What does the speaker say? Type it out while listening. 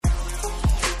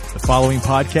The following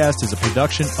podcast is a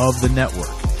production of the network.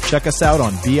 Check us out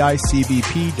on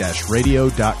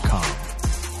bicbp-radio.com.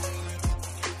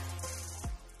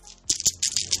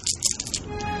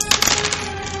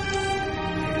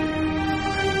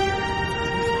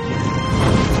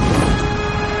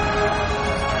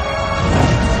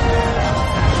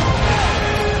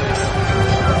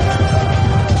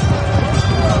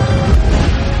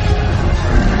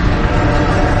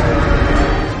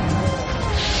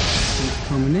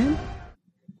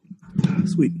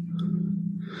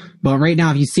 But right now,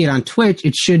 if you see it on Twitch,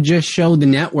 it should just show the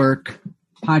network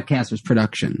podcasters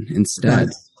production instead.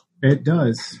 It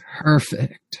does.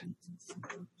 Perfect.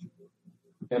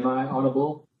 Am I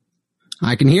audible?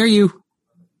 I can hear you.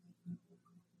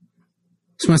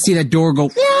 Just want to see that door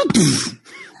go.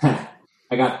 I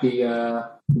got the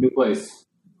new place.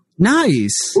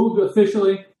 Nice. Moved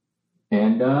officially.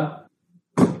 And it's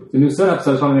a new setup, so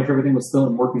I just want to make sure everything was still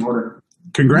in working order.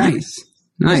 Congrats.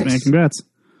 Nice. Man, congrats.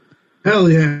 Hell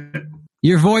yeah.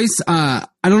 Your voice, I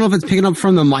don't know if it's picking up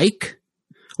from the mic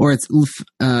or it's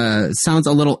sounds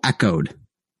a little echoed.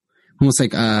 Almost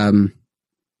like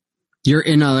you're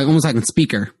in almost like a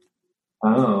speaker.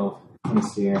 Oh, let me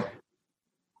see here.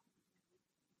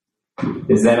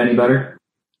 Is that any better?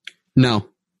 No.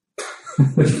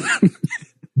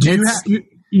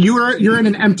 You're in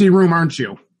an empty room, aren't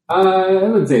you? I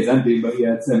wouldn't say it's empty, but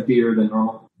yeah, it's emptier than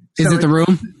normal. Is it the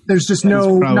room? There's just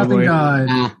probably.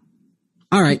 nothing.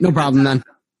 All right, no problem then.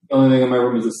 The only thing in my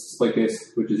room is this display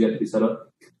case, which is yet to be set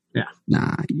up. Yeah.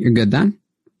 Nah, you're good then.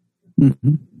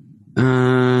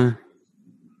 Mm-hmm.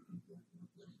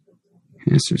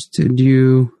 Answers, did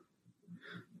you...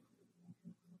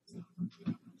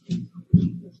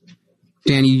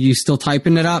 Danny, you still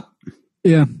typing it up?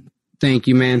 Yeah. Thank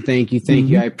you, man. Thank you.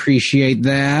 I appreciate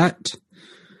that.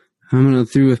 I'm going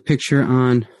to throw a picture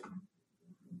on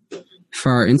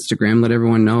for our Instagram. Let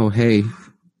everyone know, hey...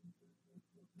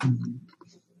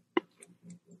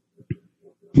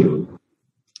 Dang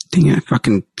it, I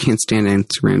fucking can't stand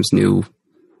Instagram's new.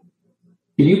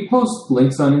 Can you post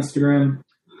links on Instagram?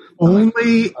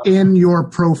 Only in your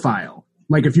profile.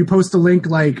 Like if you post a link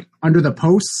like under the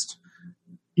post,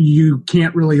 you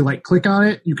can't really like click on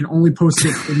it. You can only post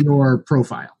it in your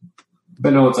profile.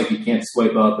 But no, it's like you can't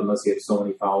swipe up unless you have so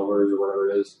many followers or whatever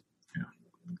it is. Yeah.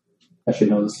 I should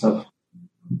know this stuff.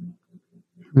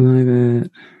 Live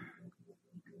it.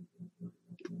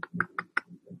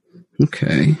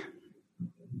 Okay.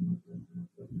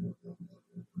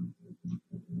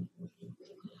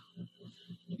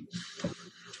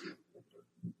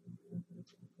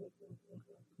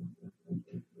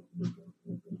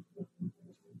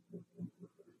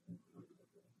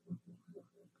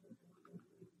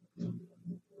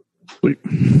 Wait.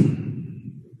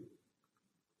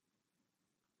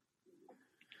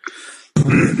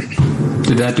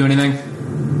 Did that do anything?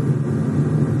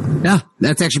 Yeah,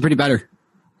 that's actually pretty better.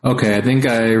 Okay, I think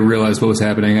I realized what was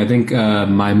happening. I think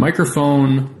my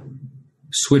microphone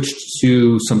switched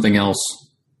to something else,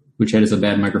 which had a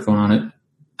bad microphone on it.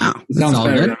 Oh, It sounds all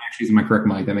better good. than I'm actually using my correct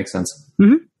mic. That makes sense.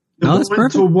 Mm-hmm. No, that's went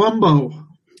perfect. to Wumbo.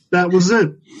 That was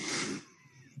it.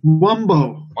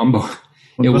 Wumbo. Wumbo.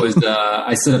 It was,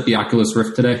 I set up the Oculus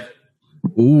Rift today.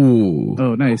 Ooh.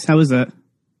 Oh, nice. How was that?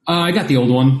 I got the old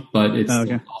one, but it's Oh,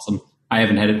 okay. awesome. I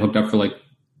haven't had it hooked up for like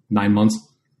 9 months.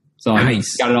 So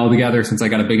Nice. I got it all together since I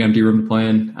got a big empty room to play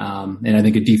in. And I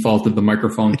think it defaulted the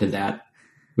microphone to that,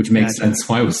 which makes Gotcha. sense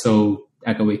why it was so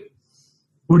echoey.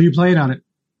 What are you playing on it?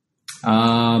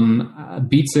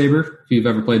 Beat Saber, if you've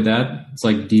ever played that. It's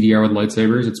like DDR with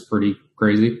lightsabers. It's pretty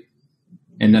crazy.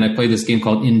 And then I played this game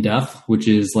called In Death, which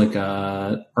is like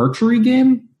a archery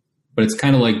game, but it's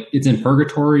kind of like it's in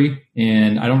purgatory,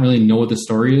 and I don't really know what the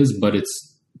story is, but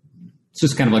it's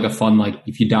just kind of like a fun, like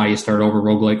if you die, you start over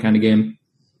roguelike kind of game.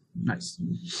 Nice.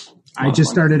 I just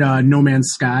started No Man's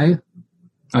Sky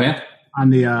Oh yeah,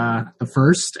 on the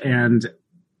first, and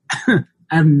I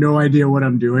have no idea what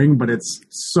I'm doing, but it's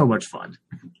so much fun.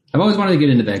 I've always wanted to get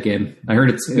into that game. I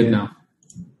heard it's good now.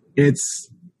 It's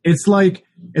like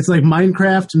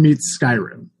Minecraft meets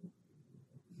Skyrim.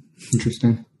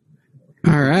 Interesting.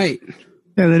 All right.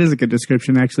 Yeah, that is a good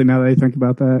description, actually, now that I think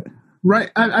about that. Right,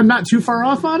 I'm not too far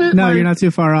off on it. No, like, you're not too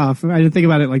far off. I didn't think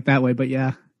about it like that way, but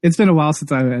yeah. It's been a while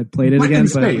since I had played it but again. in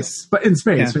space. But in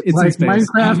space. Yeah, it's like in space.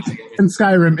 Minecraft and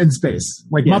Skyrim in space.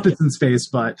 Like Yeah. Muppets in space,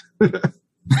 but...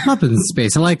 Up in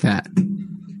space. I like that.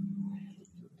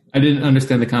 I didn't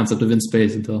understand the concept of in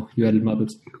space until you added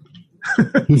Muppets.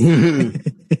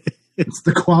 It's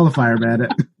the qualifier, man.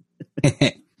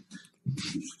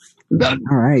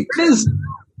 All right.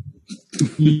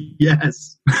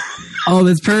 Yes. Oh,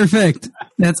 that's perfect.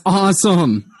 That's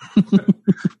awesome.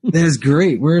 That is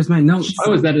great. Where's my notes?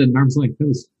 Why was that an arm's length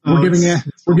post? We're giving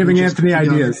Anthony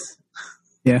ideas.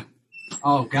 Yeah.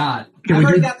 Oh, God. Can I've we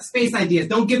already do- got the space ideas.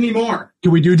 Don't give me more.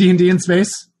 Can we do D&D in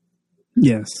space?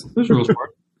 Yes. There's rules for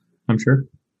it, I'm sure.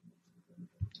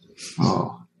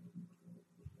 Oh.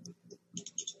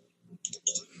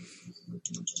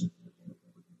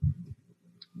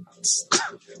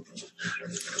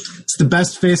 It's the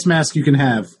best face mask you can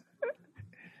have.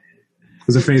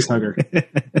 As a face hugger.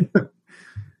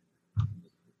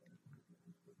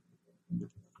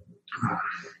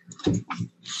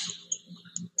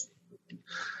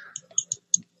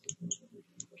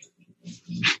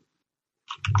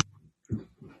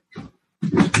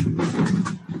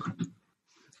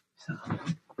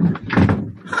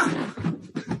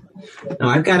 No,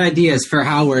 I've got ideas for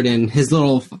Howard and his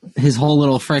whole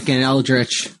little frickin'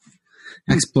 Eldritch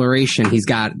exploration he's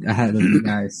got ahead of you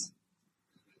guys.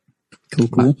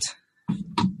 Cool.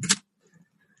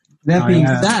 That being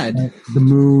said, the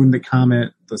moon, the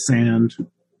comet, the sand.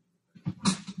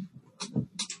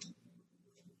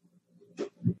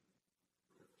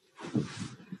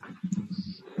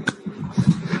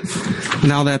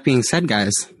 now that being said,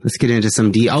 guys, let's get into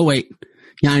some D. Oh wait,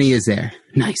 Yanni is there.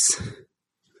 Nice.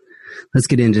 Let's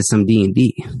get into some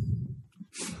D&D.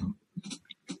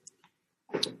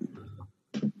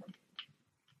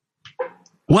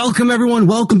 Welcome, everyone.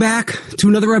 Welcome back to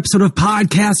another episode of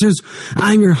Podcasters.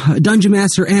 I'm your Dungeon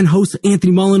Master and host,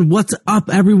 Anthony Mullen. What's up,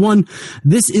 everyone?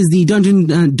 This is the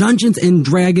Dungeons and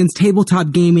Dragons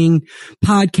tabletop gaming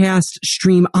podcast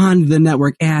stream on the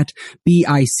network at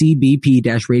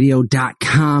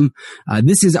bicbp-radio.com.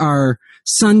 This is our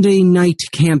Sunday night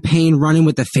campaign running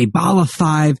with the Fabala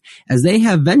 5 as they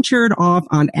have ventured off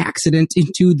on accident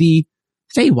into the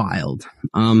Feywild.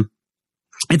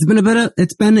 It's been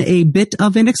a bit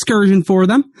of an excursion for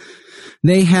them.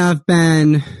 They have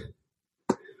been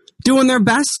doing their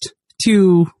best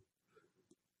to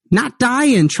not die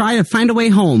and try to find a way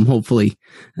home, hopefully.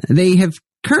 They have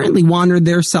currently wandered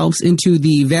themselves into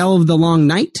the Vale of the Long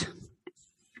Night.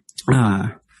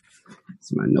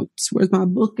 That's my notes. Where's my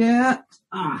book at?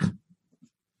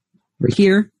 Right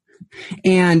here.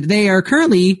 And they are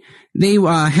currently... They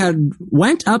had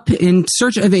went up in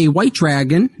search of a white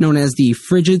dragon known as the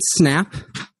Frigid Snap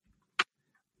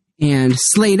and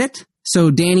slayed it.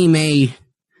 So Danny may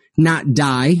not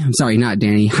die. I'm sorry, not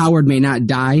Danny. Howard may not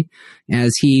die,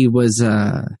 as he was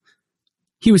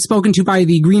spoken to by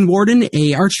the Green Warden,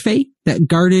 a archfey that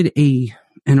guarded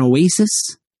an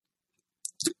oasis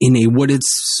in a wooded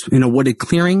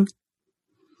clearing,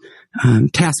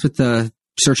 tasked with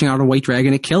searching out a white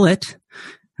dragon to kill it.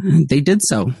 They did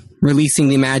so, releasing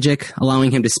the magic,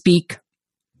 allowing him to speak.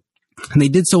 And they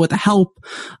did so with the help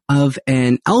of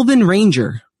an elven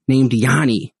ranger named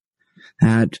Yanni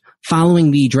that,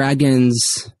 following the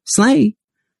dragon's slay,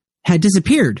 had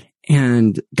disappeared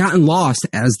and gotten lost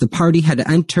as the party had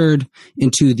entered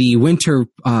into the winter,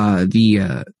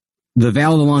 the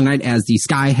Vale of the Long Night, as the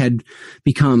sky had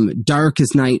become dark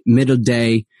as night, middle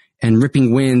day, and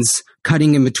ripping winds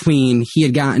cutting in between. He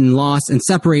had gotten lost and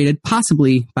separated,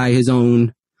 possibly by his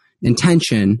own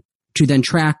intention, to then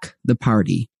track the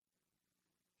party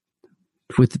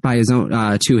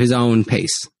to his own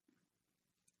pace.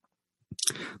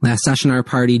 Last session, our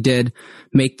party did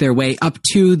make their way up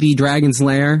to the dragon's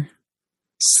lair,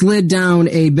 slid down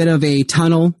a bit of a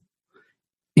tunnel,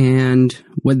 and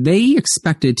what they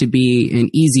expected to be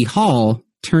an easy haul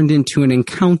turned into an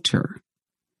encounter,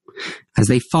 as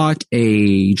they fought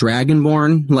a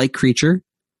dragonborn-like creature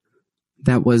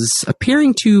that was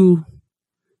appearing to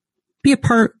be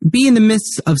in the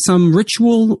midst of some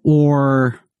ritual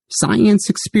or science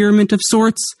experiment of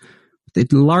sorts. The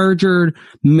larger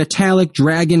metallic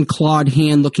dragon clawed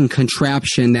hand looking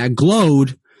contraption that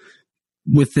glowed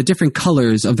with the different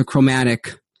colors of the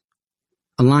chromatic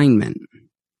alignment.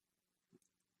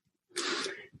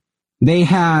 They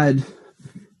had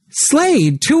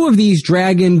slayed two of these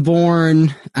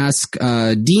dragonborn-esque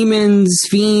demons,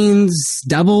 fiends,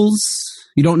 devils.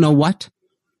 You don't know what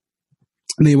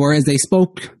they were as they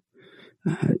spoke.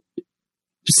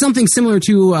 Something similar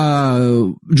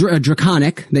to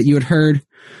Draconic that you had heard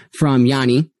from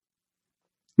Yanni.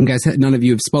 You guys, none of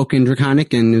you have spoken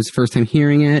Draconic, and it was the first time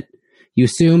hearing it. You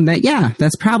assume that, yeah,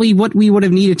 that's probably what we would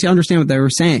have needed to understand what they were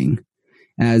saying,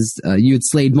 as you had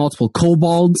slayed multiple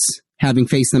kobolds, having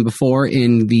faced them before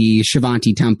in the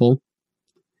Shivanti Temple.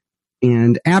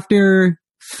 And after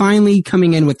finally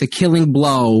coming in with the killing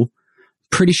blow,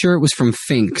 pretty sure it was from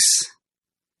Finks,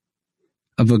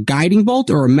 of a guiding bolt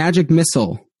or a magic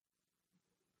missile.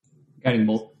 Guiding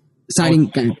bolt.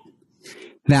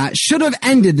 That should have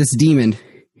ended this demon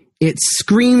it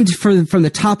screamed from the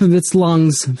top of its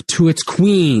lungs to its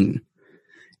queen,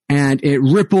 and it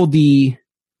rippled the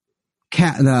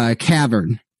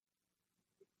cavern.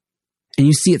 And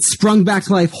you see it sprung back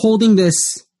to life, holding this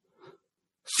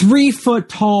 3-foot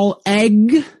tall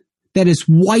egg that is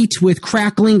white with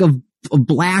crackling of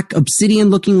black obsidian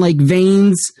looking like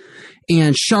veins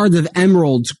and shards of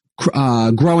emeralds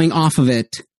growing off of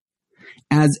it.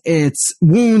 As its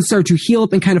wounds start to heal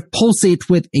up and kind of pulsate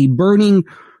with a burning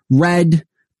red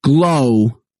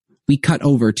glow, we cut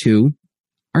over to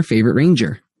our favorite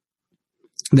ranger.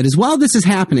 That as while this is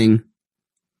happening,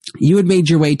 you had made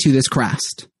your way to this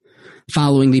crest,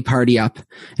 following the party up,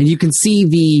 and you can see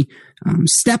the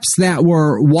steps that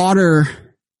were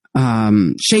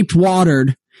shaped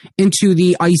watered into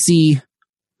the icy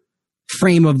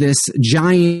frame of this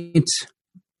giant,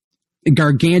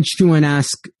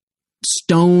 gargantuan-esque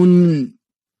stone,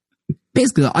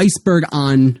 basically the iceberg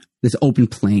on this open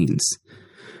plains.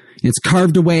 It's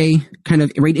carved away kind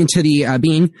of right into the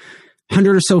being.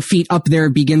 100 or so feet up there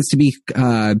begins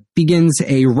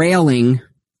a railing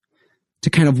to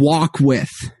kind of walk with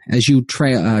as you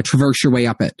traverse your way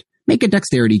up it. Make a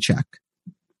dexterity check.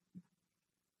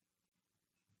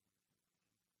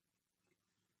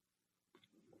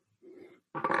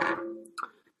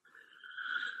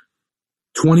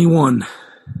 $21.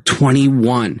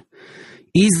 21.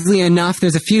 Easily enough.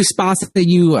 There's a few spots that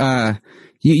you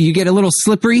get a little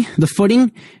slippery, the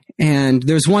footing, and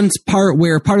there's one part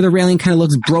where part of the railing kind of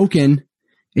looks broken,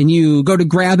 and you go to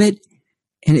grab it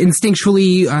and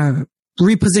instinctually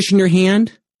reposition your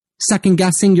hand, second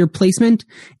guessing your placement,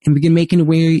 and begin making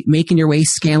your way,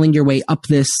 scaling your way up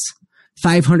this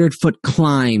 500-foot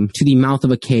climb to the mouth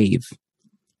of a cave.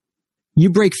 You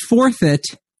break forth it,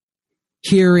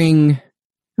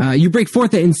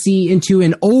 and see into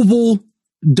an oval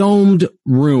domed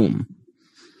room.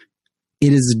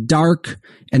 It is dark,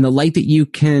 and the light that you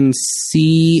can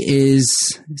see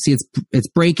it's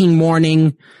breaking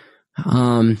morning,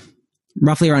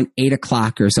 roughly around 8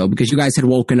 o'clock or so, because you guys had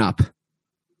woken up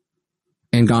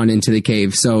and gone into the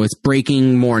cave. So it's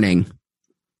breaking morning.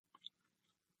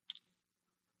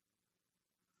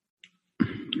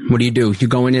 What do? You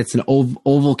go in, it's an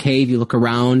oval cave. You look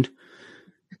around.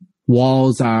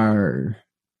 Walls are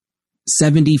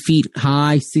 70 feet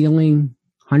high, ceiling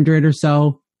 100 or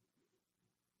so.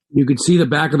 You could see the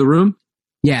back of the room?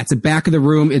 Yeah, it's the back of the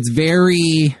room. It's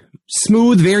very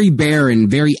smooth, very barren,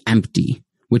 very empty,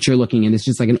 what you're looking in. It's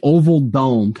just like an oval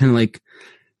dome, kind of like,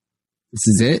 this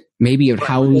is it? Maybe it would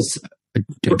house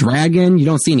a dragon. You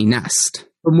don't see any nest.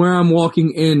 From where I'm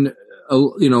walking in,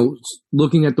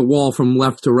 looking at the wall from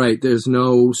left to right, there's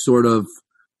no sort of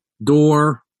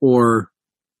door or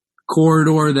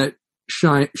corridor that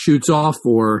shoots off,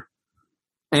 or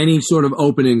any sort of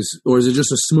openings, or is it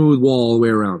just a smooth wall all the way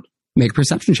around? Make a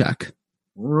perception check.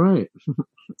 All right.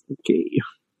 Okay.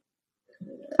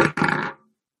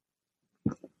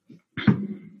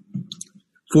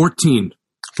 14.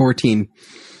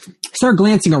 Start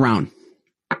glancing around,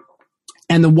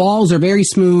 and the walls are very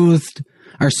smooth,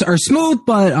 are smooth,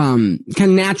 but kind of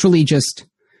naturally just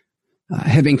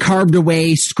have been carved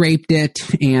away, scraped it,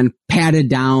 and patted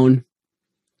down.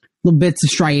 Little bits of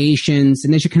striations,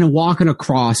 and as you're kind of walking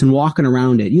across and walking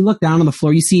around it, you look down on the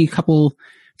floor, you see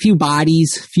few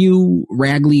bodies, few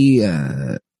raggedy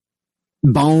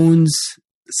bones,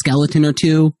 skeleton or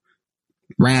two,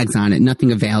 rags on it,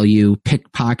 nothing of value,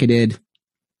 pickpocketed,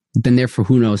 been there for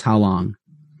who knows how long.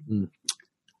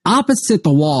 Opposite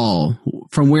the wall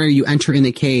from where you enter in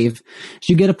the cave, as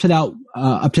you get up to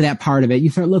that part of it, you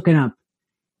start looking up,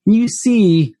 and you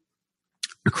see,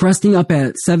 cresting up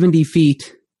at 70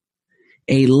 feet,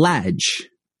 a ledge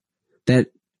that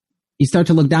you start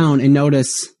to look down and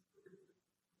notice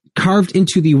carved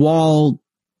into the wall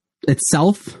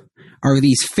itself are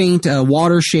these faint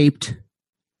water-shaped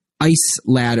ice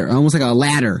ladder, almost like a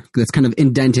ladder that's kind of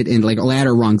indented in, like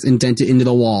ladder rungs indented into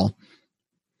the wall.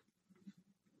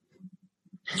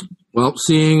 Well,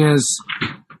 seeing as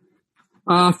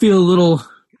I feel a little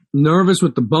nervous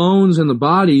with the bones and the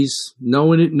bodies,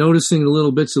 noticing the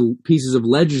little bits of pieces of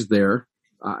ledges there,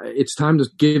 it's time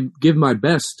to give my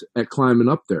best at climbing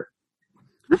up there.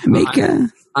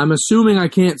 I'm assuming I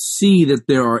can't see that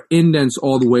there are indents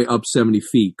all the way up 70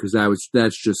 feet, because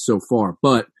that's just so far.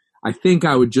 But I think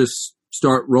I would just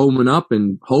start roaming up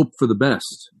and hope for the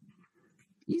best.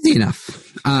 Easy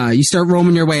enough. You start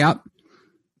roaming your way up,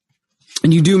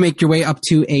 and you do make your way up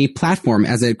to a platform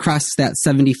as it crests that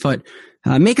 70-foot.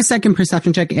 Make a second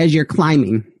perception check as you're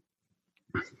climbing.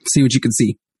 See what you can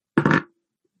see.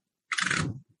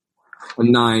 A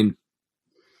 9.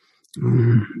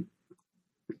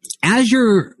 As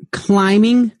you're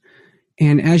climbing,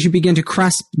 And as you begin to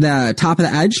crest the top of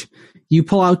the edge, you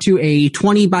pull out to a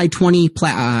 20 by 20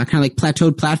 kind of like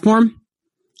plateaued platform,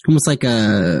 almost like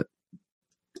a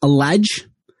ledge,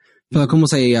 like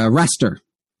almost a rester.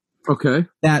 Okay.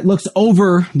 That looks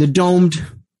over the domed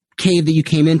cave that you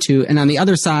came into, and on the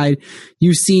other side,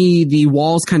 you see the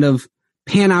walls kind of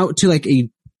pan out to like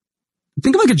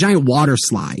think of like a giant water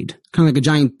slide, kind of like a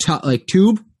giant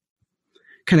tube,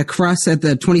 kind of crust at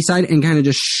the 20 side, and kind of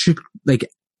just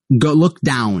go look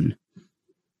down.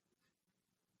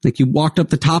 Like you walked up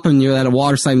the top and you're at a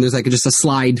water slide, and there's like just a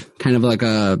slide, kind of like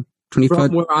a 20 From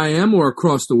foot. where I am or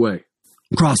across the way?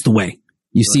 Across the way.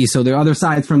 You see, so the other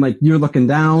side's from like you're looking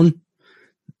down.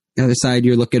 The other side,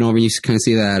 you're looking over, and you kind of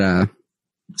see that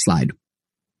slide.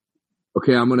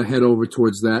 Okay, I'm going to head over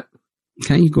towards that.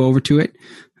 Okay, you go over to it.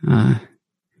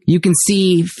 You can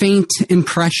see faint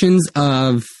impressions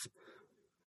of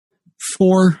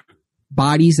 4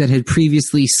 bodies that had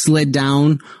previously slid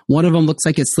down. One of them looks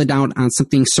like it slid down on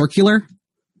something circular,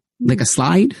 like a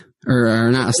slide,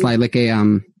 or not a slide, like a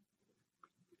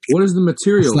What is the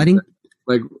material? sledding.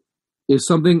 Like, is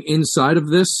something inside of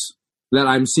this that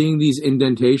I'm seeing these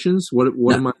indentations? What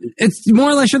am I? It's more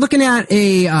or less you're looking at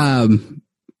a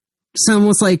some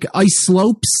almost like ice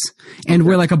slopes, and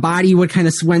where like a body would kind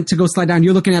of went to go slide down.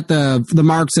 You're looking at the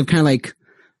marks of kind of like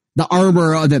the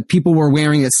armor that people were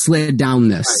wearing that slid down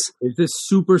this. Right. Is this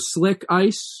super slick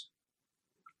ice?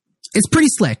 It's pretty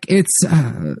slick. It's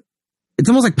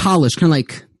almost like polished, kind of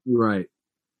like Right.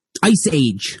 Ice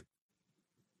Age.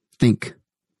 Think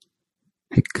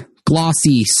like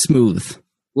glossy, smooth.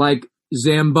 Like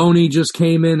Zamboni just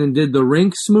came in and did the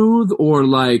rink smooth, or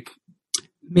like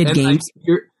Mid games.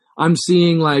 I'm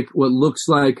seeing like what looks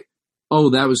like, oh,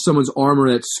 that was someone's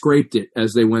armor that scraped it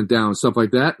as they went down, stuff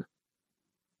like that.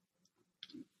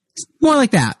 More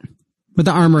like that, but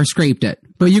the armor scraped it.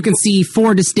 But you can see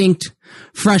 4 distinct,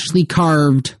 freshly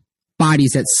carved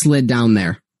bodies that slid down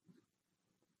there.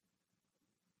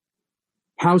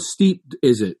 How steep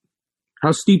is it?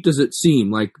 How steep does it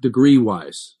seem, like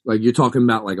degree-wise? Like you're talking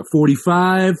about like a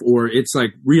 45, or it's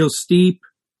like real steep?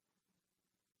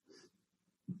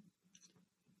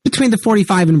 Between the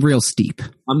 45 and real steep.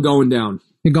 I'm going down.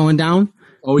 You're going down?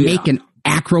 Oh, yeah. Make an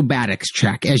acrobatics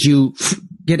check as you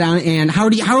get down. And how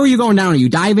are you going down? Are you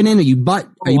diving in? Are you butt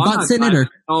sitting it? Or?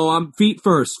 Oh, I'm feet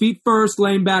first,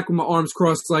 laying back with my arms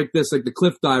crossed like this, like the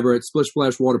cliff diver at Splish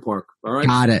Splash Water Park. All right.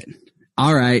 Got it.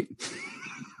 All right.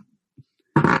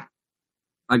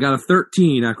 I got a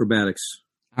 13 acrobatics.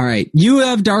 All right. You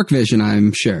have dark vision,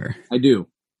 I'm sure. I do.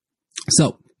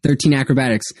 So 13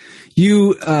 acrobatics.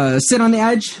 You sit on the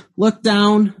edge, look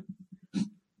down,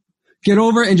 get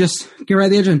over, and just get right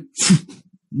at the edge and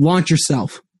launch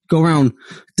yourself. Go around,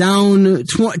 down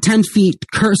 10 feet,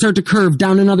 start to curve,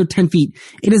 down another 10 feet.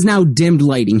 It is now dimmed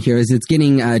lighting here as it's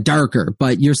getting darker,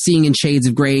 but you're seeing in shades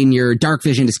of gray, and your dark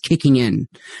vision is kicking in.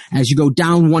 As you go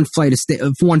down one flight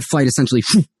essentially,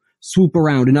 swoop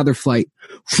around another flight,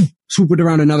 swoop it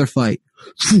around another flight,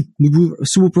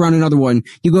 swoop around another one.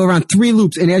 You go around 3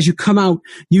 loops, and as you come out,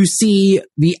 you see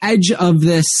the edge of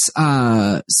this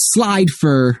slide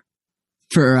for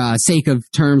sake of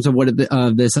terms of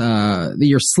this that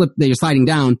you're sliding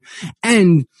down,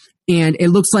 and it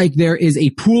looks like there is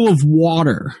a pool of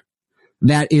water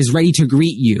that is ready to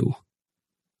greet you.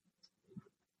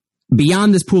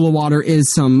 Beyond this pool of water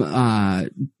is some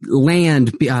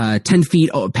land 10 feet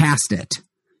past it.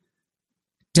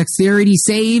 Dexterity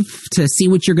save to see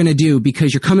what you're going to do,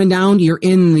 because you're coming down, you're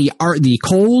in the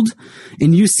cold,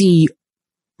 and you see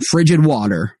frigid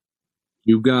water.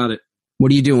 You got it. What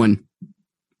are you doing?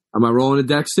 Am I rolling a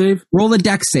dex save? Roll a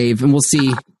dex save, and we'll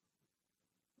see.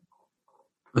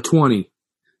 A 20.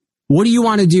 What do you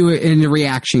want to do in the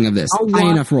reaction of this?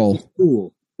 High enough roll.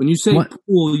 Pool. When you say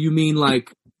pool, you mean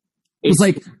like... It's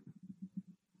like...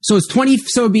 So it's 20...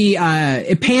 So it'd be...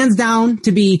 it pans down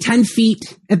to be 10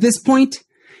 feet at this point,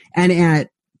 and it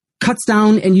cuts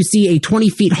down, and you see a 20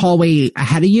 feet hallway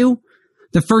ahead of you.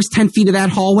 The first 10 feet of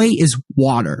that hallway is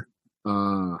water.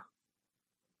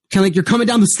 Kind of like you're coming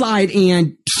down the slide,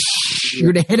 and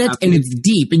you're going to hit it, and it's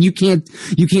deep, and you can't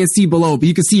see below, but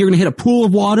you can see you're going to hit a pool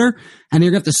of water, and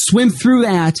you're going to have to swim through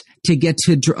that to get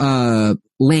to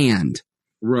land.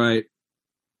 Right.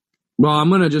 Well, I'm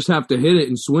going to just have to hit it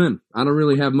and swim. I don't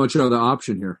really have much other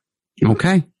option here.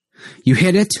 Okay. You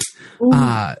hit it.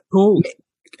 Cold.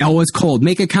 Oh, it's cold.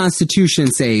 Make a Constitution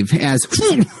save as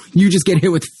you just get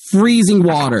hit with freezing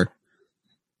water.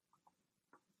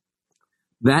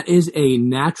 That is a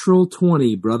natural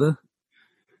 20, brother.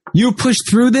 You push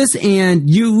through this, and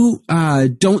you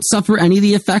don't suffer any of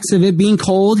the effects of it being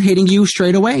cold hitting you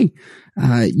straight away.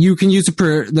 You can use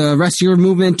the rest of your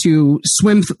movement to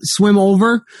swim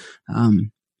over.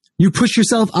 You push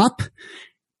yourself up.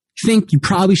 Think you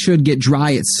probably should get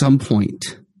dry at some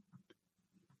point.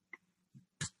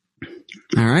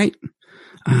 All right.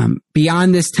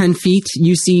 Beyond this 10 feet,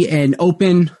 you see an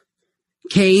open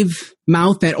cave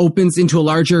mouth that opens into a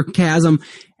larger chasm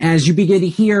as you begin to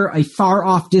hear a far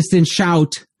off distant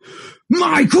shout,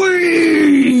 "My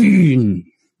queen!"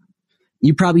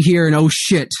 You probably hear an "oh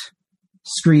shit"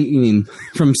 screaming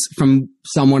from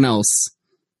someone else.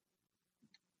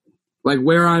 Like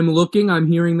where I'm looking, I'm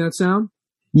hearing that sound?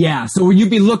 Yeah, so you'd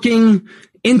be looking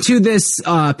into this,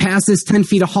 past this 10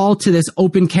 feet of hall to this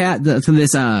open to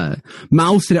this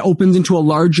mouth that opens into a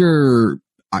larger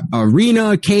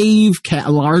arena, cave,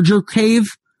 a larger cave.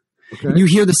 Okay. You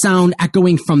hear the sound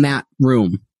echoing from that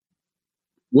room.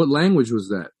 What language was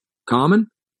that? Common?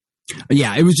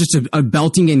 Yeah, it was just a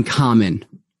belting in common.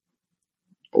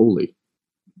 Holy.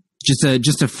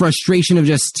 Just a frustration of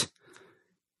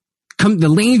the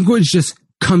language just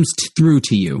comes through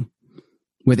to you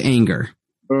with anger.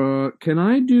 Can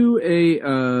I do a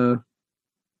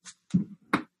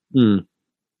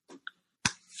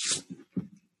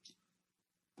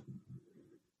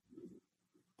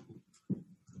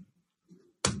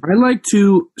I like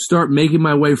to start making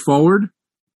my way forward,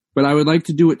 but I would like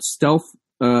to do it stealth,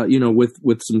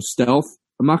 with some stealth.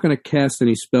 I'm not going to cast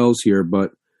any spells here,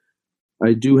 but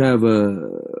I do have a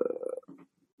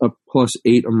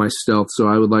 +8 on my stealth, so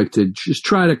I would like to just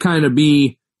try to kind of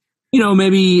be,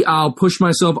 maybe I'll push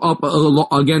myself up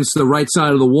against the right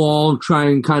side of the wall, try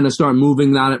and kind of start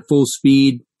moving that at full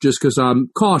speed, just because I'm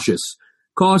cautious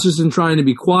and trying to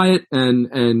be quiet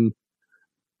and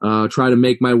try to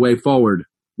make my way forward.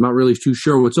 I'm not really too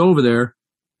sure what's over there.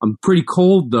 I'm pretty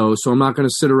cold though, so I'm not going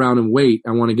to sit around and wait.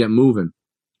 I want to get moving.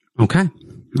 Okay.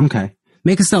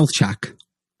 Make a stealth check.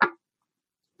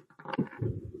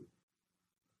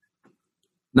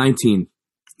 19.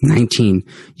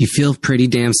 You feel pretty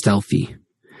damn stealthy.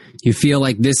 You feel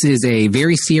like this is a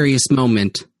very serious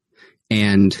moment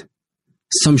and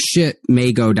some shit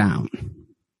may go down.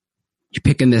 You're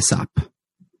picking this up.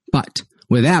 But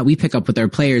with that, we pick up with our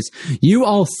players. You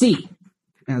all see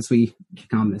as we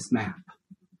kick on this map.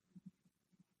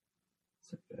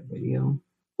 Set that video.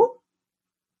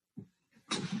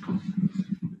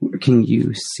 Where can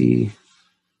you see?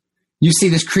 You see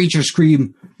this creature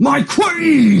scream, "My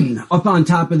queen!" up on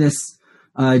top of this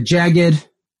jagged,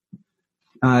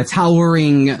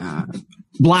 towering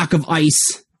block of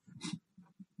ice,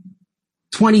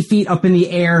 20 feet up in the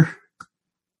air.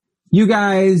 You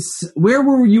guys, where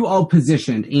were you all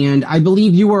positioned? And I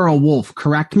believe you were a wolf,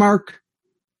 correct, Mark?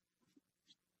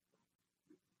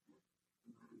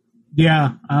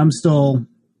 Yeah, I'm still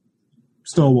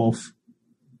a wolf.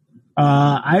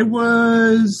 I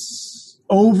was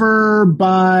over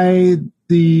by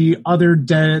the other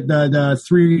the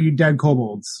 3 dead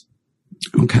kobolds.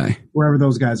 Okay. Wherever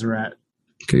those guys are at.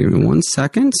 Okay, give me 1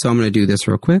 second. So I'm going to do this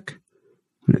real quick.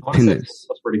 I'm going to pin this.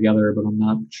 We're together, but I'm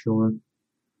not sure.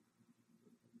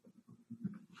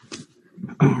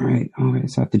 All right.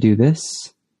 So I have to do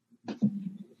this.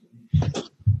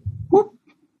 Whoop.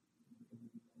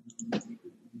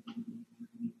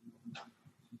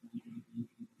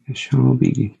 It shall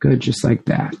be good, just like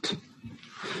that.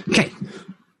 Okay.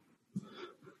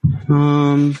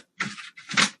 Move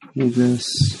this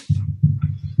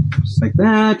just like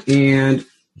that, and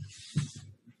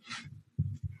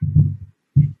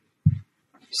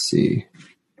let's see.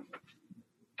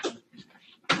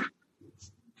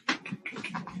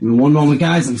 Give me 1 moment,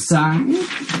 guys. I'm sorry.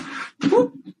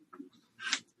 Whoop.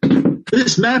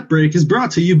 This map break is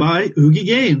brought to you by Oogie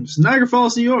Games, Niagara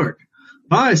Falls, New York.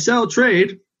 Buy, sell,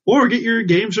 trade, or get your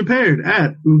games repaired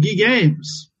at Oogie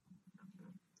Games.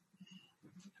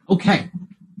 Okay.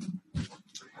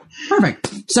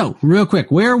 Perfect. So, real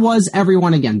quick, where was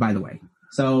everyone again, by the way?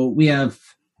 So, we have...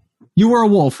 You were a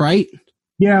wolf, right?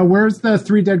 Yeah, where's the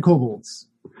 3 dead kobolds?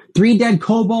 3 dead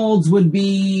kobolds would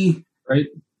be... Right?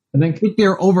 I think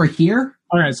they're over here.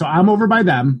 All right, so I'm over by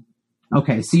them.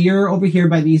 Okay, so you're over here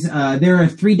by these... there are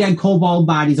 3 dead kobold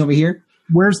bodies over here.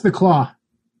 Where's the claw?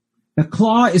 The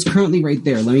claw is currently right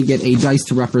there. Let me get a dice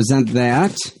to represent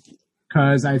that.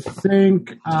 Because I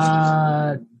think...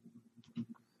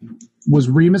 was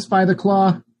Remus by the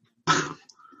claw?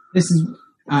 This is...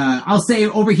 I'll say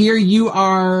over here you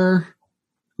are...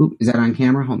 Oop, is that on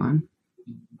camera? Hold on.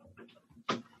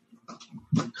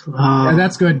 Yeah,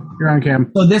 that's good. You're on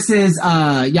cam. So this is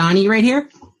Yanni right here.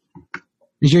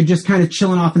 You're just kind of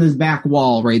chilling off in this back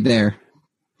wall right there.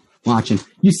 watching.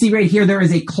 You see right here, there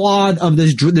is a claw of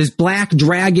this black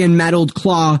dragon metalled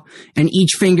claw, and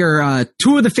each finger,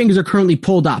 2 of the fingers are currently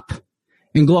pulled up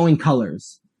in glowing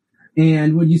colors.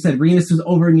 And what you said, Remus was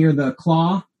over near the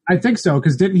claw? I think so,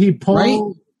 because didn't he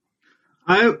pull?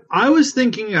 Right? I was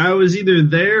thinking I was either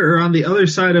there or on the other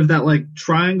side of that like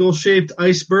triangle shaped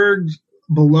iceberg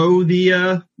below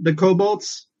the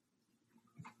kobolds.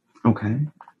 Okay.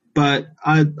 But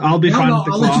I'll be fine with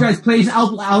the I'll claw. let you guys place.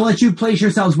 I'll let you place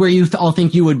yourselves where you all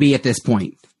think you would be at this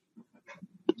point.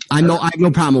 I have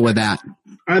no problem with that.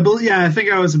 I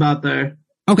think I was about there.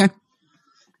 Okay.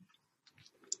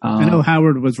 I know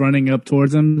Howard was running up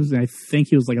towards him. I think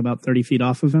he was like about 30 feet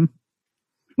off of him,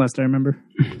 last I remember.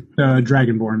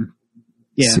 Dragonborn.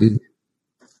 Yeah.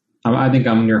 I think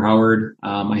I'm near Howard.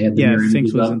 I had the mirror Finks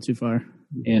images up, wasn't too far.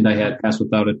 and I had Pass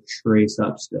Without a Trace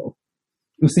up still.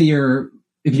 So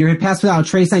if you're Pass Without a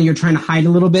Trace and you're trying to hide a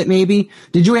little bit, maybe.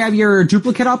 Did you have your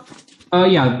duplicate up?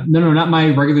 Yeah. No, not my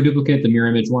regular duplicate, the mirror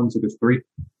image one, so there's 3.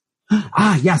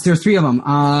 Yes, there's 3 of them.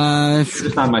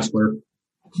 Just on my square.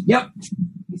 Yep.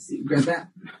 Let's see, grab that.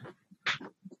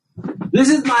 This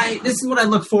is what I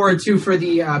look forward to for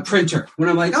the printer. When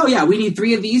I'm like, oh yeah, we need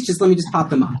 3 of these, let me pop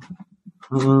them up.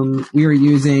 We are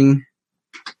using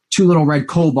 2 little red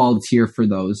kobolds here for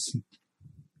those,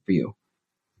 for you.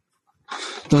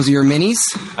 Those are your minis?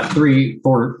 3,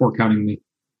 4 counting me.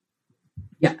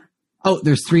 Yeah. Oh,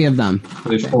 there's 3 of them. So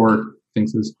there's 4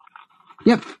 Finxes.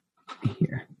 Yep.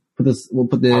 Here. We'll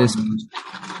put this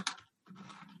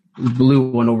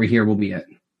blue one over here will be it.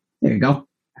 There you go.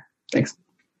 Thanks.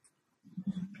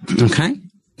 Okay.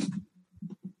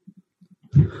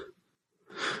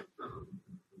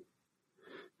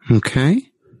 Okay.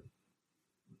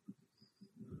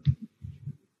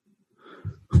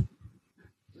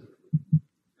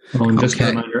 Oh, and just a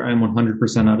reminder, I'm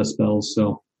 100% out of spells,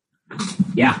 so.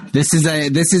 Yeah, this is a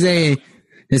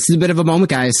bit of a moment,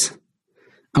 guys.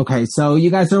 Okay, so you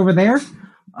guys are over there.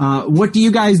 What do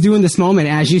you guys do in this moment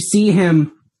as you see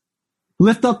him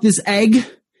lift up this egg,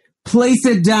 place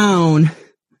it down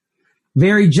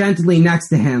very gently next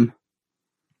to him,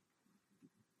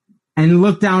 and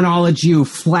look down all at you,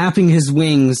 flapping his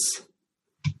wings,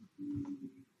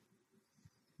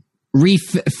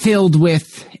 filled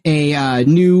with a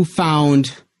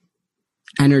newfound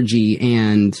energy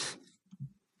and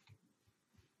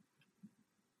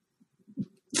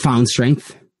found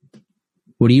strength?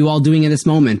 What are you all doing in this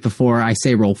moment before I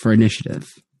say roll for initiative?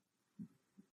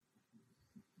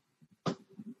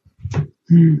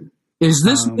 Is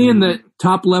this me in the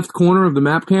top left corner of the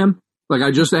map cam? Like I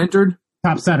just entered?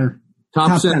 Top center.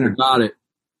 Top center. Got it.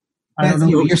 That's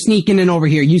you. You're sneaking in over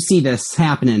here. You see this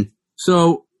happening.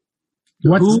 So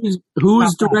who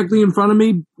is directly in front of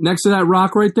me next to that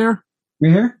rock right there?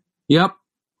 Right here? Yep.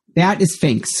 That is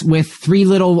Finks with 3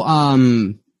 little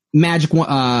magic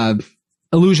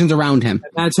illusions around him.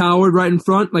 And that's Howard right in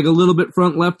front, like a little bit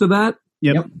front left of that.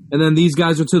 Yep. And then these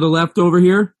guys are to the left over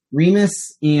here. Remus,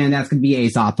 and that's going to be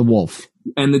Azoth, the wolf.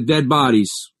 And the dead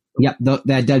bodies. Yep,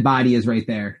 that dead body is right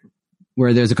there,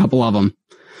 where there's a couple of them.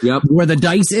 Yep. Where the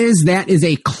dice is, that is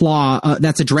a claw.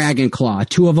 That's a dragon claw.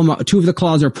 2 of the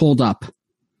claws are pulled up.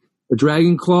 A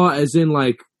dragon claw, as in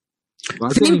like.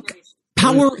 Think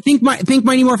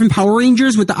Mighty Morphin Power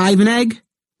Rangers with the Ivan egg.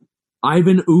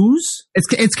 Ivan Ooze?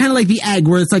 It's kind of like the egg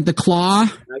where it's like the claw.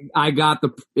 I got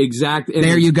the exact.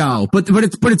 There you go. But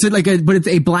it's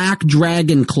a black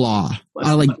dragon claw,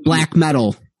 like black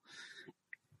metal.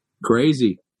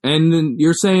 Crazy. And then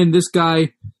you're saying this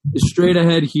guy is straight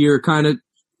ahead here, kind of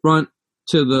front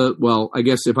to the. Well, I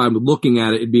guess if I'm looking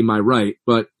at it, it'd be my right.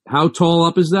 But how tall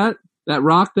up is that? That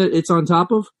rock that it's on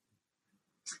top of?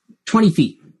 20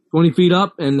 feet. 20 feet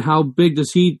up. And how big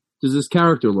does this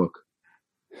character look?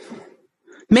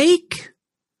 Make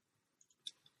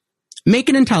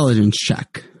an intelligence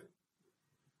check.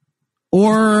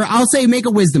 Or I'll say make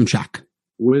a wisdom check.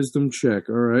 Wisdom check.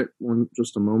 All right.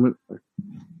 Just a moment. I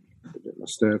get my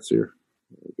stats here.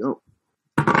 There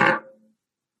we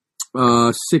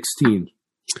go. 16.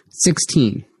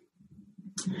 16.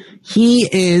 He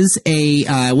is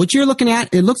what you're looking at,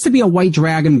 it looks to be a white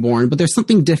dragonborn, but there's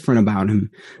something different about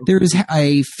him. There's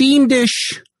a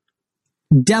fiendish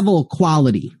devil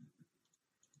quality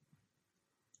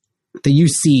that you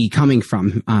see coming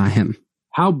from him.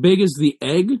 How big is the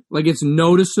egg? Like it's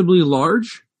noticeably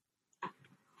large?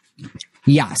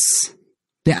 Yes.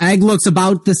 The egg looks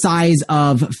about the size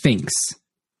of Finks.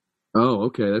 Oh,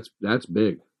 okay. That's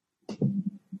big.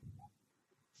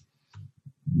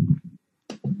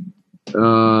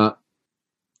 And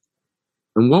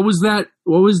what was that?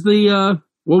 What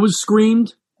was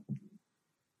screamed?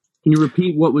 Can you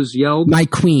repeat what was yelled? My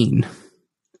queen.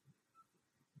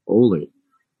 Holy.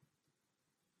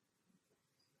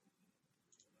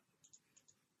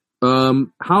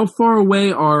 How far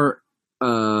away are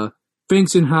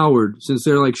Finks and Howard, since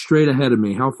they're like straight ahead of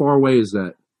me? How far away is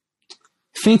that?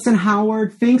 Finks and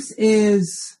Howard. Finks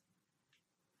is...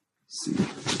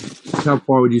 How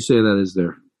far would you say that is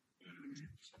there?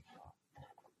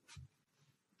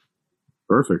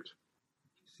 Perfect.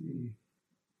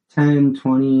 10,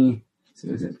 20, so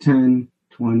is it 10,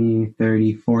 20,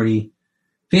 30, 40,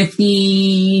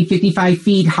 50, 55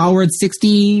 feet. Howard,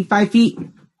 65 feet.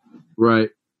 Right.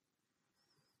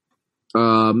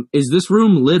 Is this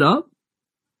room lit up?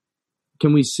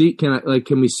 Can we see? Can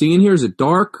we see in here? Is it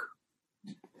dark?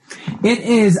 It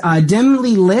is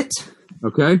dimly lit.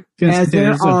 Okay. As There's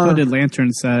there a are- hooded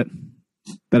lantern set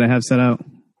that I have set out.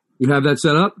 You have that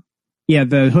set up? Yeah,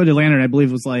 the hooded lantern I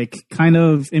believe was like kind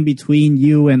of in between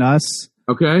you and us,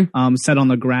 Okay. set on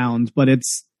the ground, but it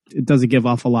doesn't give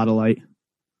off a lot of light.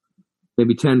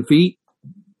 Maybe 10 feet?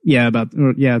 Yeah, about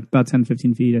 10,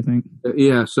 15 feet, I think.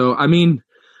 Yeah. So, I mean,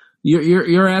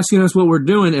 you're asking us what we're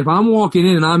doing. If I'm walking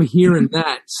in and I'm hearing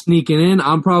that sneaking in,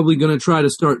 I'm probably going to try to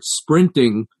start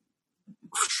sprinting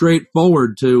straight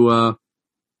forward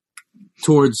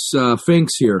towards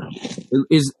Finks here.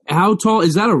 How tall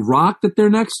is that? A rock that they're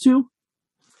next to?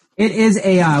 It is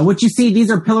a what you see.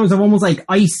 These are pillars of almost like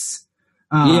ice.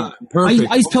 Yeah, perfect.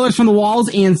 Ice pillars from the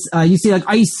walls, and you see like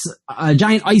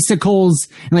giant icicles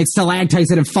and like stalactites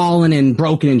that have fallen and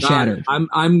broken and shattered.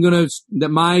 I'm gonna. That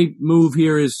my move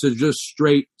here is to just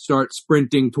straight start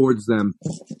sprinting towards them.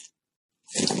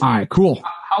 All right, cool.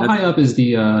 How high up is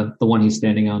the one he's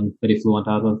standing on that he flew on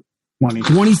top of? 20.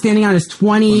 The one he's standing on is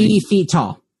 20 feet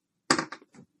tall.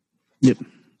 Yep.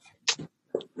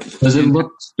 Does it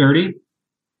look sturdy?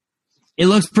 It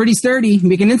looks pretty sturdy.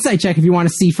 Make an insight check if you want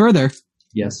to see further.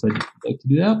 Yes, I'd like to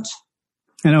do that.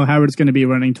 I know Howard's going to be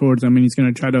running towards him, and he's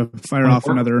going to try to fire off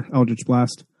another Eldritch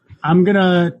Blast. I'm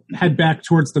gonna head back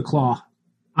towards the claw.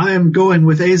 I am going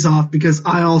with Azoth because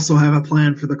I also have a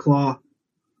plan for the claw.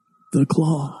 The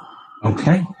claw.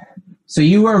 Okay. So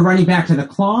you are running back to the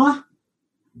claw.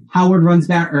 Howard runs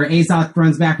back, or Azoth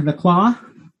runs back to the claw.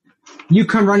 You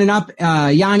come running up.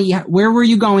 Yanni, where were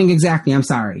you going exactly? I'm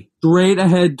sorry. Straight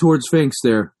ahead towards Finks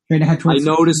there. Straight ahead I towards...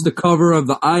 noticed the cover of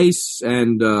the ice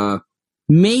and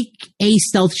Make a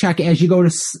stealth check as you go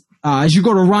to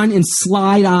run and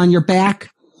slide on your back,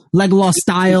 Legolas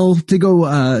style, to go.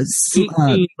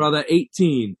 18, brother,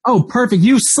 18. Oh, perfect!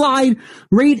 You slide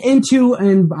right into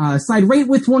and slide right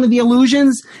with one of the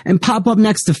illusions and pop up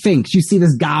next to Finks. You see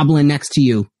this goblin next to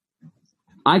you.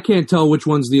 I can't tell which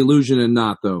one's the illusion and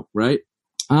not, though, right?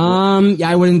 Yeah,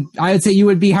 I would say you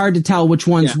would be hard to tell which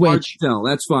one's Hard which. to tell.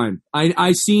 That's fine.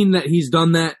 I seen that he's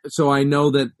done that, so I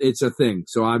know that it's a thing.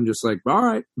 So I'm just like, all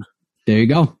right. There you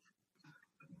go.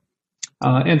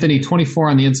 Anthony, 24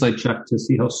 on the insight check to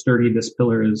see how sturdy this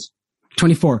pillar is.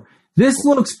 24. This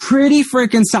looks pretty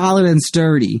freaking solid and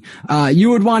sturdy.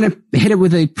 You would want to hit it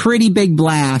with a pretty big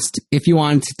blast if you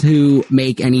wanted to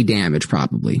make any damage,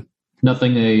 probably.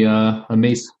 Nothing a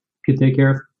mace could take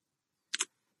care of?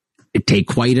 It'd take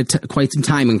quite some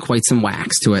time and quite some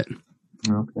wax to it.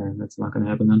 Okay, that's not going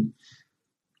to happen then.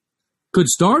 Could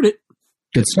start it.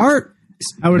 Good start.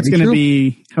 Howard's Very going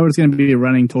to true. be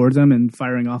running towards him and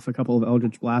firing off a couple of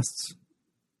Eldritch Blasts.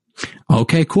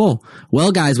 Okay, cool.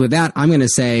 Well, guys, with that, I'm going to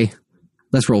say,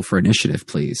 let's roll for initiative,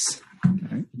 please.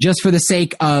 Okay. Just for the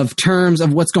sake of terms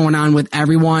of what's going on with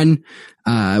everyone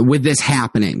with this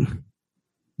happening.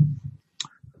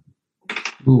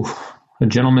 Ooh, a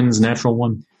gentleman's natural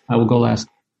one. I will go last.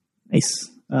 Nice.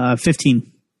 15.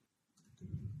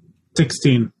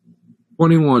 16.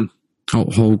 21. Oh,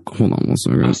 hold on one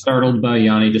second. I'm startled by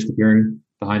Yanni just appearing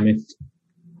behind me.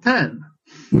 10.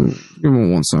 Give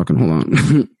me 1 second. Hold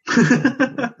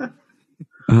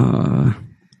on.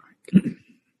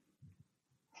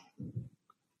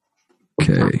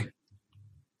 Okay.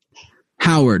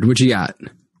 Howard, what you got?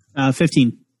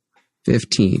 15.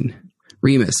 15.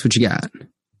 Remus, what you got?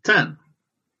 10.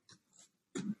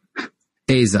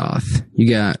 Azoth, you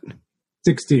got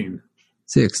 16.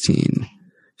 16.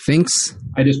 Finks,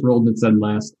 I just rolled and said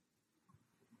last.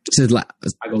 said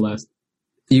I go last.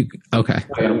 you okay.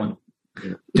 I got one.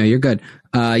 No, you're good.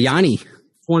 Yanni,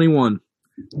 21.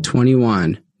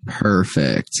 21.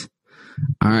 Perfect.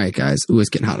 All right, guys. Ooh, it's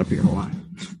getting hot up here. Hold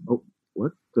on. Oh,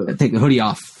 what the? Take the hoodie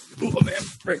off.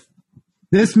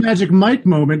 This Magic Mike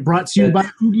moment brought to you by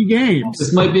Oogie Games.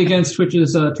 This might be against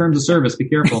Twitch's terms of service. Be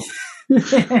careful.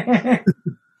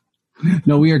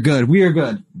 No, we are good. We are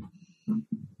good.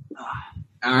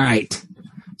 All right.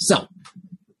 So,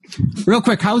 real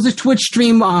quick, how's the Twitch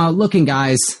stream looking,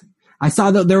 guys? I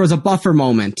saw that there was a buffer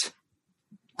moment.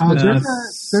 There's a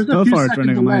so few far it's second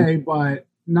running on mine. delay, but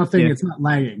nothing. Yeah. It's not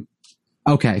lagging.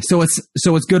 Okay, so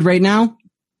it's good right now.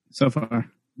 So far.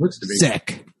 Looks to be.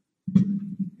 Sick.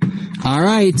 All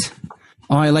right.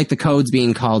 Oh, I like the codes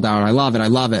being called out. I love it. I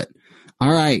love it.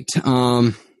 All right.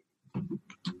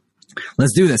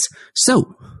 Let's do this.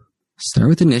 So, start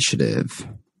with initiative.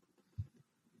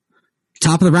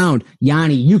 Top of the round,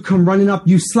 Yanni, you come running up,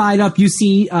 you slide up, you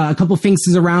see a couple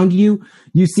faces around you.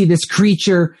 You see this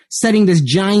creature setting this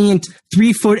giant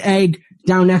 3-foot egg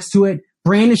down next to it,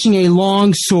 brandishing a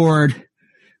long sword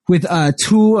with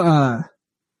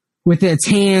with its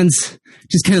hands,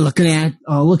 just kind of looking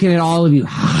at all of you.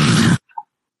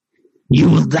 You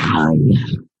will die.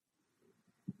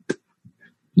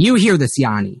 You hear this,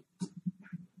 Yanni.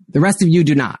 The rest of you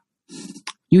do not.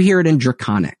 You hear it in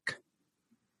Draconic.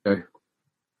 Okay.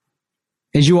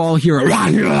 As you all hear it.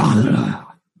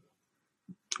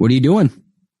 What are you doing?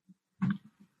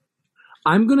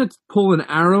 I'm going to pull an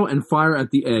arrow and fire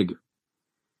at the egg.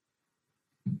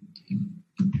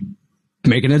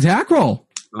 Make an attack roll.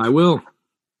 I will.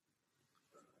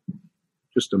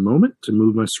 Just a moment to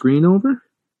move my screen over.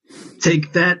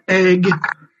 Take that egg.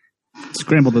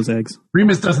 Scramble those eggs.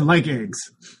 Remus doesn't like eggs.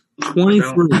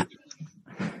 23.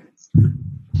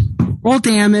 Roll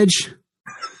damage.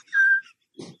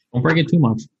 Don't break it too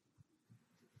much.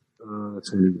 That's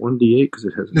going to be 1d8 because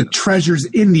it has The treasure's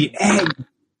in the egg.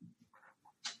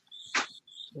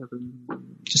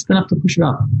 7, Just enough to push it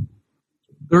up.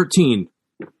 13.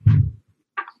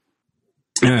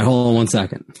 All right, hold on 1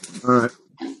 second. All right.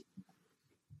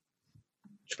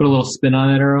 Just put a little spin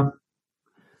on that arrow.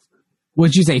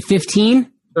 What'd you say,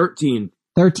 15? 13.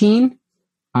 13?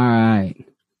 All right.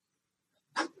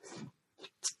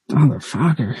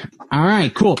 Motherfucker. All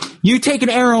right, cool. You take an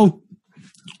arrow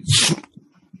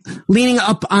leaning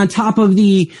up on top of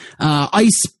the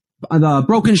ice, the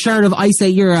broken shard of ice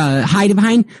that you're hiding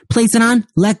behind. Place it on,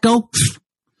 let go.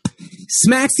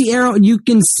 Smacks the arrow, and you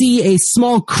can see a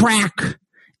small crack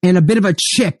and a bit of a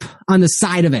chip on the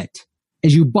side of it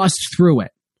as you bust through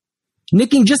it.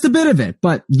 Nicking just a bit of it,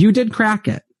 but you did crack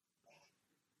it.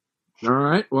 All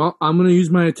right. Well, I'm going to use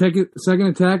my second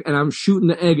attack, and I'm shooting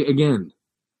the egg again.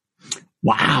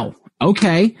 Wow.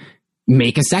 Okay.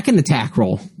 Make a second attack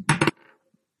roll.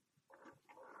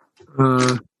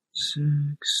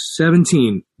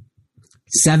 17.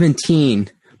 17.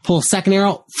 Pull second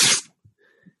arrow.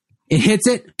 It hits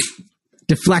it.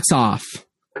 Deflects off.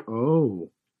 Oh.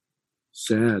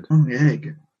 Sad. Oh,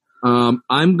 egg.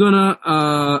 I'm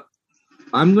gonna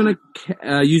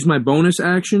use my bonus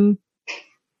action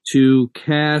to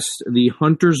cast the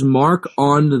Hunter's Mark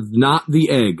on not the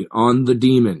egg, on the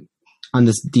demon. On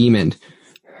this demon.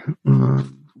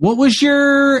 What was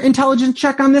your intelligence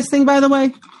check on this thing, by the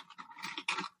way?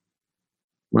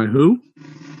 My who?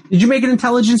 Did you make an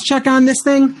intelligence check on this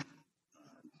thing?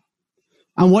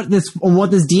 On what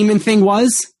this demon thing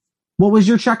was? What was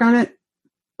your check on it?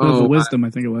 It was a wisdom, I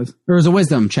think it was. There was a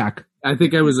wisdom check. I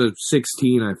think I was a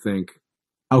 16, I think.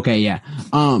 Okay, yeah.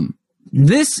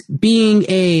 This being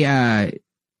a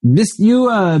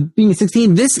being a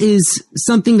 16, this is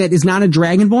something that is not a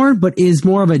dragonborn, but is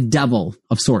more of a devil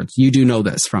of sorts. You do know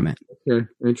this from it. Okay,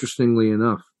 interestingly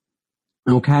enough.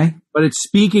 Okay. But it's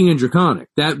speaking in Draconic.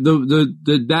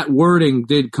 That wording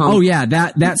did come. Oh yeah,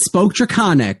 that spoke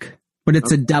Draconic, but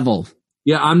it's a devil.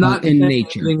 Yeah, I'm not in saying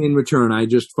nature. anything in return. I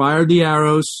just fired the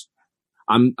arrows.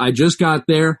 I just got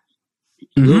there.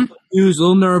 Mm-hmm. Little confused, a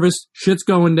little nervous. Shit's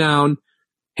going down.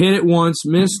 Hit it once,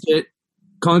 missed it.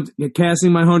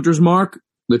 Casting my Hunter's Mark.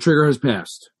 The trigger has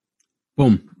passed.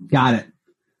 Boom. Got it.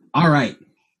 All right.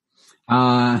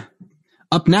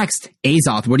 Up next,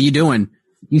 Azoth. What are you doing?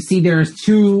 You see there's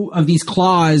two of these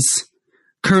claws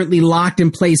currently locked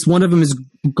in place. One of them is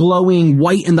glowing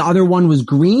white and the other one was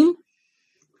green,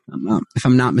 if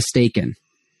I'm not mistaken.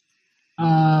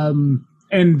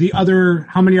 And the other,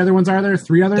 how many other ones are there?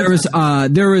 3 others?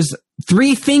 There was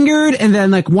 3-fingered and then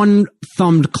like 1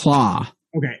 thumbed claw.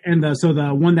 Okay, and so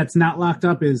the one that's not locked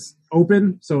up is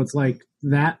open, so it's like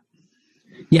that.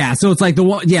 Yeah, so it's like the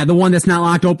one that's not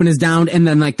locked open is down, and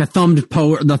then like the thumbed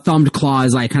claw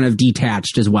is like kind of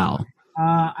detached as well.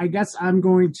 I guess I'm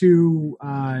going to,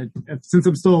 since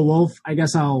I'm still a wolf, I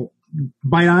guess I'll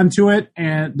bite onto it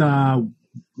and the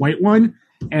white one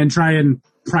and try and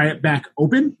pry it back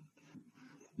open.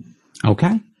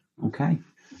 Okay.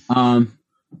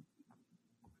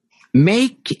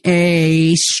 Make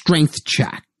a strength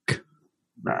check. All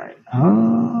right.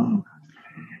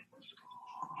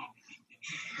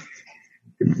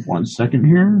 Give me 1 second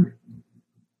here.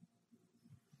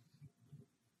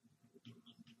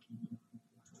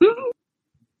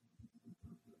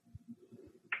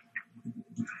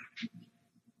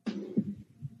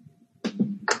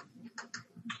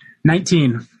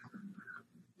 19.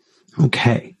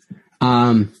 Okay.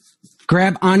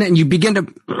 Grab on it and you begin to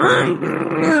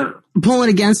pull it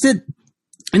against it.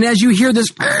 And as you hear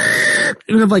this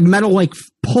kind of like metal like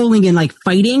pulling and like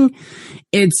fighting,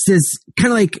 it's this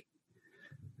kind of like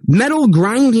metal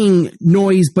grinding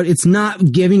noise, but it's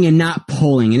not giving and not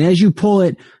pulling. And as you pull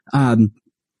it,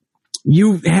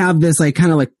 you have this like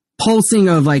kind of like pulsing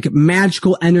of like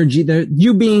magical energy.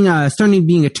 You being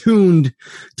being attuned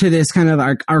to this kind of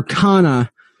arcana.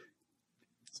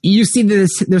 You see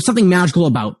this. There's something magical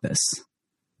about this.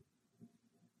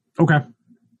 Okay.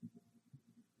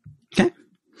 Okay.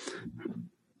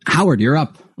 Howard, you're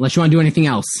up. Unless you want to do anything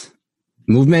else.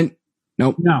 Movement?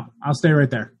 Nope. No, I'll stay right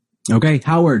there. Okay,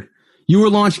 Howard, you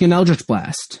were launching an Eldritch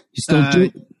Blast. You still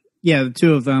do? Yeah, the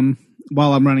two of them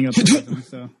while I'm running up to them.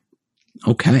 So.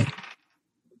 Okay.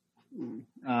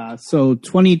 So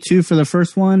 22 for the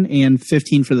first one and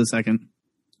 15 for the second.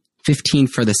 15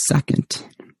 for the second.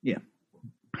 Yeah.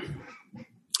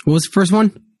 What was the first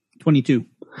one? 22.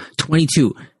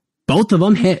 22. Both of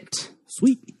them hit.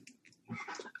 Sweet.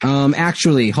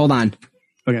 Actually, hold on.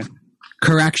 Okay.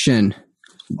 Correction.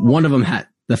 One of them hit.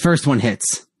 The first one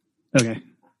hits. Okay.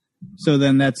 So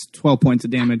then that's 12 points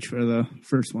of damage for the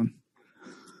first one.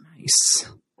 Nice.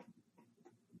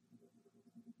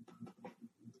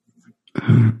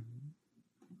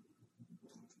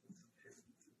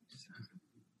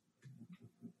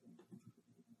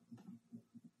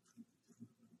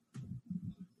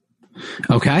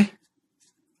 Okay.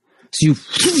 So you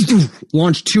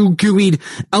launch two gooey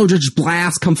Eldritch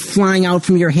Blasts come flying out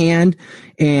from your hand,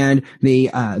 and the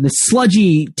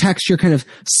sludgy texture kind of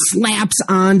slaps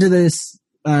onto this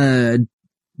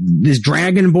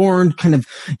dragonborn kind of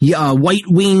white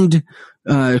winged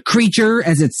creature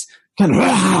as it's kind of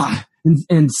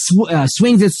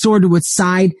swings its sword to its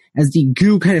side as the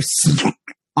goo kind of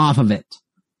off of it,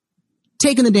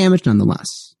 taking the damage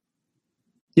nonetheless.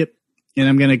 Yep. And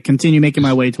I'm going to continue making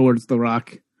my way towards the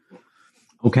rock.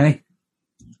 Okay.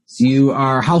 So you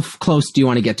are, how close do you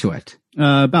want to get to it?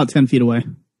 About 10 feet away.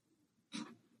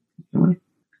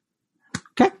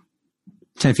 Okay.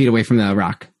 10 feet away from the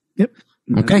rock. Yep.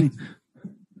 Okay.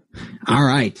 All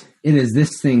right. It is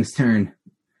this thing's turn.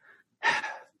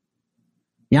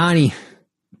 Yanni,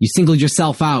 you singled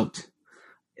yourself out.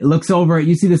 It looks over,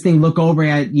 you see this thing look over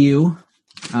at you.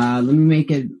 Let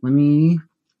me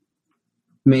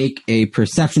make a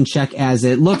perception check as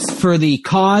it looks for the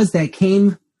cause that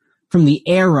came from the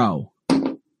arrow.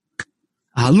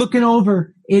 Looking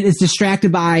over, it is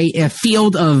distracted by a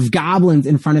field of goblins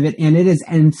in front of it, and it is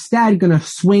instead going to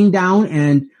swing down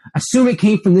and assume it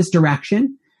came from this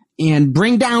direction and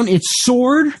bring down its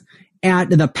sword at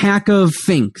the pack of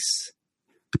Finks.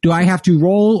 Do I have to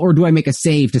roll, or do I make a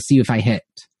save to see if I hit?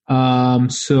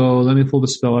 So let me pull the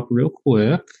spell up real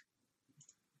quick.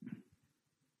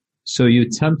 So you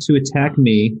attempt to attack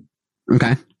me,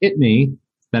 Okay. hit me,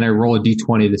 then I roll a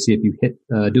d20 to see if you hit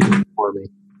duplicate for me.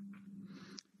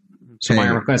 So my Okay.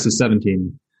 armor class is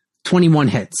 17. 21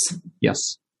 hits.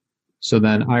 Yes. So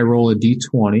then I roll a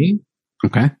d20.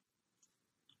 Okay. Let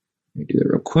me do that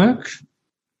real quick.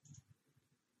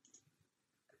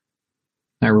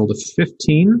 I rolled a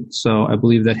 15, so I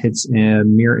believe that hits a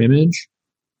mirror image.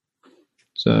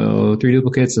 So 3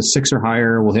 duplicates, a 6 or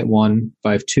higher will hit one. If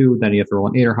I have 2, then you have to roll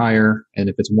an 8 or higher. And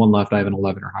if it's 1 left, I have an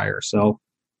 11 or higher. So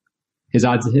his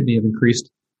odds to hit me have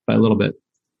increased by a little bit.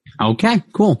 Okay,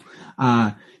 cool.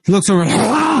 He looks over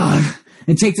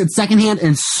and takes its second hand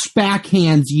and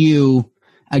backhands you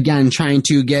again, trying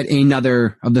to get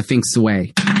another of the Finks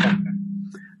away.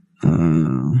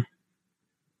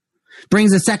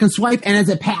 Brings a second swipe, and as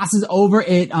it passes over,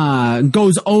 it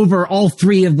goes over all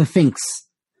 3 of the Finks'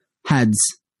 heads,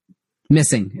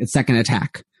 missing its second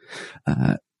attack.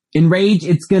 In rage,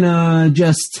 it's gonna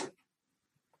just...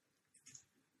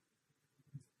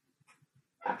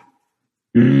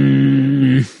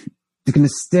 It's going to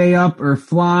stay up or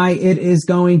fly. It is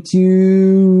going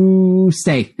to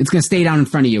stay. It's going to stay down in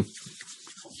front of you.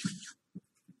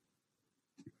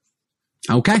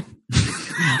 Okay.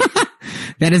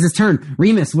 That is his turn.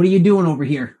 Remus, what are you doing over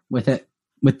here with it?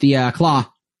 With the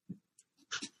claw?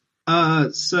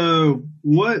 So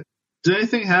what did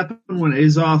anything happen when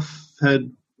Azoth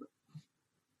had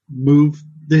moved?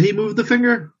 Did he move the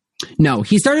finger? No,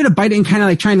 he started to bite it and kind of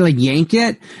like trying to like yank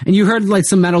it, and you heard like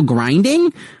some metal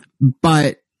grinding,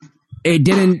 but it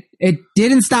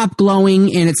didn't stop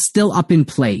glowing, and it's still up in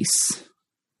place.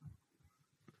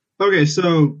 Okay,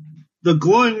 so the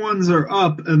glowing ones are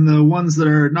up, and the ones that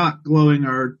are not glowing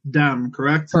are down,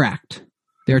 correct? Correct.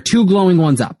 There are 2 glowing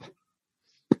ones up.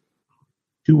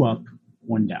 2 up,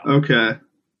 1 down. Okay.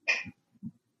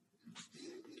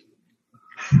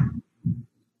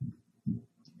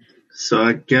 So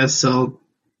I guess I'll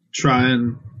try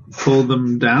and pull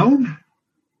them down.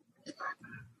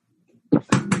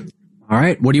 All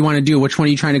right. What do you want to do? Which one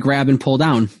are you trying to grab and pull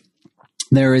down?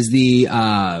 There is the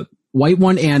white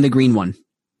one and the green one.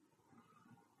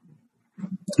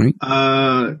 All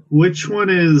right. Which one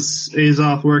is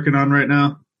Azoth working on right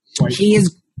now? He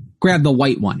is grab the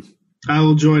white one. I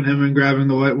will join him in grabbing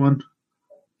the white one.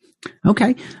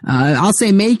 Okay. I'll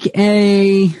say make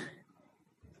a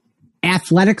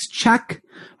athletics check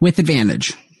with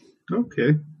advantage.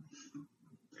 Okay.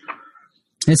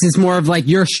 This is more of like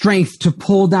your strength to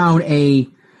pull down a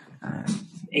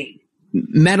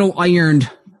metal ironed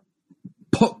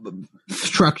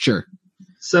structure.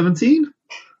 17?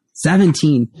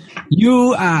 17.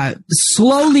 You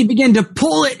slowly begin to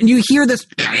pull it, and you hear this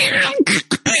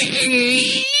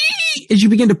as you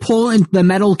begin to pull, and the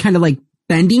metal kind of like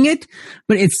bending it,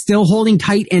 but it's still holding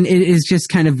tight, and it is just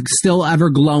kind of still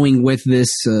ever glowing with this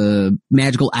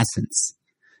magical essence.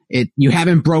 You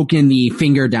haven't broken the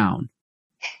finger down.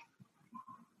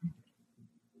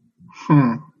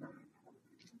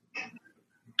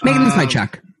 Make an insight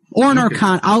check. Or an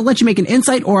arcana. I'll let you make an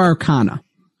insight or arcana.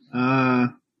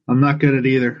 I'm not good at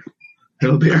either.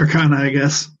 It'll be arcana, I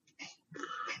guess.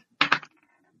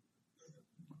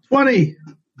 20.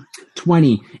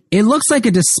 20. It looks like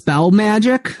a dispel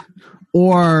magic,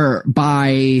 or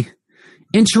by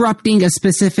interrupting a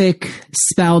specific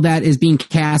spell that is being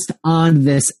cast on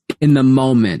this in the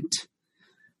moment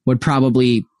would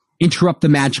probably interrupt the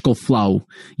magical flow.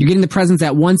 You're getting the presence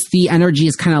that once the energy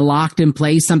is kind of locked in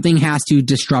place, something has to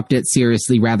disrupt it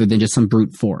seriously rather than just some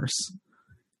brute force.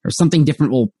 Or something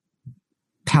different will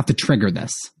have to trigger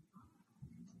this.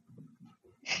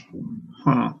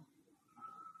 Huh.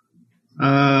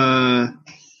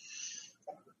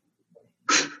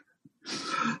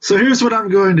 So here's what I'm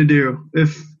going to do.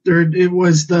 If it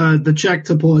was the check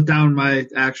to pull it down my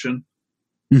action.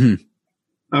 Mm-hmm.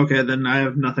 Okay, then I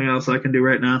have nothing else I can do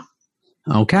right now.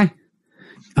 Okay.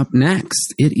 Up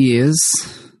next, it is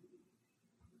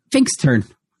Fink's turn.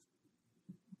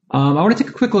 I want to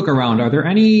take a quick look around. Are there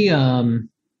any,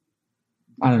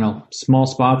 small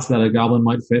spots that a goblin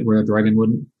might fit where a dragon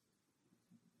wouldn't?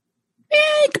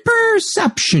 Make a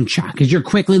perception check as you're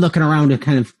quickly looking around to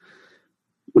kind of,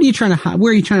 what are you trying to hide?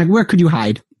 Where could you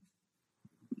hide?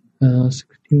 16,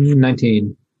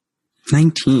 19.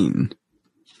 19.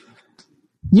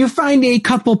 You find a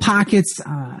couple pockets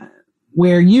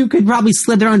where you could probably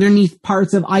slither underneath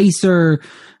parts of ice or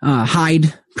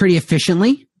hide pretty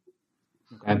efficiently.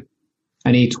 Okay.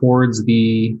 Any towards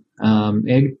the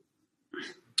egg?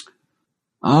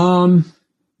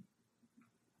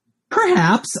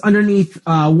 Perhaps underneath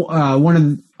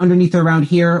underneath around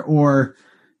here, or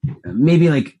maybe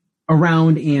like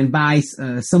around and by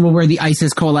somewhere where the ice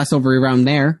is coalesced over around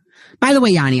there. By the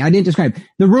way, Yanni, I didn't describe.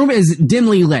 The room is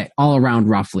dimly lit all around,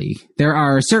 roughly. There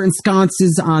are certain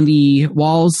sconces on the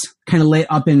walls, kind of lit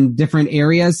up in different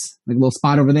areas. Like a little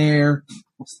spot over there, a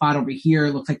little spot over here.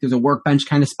 It looks like there's a workbench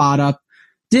kind of spot up.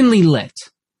 Dimly lit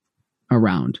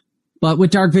around. But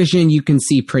with dark vision, you can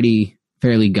see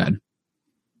fairly good.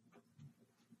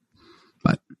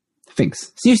 But,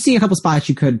 thanks. So you see a couple spots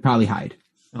you could probably hide.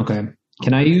 Okay.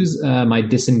 Can I use my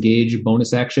disengage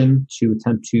bonus action to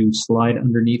attempt to slide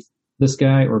underneath this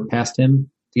guy or past him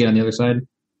to get on the other side?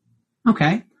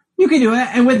 Okay. You can do it.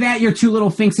 And with that, your two little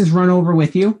finxes run over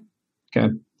with you.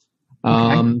 Okay.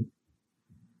 I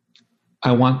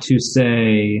want to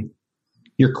say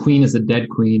your queen is a dead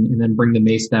queen and then bring the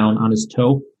mace down on his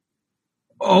toe.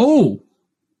 Oh.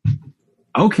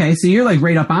 Okay. So you're like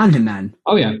right up on him then.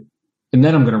 Oh, yeah. And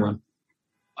then I'm going to run.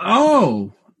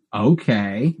 Oh.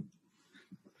 Okay.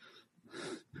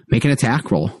 Make an attack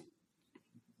roll.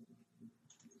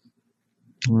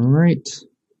 All right.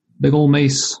 Big old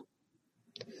mace.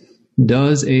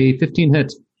 Does a 15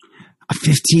 hit? A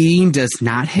 15 does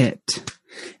not hit.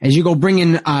 As you go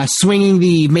swinging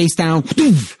the mace down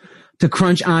to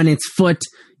crunch on its foot,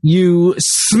 you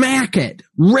smack it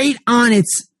right on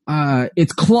its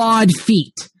clawed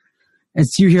feet.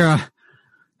 As you hear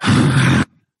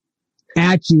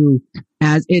at you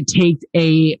as it takes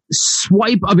a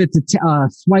swipe of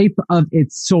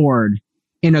its sword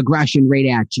in aggression right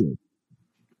at you.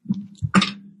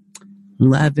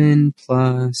 11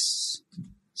 plus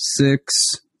 6,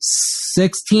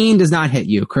 16 does not hit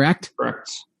you, correct? Correct.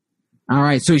 All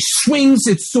right, so he swings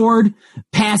its sword,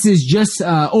 passes just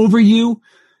over you.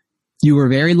 You were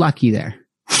very lucky there.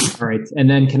 All right, and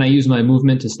then can I use my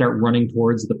movement to start running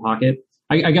towards the pocket?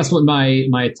 I guess what my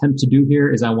attempt to do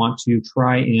here is I want to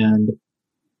try and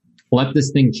let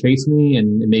this thing chase me,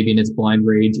 and maybe in its blind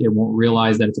rage, it won't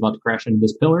realize that it's about to crash into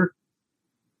this pillar.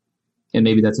 And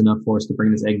maybe that's enough for us to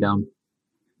bring this egg down.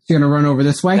 So you're going to run over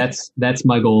this way? That's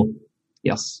my goal.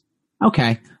 Yes.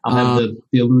 Okay. I'll have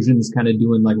the illusions kind of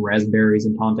doing like raspberries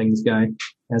and taunting this guy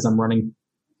as I'm running.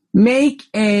 Make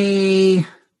a...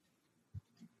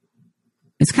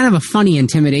 It's kind of a funny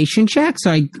intimidation check,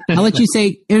 so I'll let you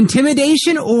say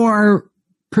intimidation or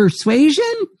persuasion?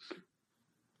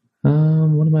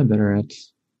 What am I better at?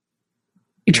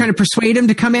 You're trying to persuade him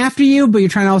to come after you, but you're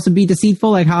trying to also be deceitful,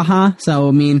 like haha. So,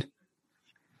 I mean...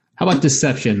 How about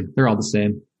deception? They're all the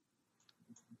same.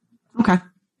 Okay.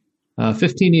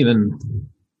 15 even.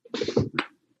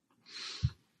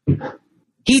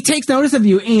 He takes notice of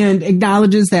you and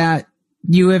acknowledges that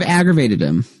you have aggravated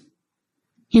him.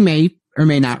 He may or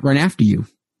may not run after you,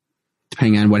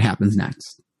 depending on what happens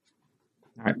next.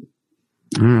 All right.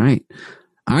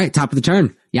 All right, top of the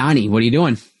turn. Yanni, what are you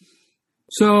doing?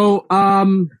 So,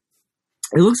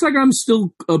 it looks like I'm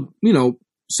still,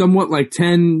 somewhat like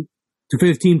 10 to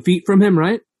 15 feet from him,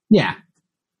 right? Yeah.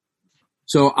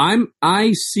 So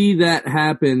I see that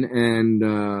happen,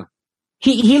 and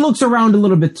he looks around a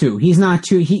little bit too. He's not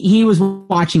too. He was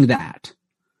watching that.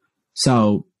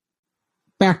 So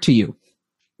back to you.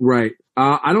 Right.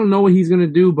 I don't know what he's gonna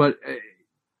do, but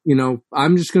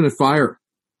I'm just gonna fire.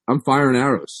 I'm firing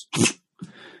arrows.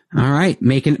 All right,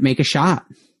 make a shot.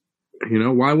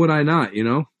 Why would I not?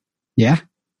 Yeah.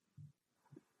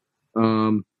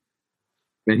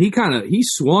 And he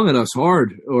swung at us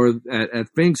hard, or at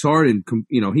Finks hard, and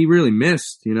he really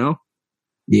missed.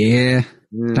 Yeah.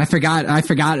 I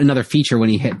forgot another feature when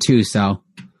he hit too, so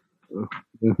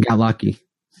got lucky.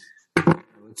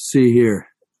 Let's see here.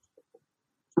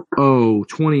 Oh,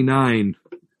 29.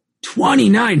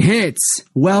 29 hits.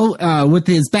 Well, with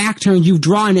his back turned, you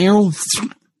draw an arrow,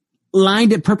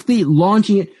 lined it perfectly,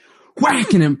 launching it,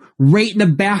 whacking him right in the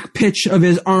back pitch of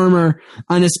his armor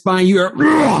on his spine. You're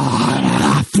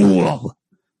fool.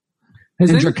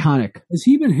 Draconic. Has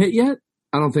he been hit yet?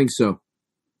 I don't think so.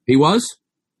 He was?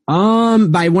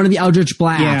 By one of the Eldritch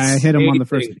Blasts. Yeah, I hit him on the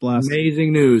first blast.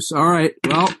 Amazing news. All right.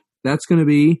 Well, that's going to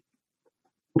be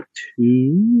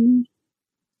 2,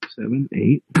 7,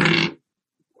 8,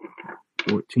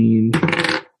 14.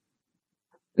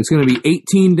 It's going to be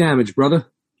 18 damage, brother.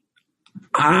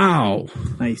 Ow.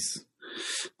 Nice.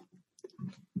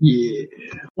 Yeah.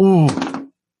 Oh.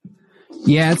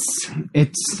 Yeah,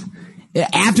 it's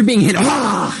after being hit,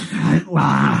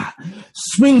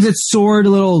 swings its sword a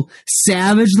little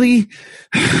savagely.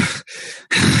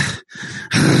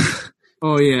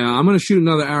 Oh, yeah. I'm going to shoot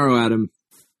another arrow at him.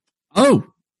 Oh.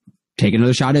 Take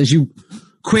another shot as you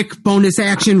quick bonus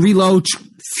action reload.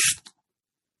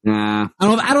 Nah. I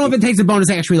don't know if it takes a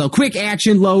bonus action reload. Quick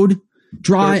action load.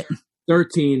 Draw it.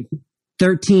 13.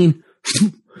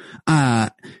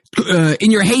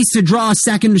 In your haste to draw a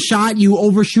second shot, you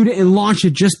overshoot it and launch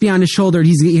it just beyond his shoulder.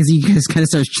 He just kind of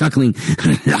starts chuckling.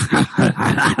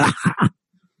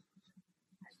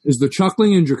 Is the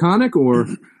chuckling in Draconic or?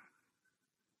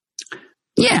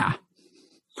 Yeah.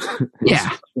 Yeah.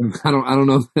 I don't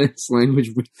know if that's language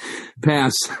would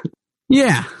pass.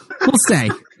 Yeah. We'll say.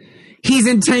 He's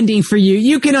intending for you.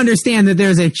 You can understand that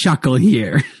there's a chuckle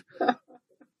here.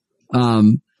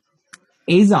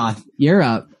 Azoth, you're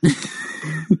up.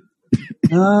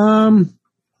 All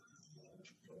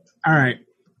right.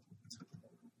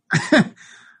 All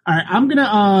right. I'm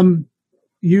gonna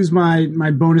use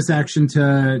my bonus action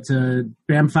to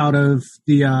bamf out of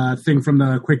the thing from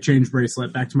the quick change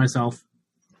bracelet back to myself.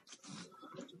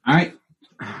 All right.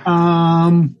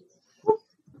 And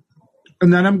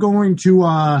then I'm going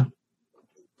to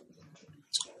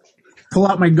pull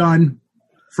out my gun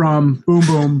from Boom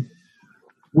Boom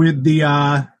with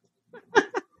the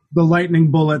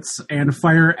lightning bullets and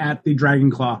fire at the Dragon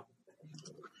Claw.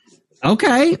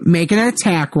 Okay, make an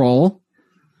attack roll.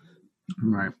 All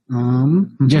right.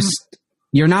 Just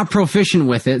you're not proficient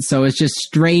with it, so it's just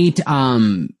straight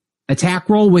attack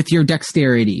roll with your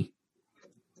dexterity.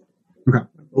 Okay.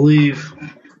 I believe.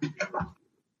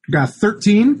 Got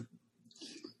 13.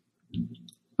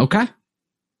 Okay.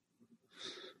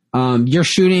 You're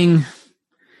shooting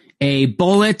a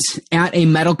bullet at a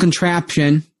metal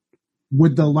contraption.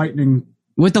 With the lightning.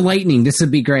 With the lightning, this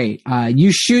would be great.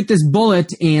 You shoot this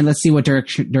bullet, and let's see what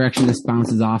direction this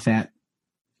bounces off at.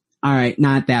 All right,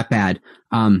 not that bad.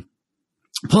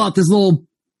 Pull out this little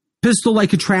pistol-like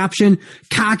contraption,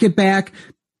 cock it back,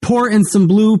 pour in some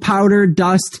blue powder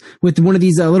dust with one of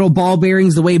these little ball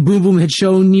bearings, the way Boom Boom had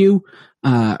shown you.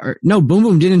 No, Boom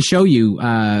Boom didn't show you.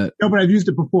 No, but I've used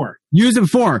it before. Used it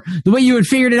before. The way you had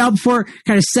figured it out before,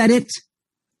 kind of set it.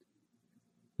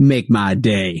 make my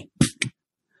day.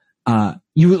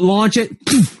 You launch it,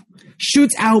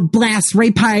 shoots out, blasts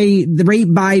right by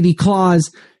the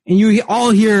claws, and you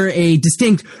all hear a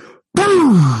distinct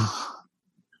boom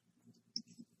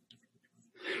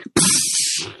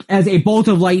as a bolt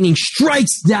of lightning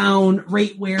strikes down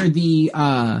right where the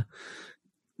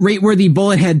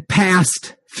bullet had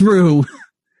passed through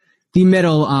the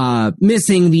middle,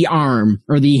 missing the arm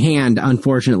or the hand,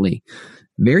 unfortunately.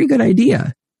 Very good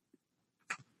idea.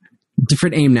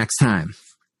 Different aim next time.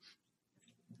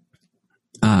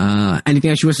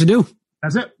 Anything else you wish to do?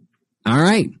 That's it. All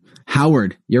right.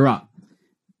 Howard, you're up.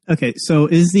 Okay, so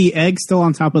is the egg still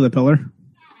on top of the pillar?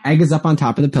 Egg is up on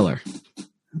top of the pillar.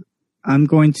 I'm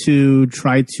going to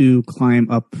try to climb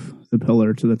up the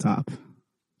pillar to the top.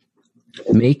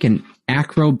 Make an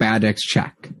acrobatics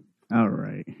check. All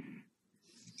right.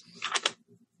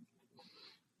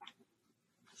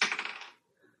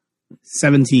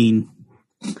 17.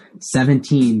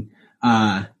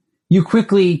 You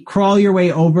quickly crawl your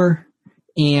way over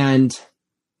and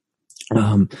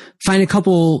find a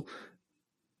couple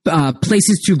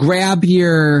places to grab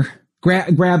kind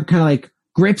of like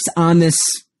grips on this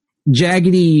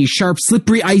jaggedy, sharp,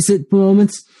 slippery ice at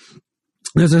moments.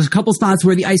 There's a couple spots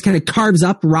where the ice kind of carves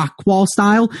up rock wall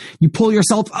style. You pull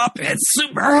yourself up. It's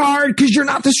super hard because you're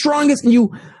not the strongest. And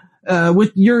you,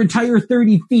 with your entire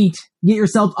 30 feet, get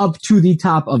yourself up to the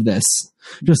top of this.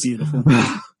 Just beautiful.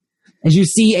 As you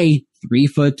see a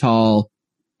 3-foot tall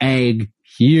egg,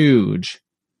 huge,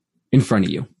 in front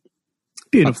of you.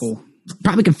 Beautiful.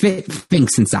 Probably can fit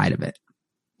Sphinx inside of it.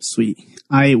 Sweet.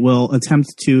 I will attempt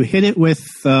to hit it with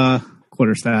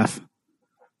quarterstaff.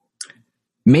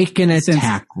 Make an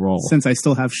attack roll. Since I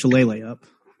still have Shillelagh up.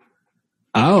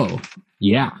 Oh,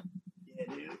 yeah.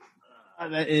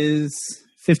 That is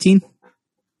 15.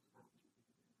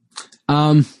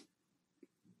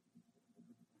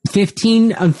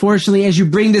 15, unfortunately, as you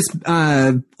bring this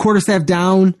quarterstaff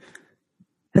down,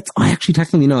 actually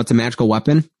technically, no, it's a magical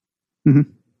weapon. Mm-hmm.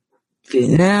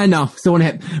 Yeah, no, still want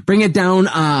to hit. Bring it down,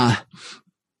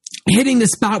 hitting the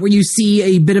spot where you see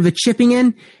a bit of a chipping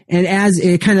in, and as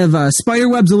it kind of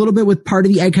spiderwebs a little bit with part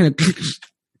of the egg, kind of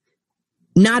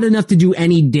not enough to do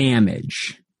any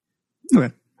damage.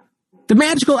 Okay. The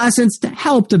magical essence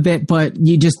helped a bit, but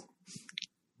you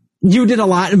did a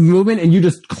lot of movement, and you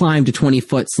just climbed a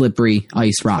 20-foot slippery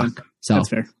ice rock. So that's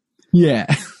fair. Yeah.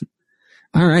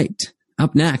 All right.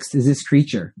 Up next is this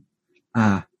creature.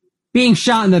 Being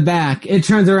shot in the back, it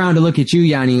turns around to look at you,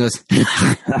 Yanni, and goes,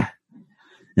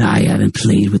 I haven't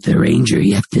played with the ranger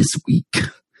yet this week.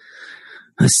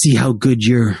 Let's see how good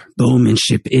your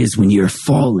bowmanship is when you're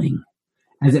falling.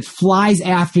 As it flies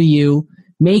after you,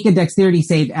 make a dexterity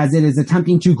save as it is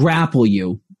attempting to grapple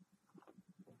you.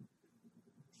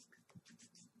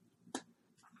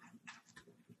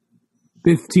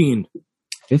 15.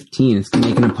 15. It's going to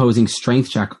make an opposing strength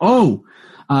check. Oh!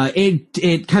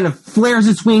 It kind of flares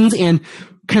its wings and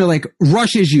kind of like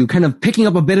rushes you, kind of picking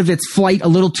up a bit of its flight a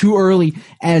little too early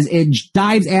as it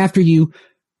dives after you.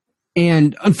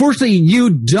 And unfortunately, you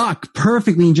duck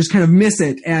perfectly and just kind of miss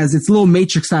it as its little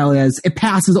matrix style as it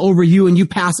passes over you and you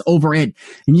pass over it.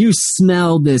 And you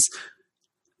smell this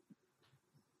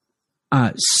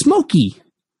smoky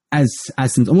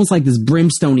essence, almost like this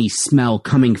brimstone-y smell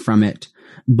coming from it.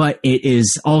 But it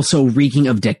is also reeking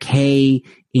of decay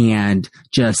and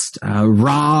just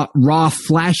raw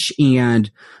flesh and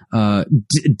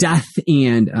death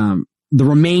and the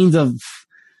remains of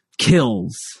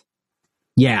kills.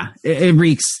 Yeah, it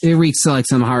reeks like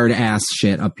some hard ass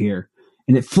shit up here,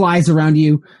 and it flies around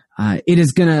you. It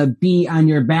is gonna be on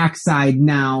your backside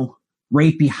now,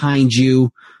 right behind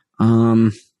you.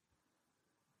 It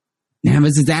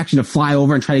has its action to fly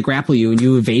over and try to grapple you, and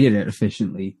you evaded it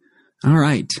efficiently. All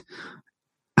right.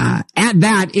 At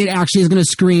that, it actually is going to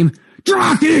scream,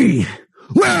 Draki,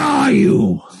 where are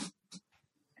you?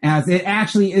 As it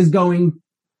actually is going,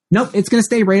 nope, it's going to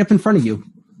stay right up in front of you.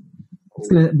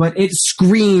 But it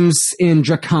screams in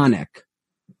Draconic.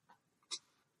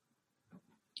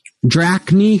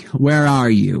 Drachni, where are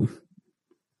you?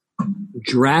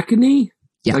 Drachni?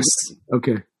 Yes.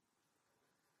 Okay.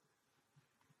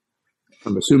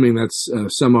 I'm assuming that's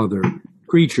some other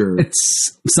creature.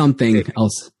 It's something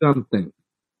else. Something.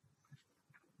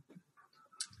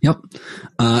 Yep.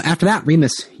 After that,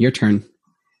 Remus, your turn.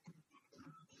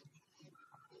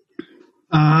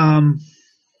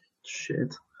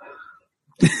 Shit.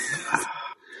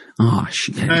 Oh,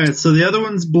 shit. All right, so the other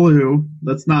one's blue.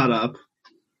 That's not up.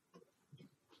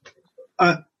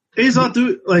 Azot,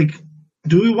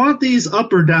 do we want these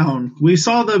up or down? We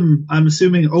saw them, I'm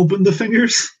assuming, open the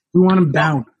fingers. We want them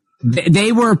down.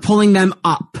 They were pulling them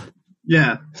up.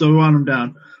 Yeah, so we want him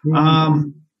down.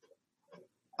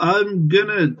 I'm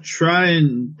gonna try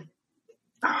and...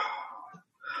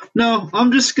 No,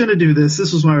 I'm just gonna do this.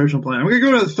 This was my original plan. I'm gonna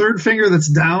go to the third finger that's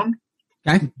down.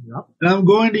 Okay. And I'm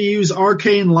going to use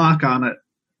Arcane Lock on it.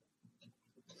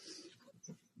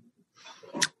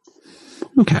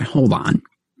 Okay, hold on.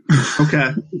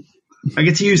 Okay. I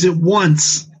get to use it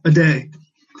once a day.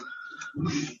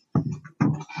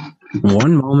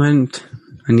 One moment.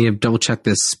 I need to double check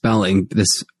this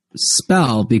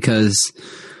spell because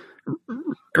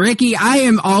Ricky,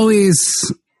 I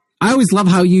always love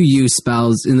how you use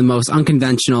spells in the most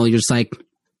unconventional. You're just like,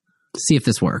 see if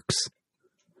this works.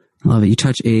 I love it. You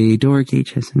touch a door, gate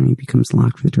chest, and it becomes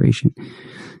locked for the duration.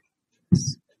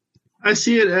 I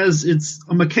see it as it's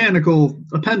a mechanical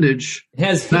appendage. It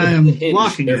has I am hinge,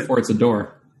 locking it. therefore it's a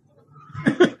door.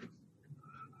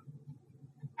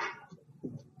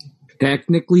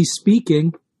 Technically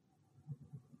speaking.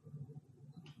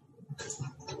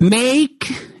 Make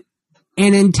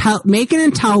an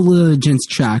intelligence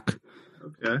check.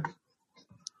 Okay.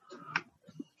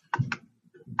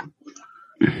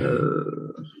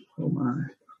 Oh my.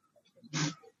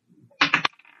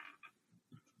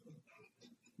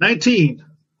 19.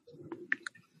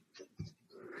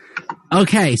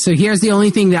 Okay, so here's the only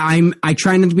thing that I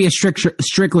try not to be a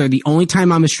strickler. The only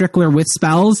time I'm a strickler with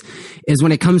spells is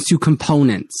when it comes to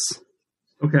components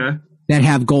Okay. that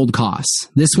have gold costs.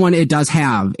 This one it does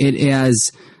have. It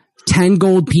is 10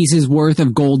 gold pieces worth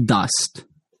of gold dust.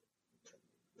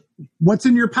 What's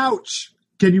in your pouch?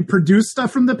 Can you produce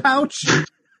stuff from the pouch?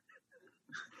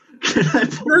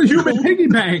 You're a human piggy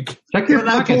bank. Check your Can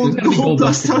I pocket. pull There's gotta be gold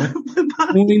dust in out there. of my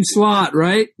body? Coin slot,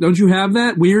 right? Don't you have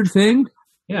that weird thing?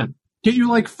 Yeah. Can you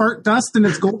like fart dust and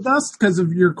it's gold dust because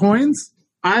of your coins?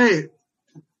 Can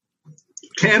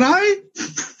I?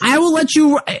 I will let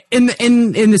you in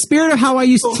the spirit of how I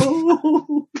used to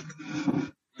Oh.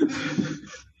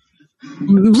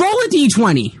 roll a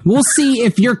d20. We'll see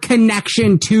if your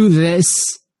connection to this.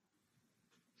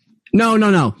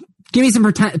 No. Give me some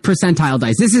percentile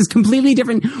dice. This is completely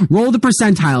different. Roll the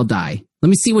percentile die. Let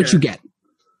me see what you get.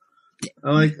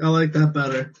 I like that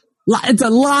better. It's a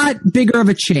lot bigger of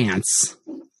a chance.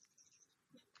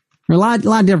 Or a lot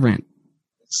different.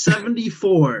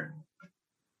 74.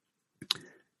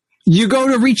 You go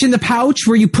to reach in the pouch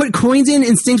where you put coins in,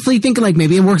 instinctively thinking like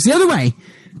maybe it works the other way.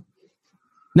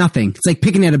 Nothing. It's like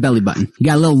picking at a belly button. You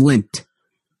got a little lint.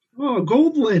 Oh,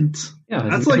 gold lint. Yeah,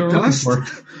 That's what like we're looking dust. for.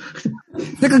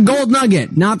 It's like a gold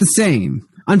nugget. Not the same.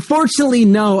 Unfortunately,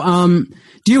 no.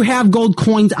 Do you have gold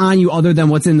coins on you other than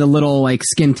what's in the little like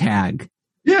skin tag?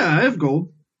 Yeah, I have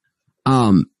gold.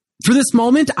 For this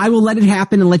moment, I will let it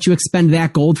happen and let you expend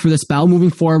that gold for the spell.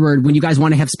 Moving forward, when you guys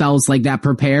want to have spells like that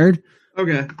prepared,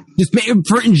 Okay. just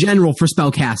for in general for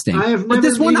spell casting. I have never But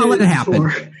this one, I'll let needed it happen.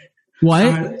 before.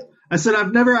 What? I said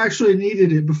I've never actually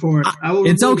needed it before. I will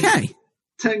It's remove okay.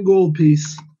 10 gold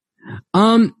piece.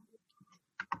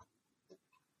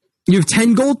 You have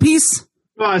 10 gold piece?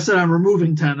 Well, I said I'm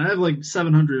removing 10. I have like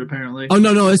 700 apparently. Oh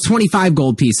no, it's 25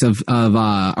 gold piece of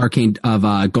arcane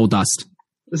gold dust.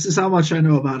 This is how much I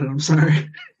know about it. I'm sorry.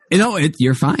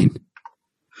 You're fine.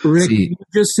 Rick, See. you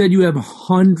just said you have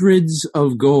hundreds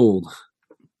of gold.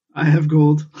 I have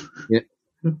gold.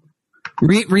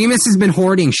 Remus has been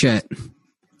hoarding shit.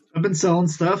 I've been selling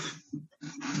stuff.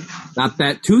 Not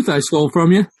that tooth I stole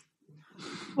from you.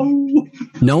 Oh.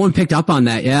 No one picked up on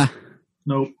that, yeah.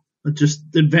 Nope.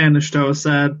 It vanished. I was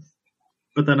sad.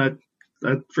 But then I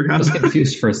forgot I was about it.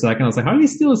 confused for a second. I was like, how did he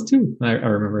steal his tooth? I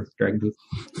remember Dragon Tooth,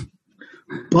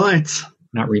 But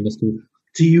not Remus Tooth.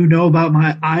 do you know about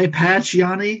my eye patch,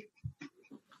 Yanni?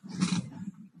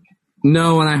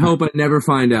 No, and I hope I never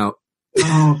find out.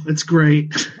 Oh, it's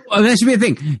great. Well, that should be a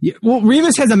thing. Well,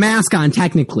 Remus has a mask on,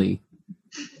 technically.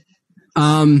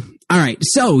 All right.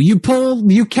 So you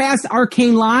cast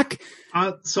Arcane Lock.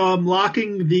 So I'm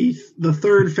locking the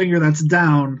third finger that's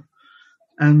down,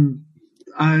 and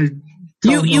I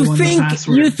tell no one the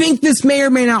password. You think this may or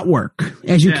may not work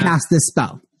as you cast this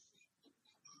spell.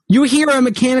 You hear a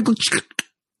mechanical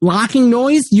locking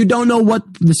noise. You don't know what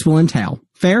this will entail.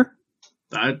 Fair?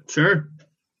 Sure.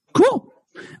 Cool.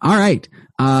 All right.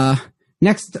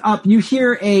 Next up, you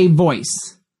hear a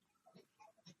voice.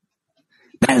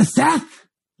 Beliseth,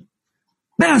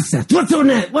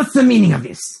 what's the meaning of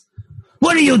this?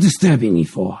 What are you disturbing me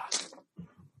for?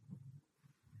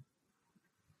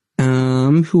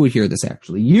 Who would hear this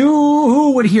actually?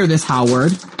 You would hear this,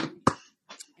 Howard.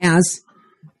 As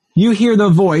you hear the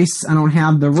voice, I don't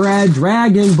have the red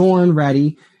dragonborn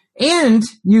ready, and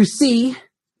you see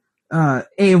a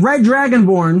red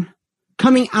dragonborn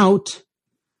coming out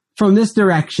from this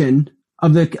direction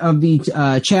of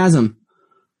the chasm.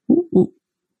 Ooh, ooh.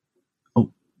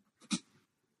 Oh,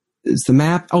 is the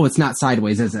map? Oh, it's not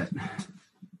sideways, is it?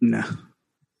 No.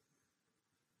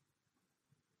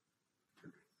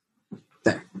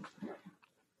 There.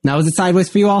 Now, is it sideways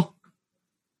for you all?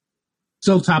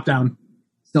 Still top down.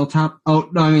 Still top? Oh,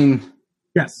 no, I mean,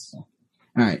 Yes. all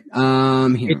right.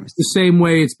 Here. It's the same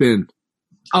way it's been.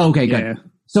 Oh, okay, good. Yeah.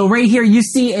 So right here, you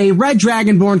see a red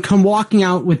dragonborn come walking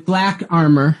out with black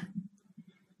armor.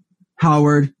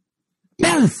 Howard,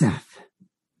 Beliseth,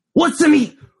 what's the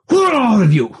meat? Who are all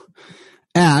of you?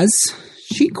 As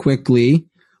she quickly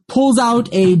pulls out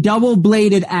a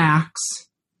double-bladed axe,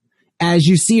 as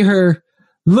you see her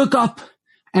look up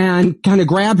and kind of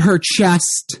grab her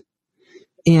chest,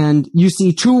 and you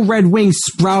see two red wings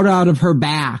sprout out of her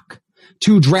back.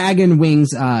 Two dragon wings.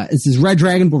 It's this red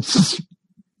dragonborn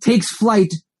takes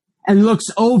flight and looks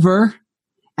over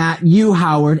at you,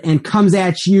 Howard, and comes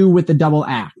at you with the double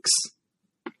axe.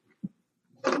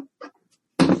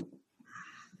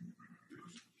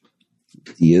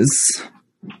 He is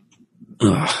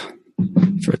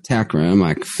for attack on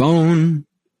my phone.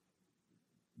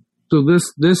 So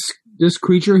this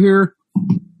creature here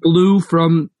flew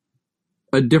from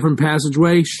a different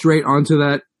passageway straight onto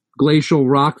that glacial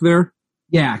rock there.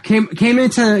 Yeah, came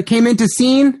into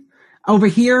scene over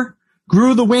here,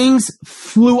 grew the wings,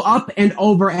 flew up and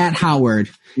over at Howard.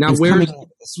 Now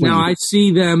I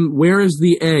see them. Where is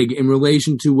the egg in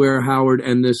relation to where Howard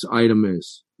and this item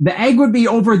is? The egg would be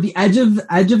over the edge of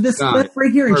this cliff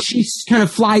right here, and she kind of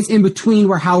flies in between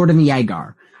where Howard and the egg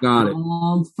are. Got it.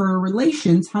 For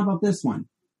relations, how about this one?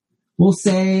 We'll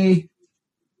say,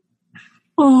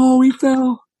 oh, he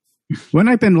fell. Wouldn't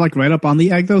I have been like right up on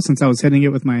the egg though, since I was hitting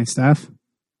it with my staff?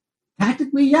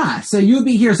 tactically, yeah. So you would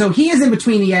be here. So he is in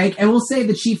between the egg, and we'll say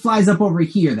that she flies up over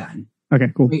here then.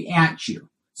 Okay, cool. Right at you.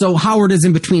 So Howard is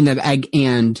in between the egg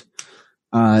and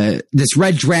this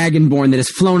red dragonborn that has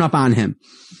flown up on him.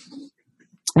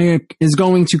 It is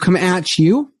going to come at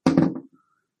you.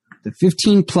 The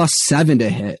 15 plus 7 to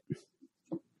hit.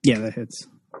 Yeah, that hits.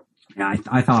 Yeah,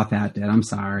 I thought that did. I'm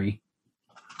sorry.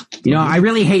 You know, I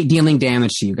really hate dealing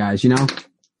damage to you guys, you know?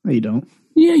 No, you don't.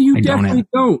 Yeah, you definitely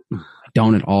don't. I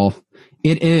don't at all.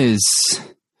 It is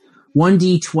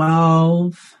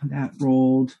 1d12. That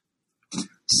rolled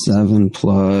 7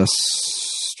 plus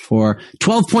 4.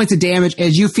 12 points of damage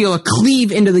as you feel a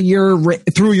cleave into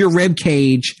through your rib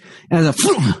cage as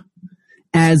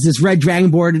this red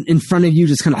dragonborn in front of you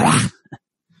just kind of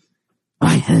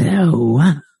why, hello.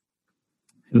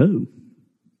 Hello.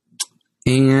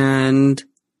 And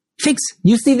Fix,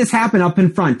 you see this happen up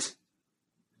in front.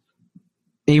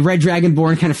 A red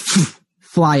dragonborn kind of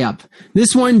fly up.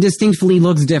 This one distinctly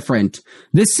looks different.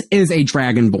 This is a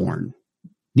dragonborn.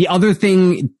 The other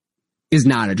thing is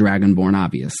not a dragonborn,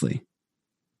 obviously.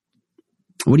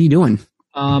 What are you doing?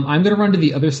 I'm going to run to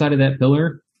the other side of that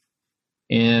pillar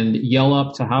and yell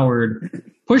up to Howard,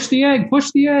 push the egg, push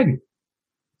the egg.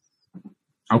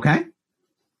 Okay.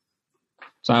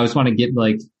 So I just want to get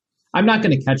I'm not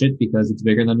going to catch it because it's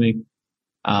bigger than me.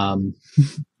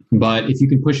 But if you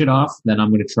can push it off, then I'm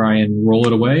going to try and roll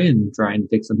it away and try and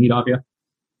take some heat off you.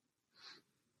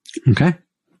 Okay.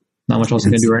 Not much else I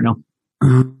can do right now.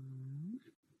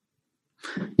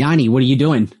 Yanni, what are you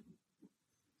doing?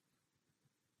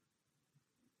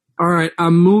 All right,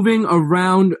 I'm moving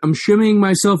around. I'm shimmying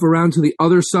myself around to the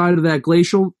other side of that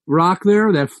glacial rock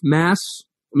there, that mass.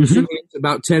 I'm assuming it's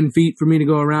about 10 feet for me to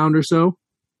go around or so.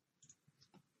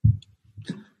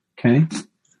 Okay.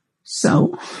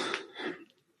 So,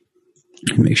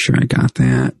 make sure I got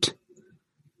that.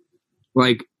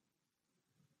 Like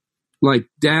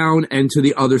down and to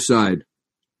the other side.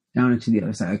 Down into the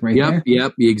other side, right there?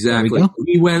 Yep, exactly. There we go.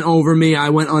 He went over me, I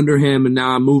went under him, and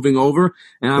now I'm moving over,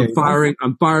 and I'm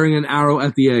firing an arrow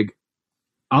at the egg.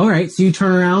 All right, so you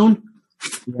turn around.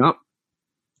 Yep.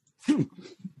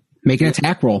 Make an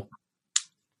attack roll.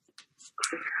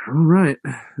 All right.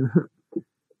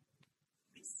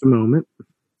 Just a moment.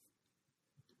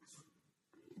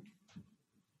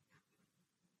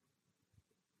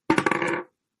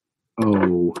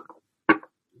 Oh.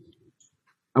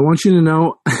 I want you to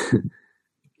know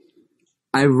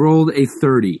I rolled a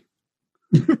 30.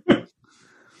 Is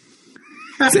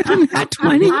it a nat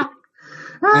 20?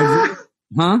 Huh?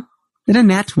 Is it a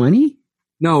nat 20?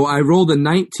 No, I rolled a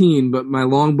 19, but my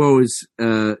longbow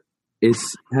has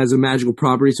a magical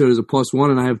property, so it is a +1,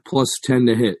 and I have +10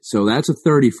 to hit. So that's a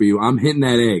 30 for you. I'm hitting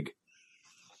that egg.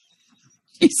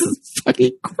 Jesus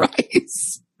fucking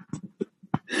Christ.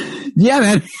 Yeah,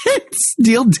 that hits.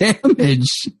 Deal damage.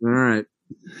 All right.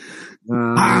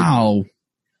 Wow.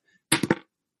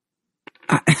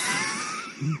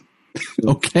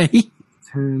 Okay.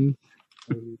 10,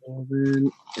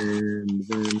 11, and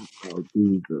then I'll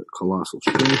do the colossal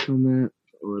strength on that.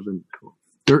 11, 12,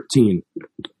 13.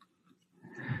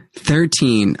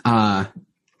 13.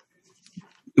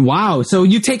 Wow. So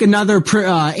you take another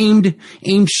aimed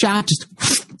shot, just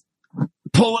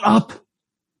pull it up.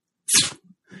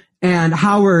 And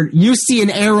Howard, you see an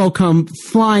arrow come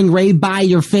flying right by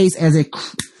your face as you're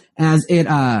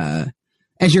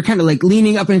kind of like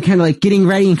leaning up and kind of like getting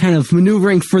ready and kind of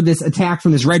maneuvering for this attack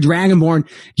from this red dragonborn.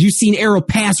 You see an arrow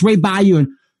pass right by you and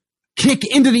kick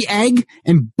into the egg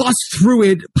and bust through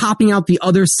it, popping out the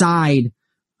other side.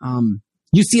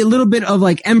 You see a little bit of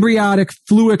like embryonic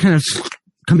fluid kind of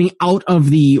coming out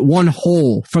of the one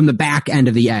hole from the back end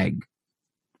of the egg.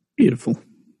 Beautiful.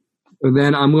 And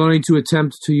then I'm going to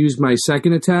attempt to use my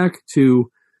second attack to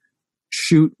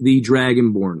shoot the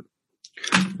dragonborn.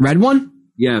 Red one?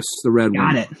 Yes, the red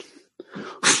one. Got it.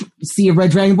 See a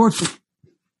red dragonborn?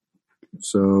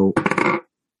 So,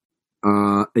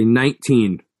 a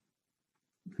 19.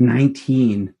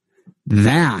 19.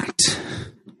 That.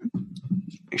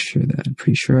 Make sure that.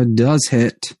 Pretty sure it does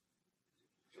hit.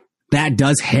 That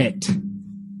does hit.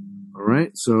 All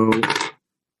right, so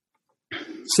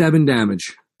 7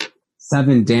 damage.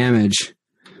 7 damage.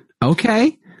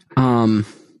 Okay.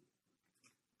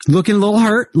 Looking a little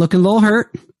hurt.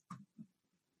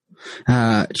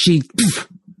 She.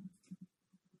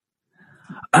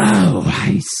 Oh,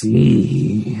 I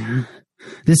see.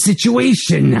 The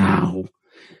situation now.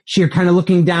 She's kind of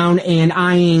looking down and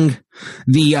eyeing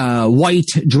the white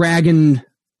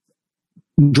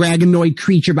dragonoid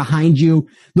creature behind you,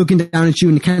 looking down at you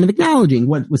and kind of acknowledging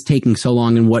what was taking so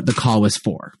long and what the call was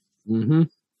for. Mm-hmm.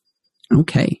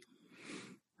 Okay.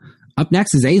 Up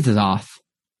next is Azazoth.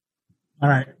 All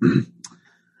right.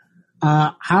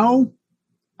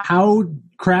 How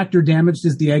cracked or damaged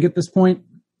is the egg at this point?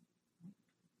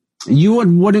 You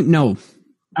wouldn't know.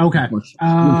 Okay.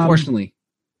 Unfortunately.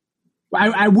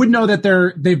 I would know that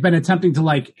they've been attempting to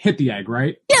like hit the egg,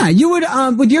 right? Yeah, you would,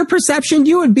 with your perception,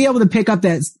 you would be able to pick up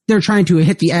that they're trying to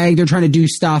hit the egg, they're trying to do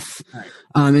stuff, right,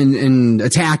 and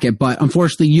attack it, but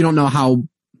unfortunately you don't know how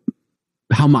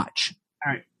much.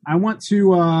 All right. I want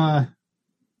to, all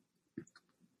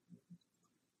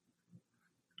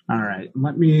right,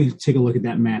 let me take a look at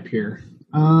that map here.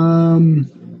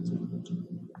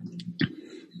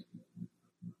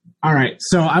 All right,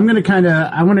 so I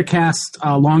want to cast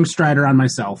Long Strider on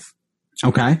myself.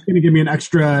 Okay. It's going to give me an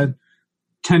extra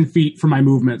 10 feet for my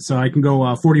movement, so I can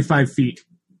go 45 feet.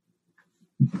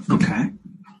 Okay.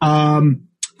 I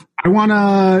want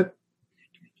to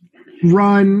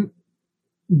run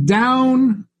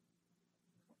down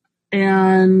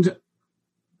and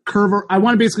curve. I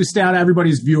want to basically stay out of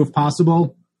everybody's view if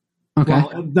possible. Okay.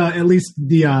 Well, at least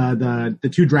the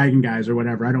two dragon guys or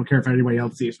whatever. I don't care if anybody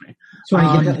else sees me. So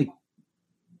I get that,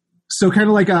 so kind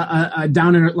of like a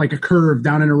down and like a curve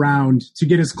down and around to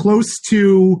get as close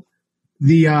to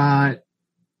the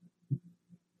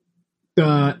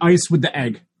ice with the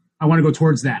egg. I want to go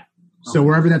towards that. So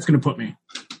wherever that's going to put me.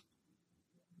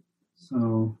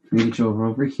 So reach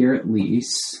over here at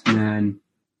least, and then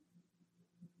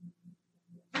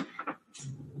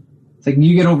it's like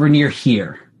you get over near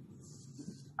here.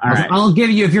 All right. I'll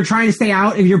give you, if you're trying to stay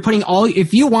out, if you're putting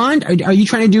if you want, are you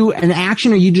trying to do an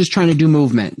action or are you just trying to do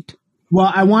movement?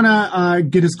 Well, I want to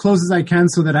get as close as I can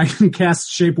so that I can cast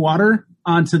Shape Water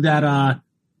onto that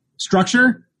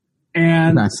structure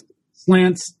and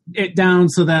slants it down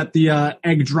so that the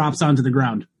egg drops onto the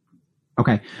ground.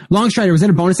 Okay. Long Strider, was that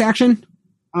a bonus action?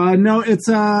 No, it's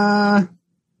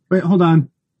wait, hold on.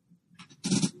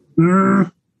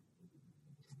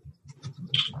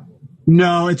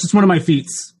 No, it's just one of my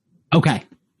feats. Okay.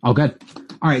 Oh, good.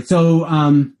 All right. So,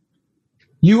 I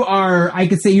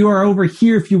could say you are over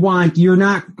here if you want. You're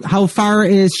not, how far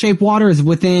is Shape Water? Is it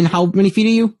within how many feet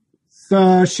of you?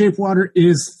 The Shape Water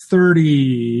is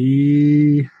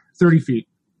 30 feet.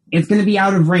 It's going to be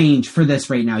out of range for this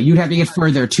right now. You'd have to get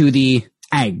further to the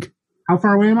egg. How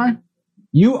far away am I?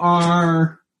 You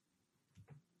are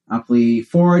roughly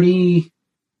 40.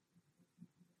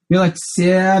 You're like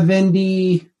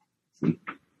 70.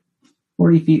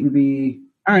 40 feet would be.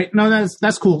 All right. No,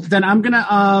 that's cool. Then I'm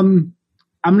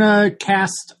gonna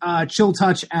cast Chill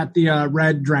Touch at the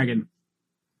red dragon.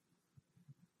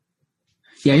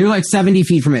 Yeah, you're like 70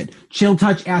 feet from it. Chill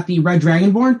Touch at the red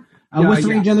dragonborn. What's the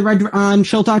range on the red on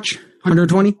Chill Touch?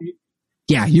 120.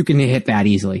 Yeah, you can hit that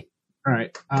easily. All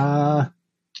right.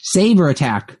 Save or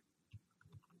attack?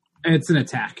 It's an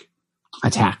attack.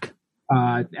 Attack.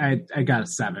 I got a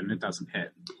 7. It doesn't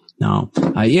hit. No.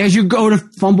 As you go to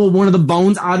fumble one of the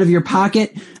bones out of your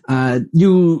pocket,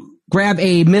 you grab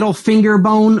a middle finger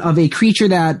bone of a creature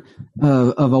that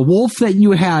of a wolf that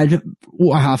you had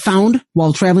found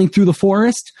while traveling through the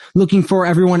forest, looking for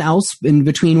everyone else in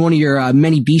between one of your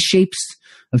many beast shapes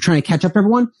of trying to catch up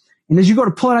everyone. And as you go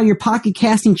to pull it out of your pocket,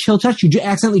 casting Chill Touch, you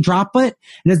accidentally drop it.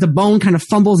 And as the bone kind of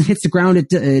fumbles and hits the ground,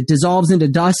 it dissolves into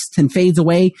dust and fades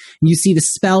away. And you see the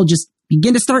spell just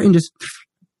begin to start and just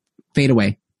fade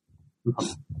away.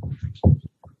 All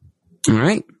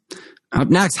right. Up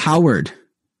next, Howard.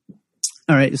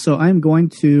 All right, so I'm going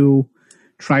to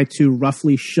try to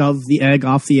roughly shove the egg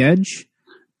off the edge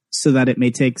so that it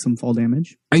may take some fall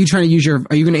damage. Are you going to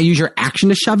use your action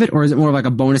to shove it, or is it more like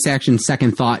a bonus action,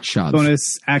 second thought shove?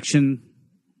 Bonus action,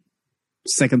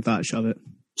 second thought shove it.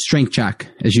 Strength check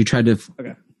as you try to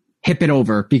Okay. hip it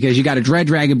over because you got a Dread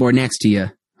Dragonborn next to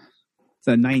you. It's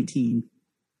a 19.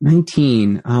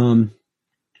 19.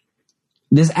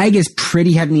 This egg is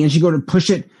pretty heavy, and as you go to push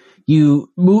it, you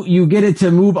get it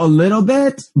to move a little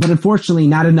bit, but unfortunately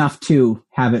not enough to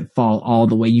have it fall all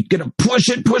the way. You get to push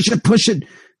it,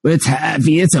 but it's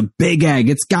heavy. It's a big egg.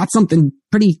 It's got something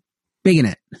pretty big in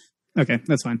it. Okay,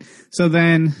 that's fine. So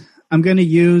then I'm going to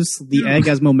use the egg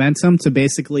as momentum to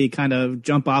basically kind of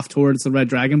jump off towards the Red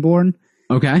Dragonborn.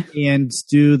 Okay. And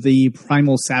do the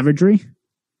Primal Savagery.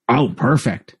 Oh,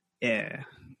 perfect. Yeah.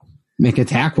 Make an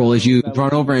attack roll as you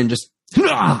run over and just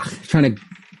trying to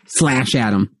slash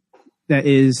at him. That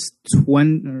is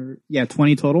 20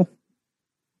 total.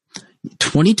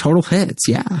 20 total hits,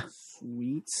 yeah.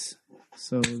 Sweet.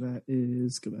 So that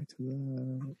is, go back to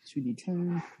the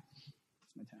 2d10.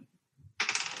 My 10.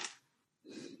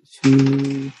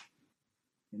 2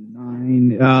 and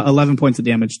 9. 11 points of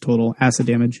damage total, acid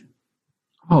damage.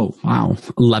 Oh, wow.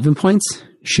 11 points?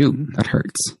 Shoot, that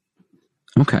hurts.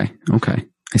 Okay.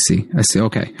 I see.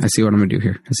 Okay. I see what I'm going to do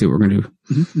here. I see what we're going to do.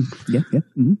 Mm-hmm. Yeah.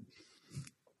 Mm-hmm.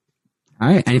 All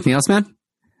right. Anything else, man?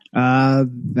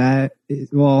 Make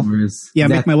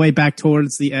my way back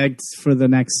towards the eggs for the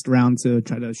next round to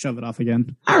try to shove it off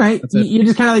again. All right. You're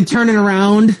just kind of like turning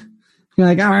around. You're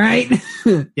like, all right.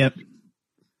 Yep.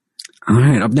 All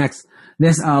right. Up next,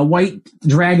 this white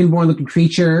dragonborn looking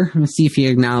creature. Let's see if he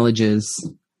acknowledges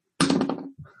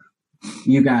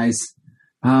you guys.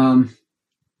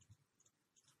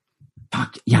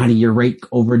 Fuck, Yanni, you're right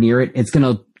over near it. It's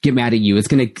going to get mad at you. It's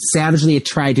going to savagely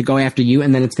try to go after you,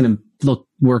 and then it's going to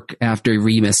work after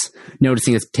Remus,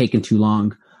 noticing it's taken too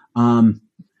long.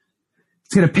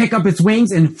 It's going to pick up its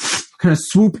wings and kind of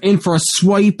swoop in for a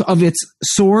swipe of its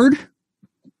sword.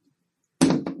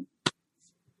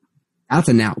 That's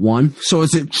a nat 1. So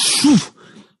as it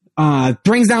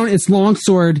brings down its long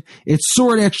sword, its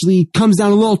sword actually comes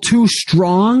down a little too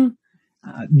strong,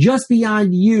 just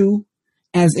beyond you,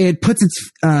 as it puts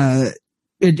its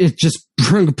it just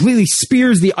completely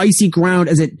spears the icy ground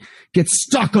as it gets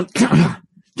stuck on.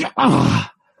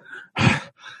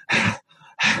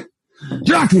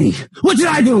 Drachni, what did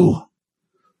I do?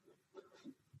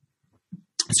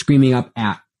 Screaming up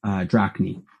at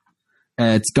Drachni.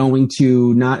 It's going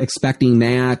to, not expecting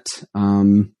that,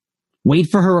 wait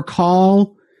for her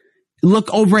call,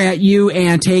 look over at you,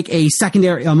 and take a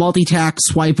secondary multi-attack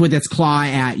swipe with its claw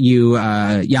at you,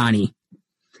 Yanni.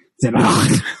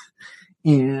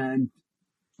 And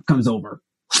comes over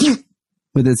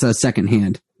with its second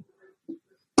hand.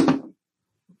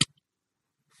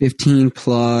 15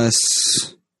 plus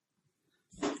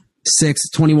 6,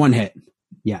 21 hit.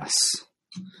 Yes.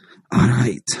 All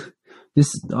right.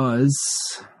 This does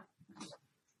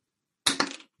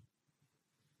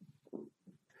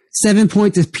 7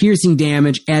 points of piercing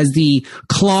damage as the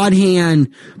clawed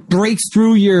hand breaks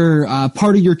through your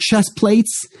part of your chest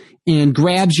plates and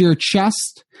grabs your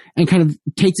chest and kind of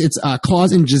takes its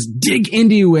claws and just dig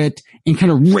into it and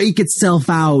kind of rake itself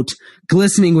out,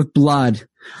 glistening with blood.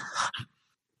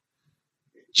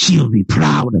 She'll be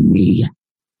proud of me.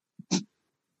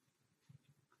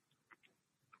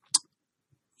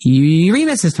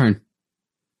 Remus' turn.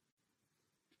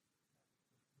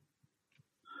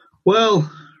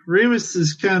 Well, Remus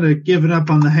is kind of giving up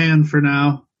on the hand for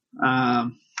now.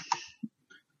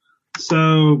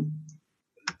 So,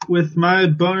 with my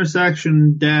bonus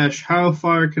action dash, how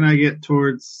far can I get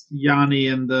towards Yanni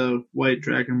and the white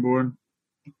dragonborn?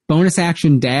 Bonus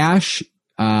action dash,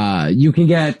 you can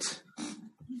get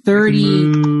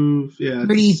 30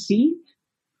 feet?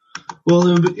 Well,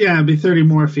 it'd be 30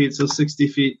 more feet, so 60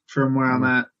 feet from where I'm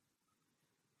at.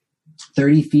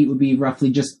 30 feet would be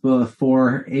roughly just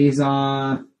before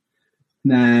Azov.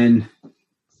 Then...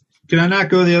 Can I not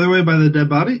go the other way by the dead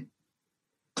body?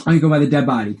 Oh, you go by the dead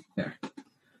body. There.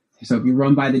 So if you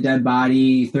run by the dead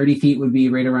body, 30 feet would be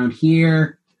right around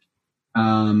here.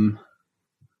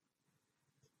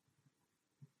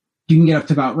 You can get up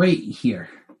to about right here.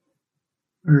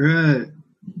 All right.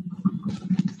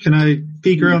 Can I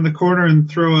peek around the corner and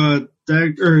throw a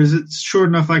dagger? Or is it short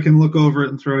enough I can look over it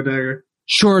and throw a dagger?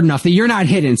 Short enough that you're not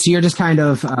hidden, so you're just kind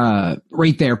of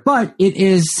right there. But it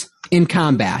is in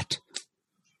combat.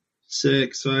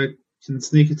 Sick. So I can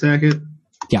sneak attack it?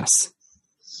 Yes.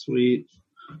 Sweet.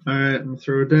 All right, I'm going to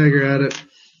throw a dagger at it.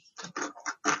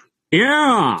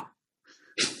 Yeah.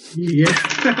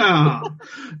 Yeah.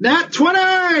 Nat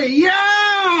 20!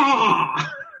 Yeah!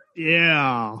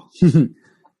 Yeah.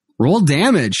 Roll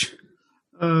damage.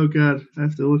 Oh, God. I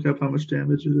have to look up how much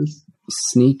damage it is.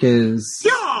 Sneak is...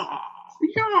 Yeah!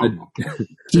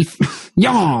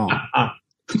 Yeah!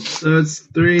 So it's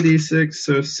 3d6,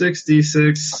 so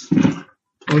 6d6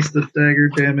 plus the dagger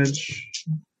damage.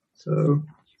 So...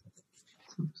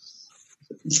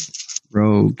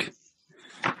 Rogue.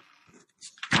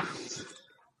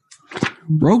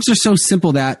 Rogues are so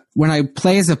simple that when I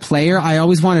play as a player, I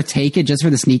always want to take it just for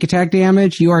the sneak attack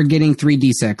damage. You are getting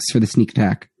 3d6 for the sneak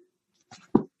attack.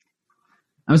 I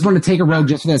always want to take a rogue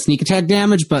just for that sneak attack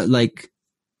damage, but like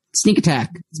sneak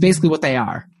attack, it's basically what they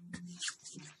are.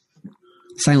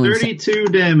 Silence. 32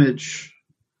 damage.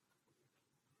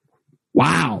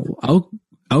 Wow. Oh,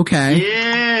 okay.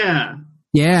 Yeah.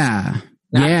 Yeah.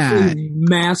 That's Yeah. a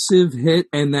massive hit,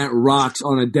 and that rocks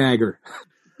on a dagger.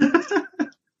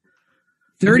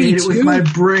 32? I made it with my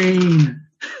brain.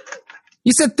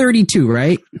 You said 32,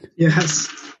 right? Yes.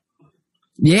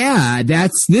 Yeah,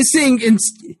 that's this thing.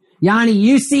 Yanni,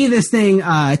 you see this thing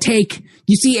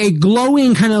you see a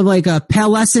glowing kind of like a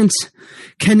pearlescent,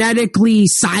 kinetically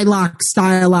Psylocke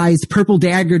stylized purple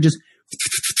dagger just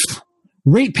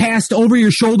right past over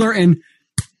your shoulder and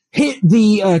hit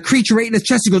the creature right in its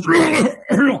chest. It goes,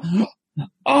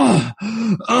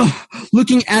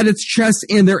 looking at its chest,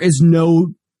 and there is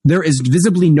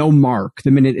visibly no mark the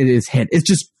minute it is hit. It's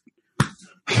just,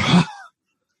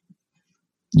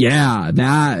 yeah,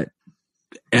 that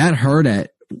hurt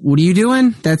it. What are you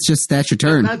doing? That's your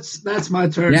turn. That's my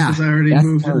turn Yeah, because I already that's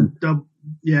moved. turn.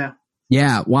 Yeah.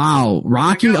 Yeah, wow.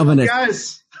 Rocking of an attack.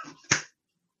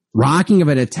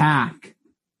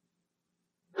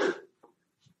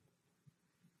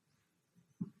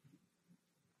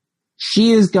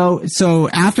 She is so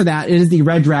after that, it is the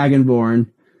Red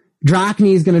Dragonborn.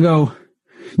 Drachny is going to go,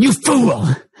 "You fool!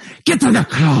 Get to the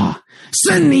claw!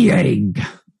 Send the egg!"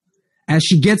 As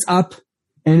she gets up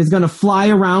and is going to fly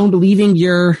around, leaving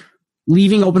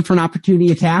open for an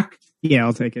opportunity attack. Yeah,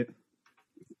 I'll take it.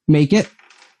 Make it.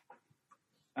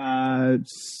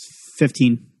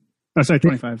 15. Oh, sorry,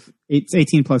 25. It's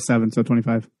 18 plus 7, so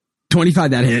 25.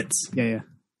 25, that hits. Yeah.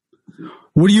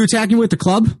 What are you attacking with, the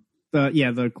club?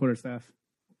 The quarterstaff.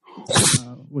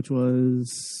 Which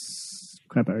was...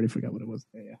 Crap, I already forgot what it was.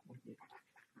 Yeah.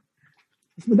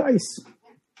 It's the dice.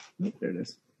 Oh, there it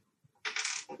is.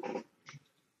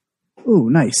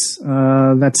 Ooh, nice.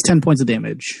 That's 10 points of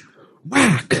damage.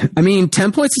 Whack. I mean,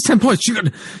 10 points is 10 points.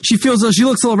 She feels, she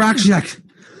looks a little rock. She's like,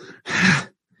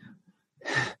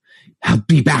 "I'll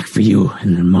be back for you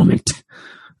in a moment."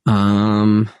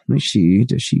 Let me see.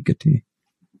 Does she get to...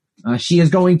 she is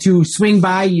going to swing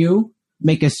by you,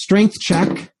 make a strength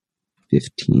check.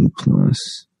 15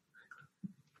 plus.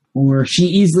 Or she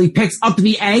easily picks up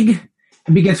the egg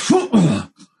and begins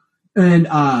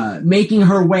and making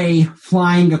her way,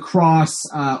 flying across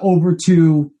over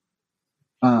to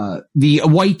the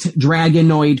white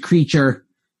dragonoid creature.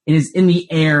 It is in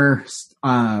the air,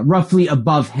 roughly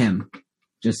above him,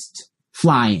 just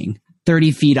flying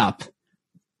 30 feet up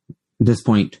at this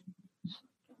point.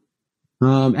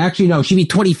 Actually, no, she'd be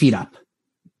 20 feet up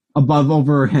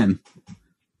over him.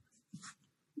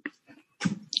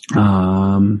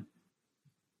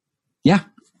 Yeah,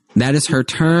 that is her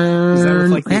turn. Is that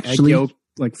with, like, the actually, egg yolk,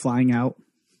 like, flying out?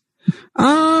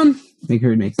 Make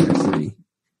her make that.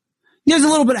 There's a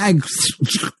little bit of egg,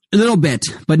 a little bit,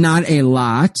 but not a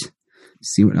lot.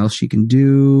 Let's see what else she can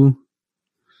do.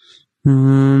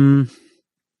 Some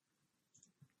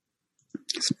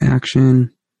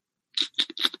action.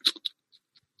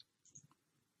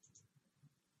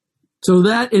 So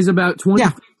that is about 20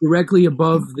 feet directly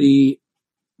above the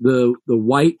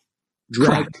white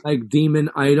dragon-like demon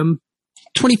item.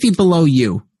 20 feet below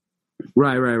you.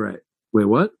 Right. Wait,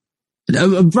 what?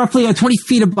 Roughly 20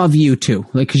 feet above you, too.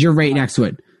 Like, because you're right next to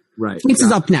it. Right. This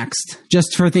is up next,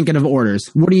 just for thinking of orders.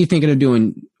 What are you thinking of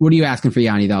doing? What are you asking for,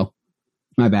 Yanni, though?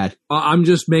 My bad. I'm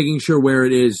just making sure where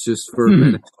it is just for a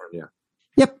minute. Yeah.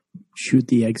 Yep. Shoot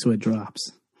the egg so it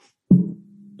drops.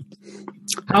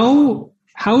 How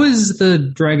is the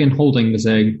dragon holding this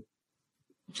egg?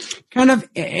 Kind of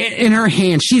in her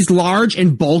hand. She's large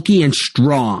and bulky and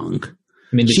strong.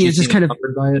 I mean, she is just kind of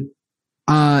covered by it.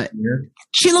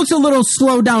 She looks a little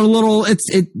slowed down, a little. It's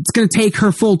going to take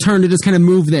her full turn to just kind of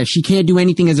move this. She can't do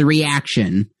anything as a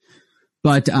reaction,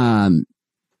 but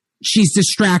she's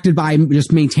distracted by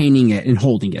just maintaining it and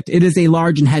holding it. It is a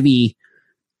large and heavy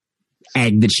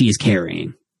egg that she is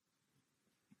carrying.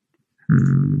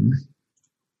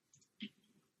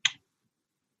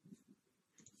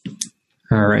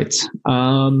 All right.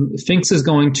 Finks is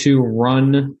going to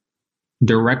run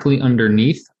directly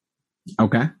underneath.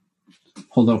 Okay.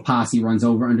 Whole little posse runs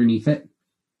over underneath it.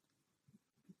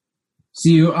 So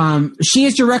you, she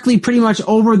is directly pretty much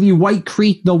over the white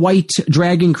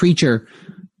dragon creature.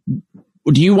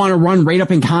 Do you want to run right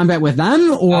up in combat with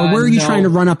them, or where are you trying to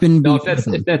run up in? No, if that's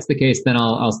the case, then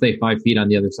I'll stay 5 feet on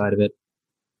the other side of it,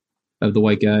 of the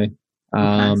white guy.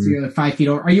 Okay, so you're 5 feet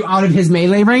over. Are you out of his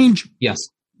melee range? Yes.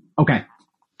 Okay.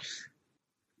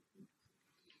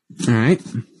 All right.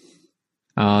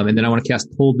 And then I want to cast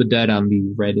Hold the Dead on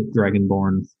the red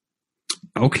dragonborn.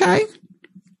 Okay.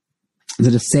 Is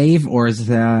it a save, or is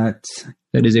that...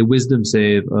 That is a wisdom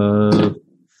save of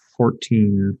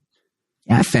 14.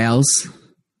 Yeah, it fails.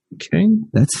 Okay.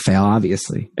 That's a fail,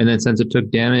 obviously. And then since it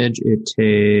took damage, it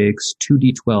takes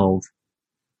 2d12.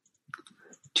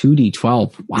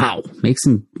 2d12. Wow.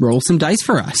 Roll some dice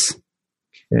for us.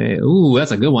 Okay. Ooh,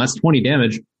 that's a good one. That's 20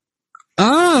 damage.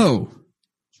 Oh!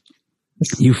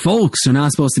 You folks are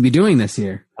not supposed to be doing this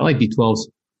here. I like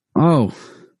d12s. Oh.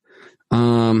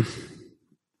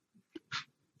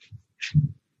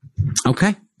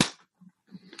 Okay.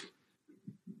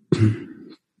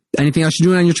 Anything else you're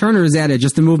doing on your turn, or is that it?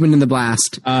 Just the movement and the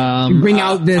blast? You bring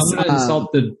out this... I'm going to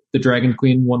assault the Dragon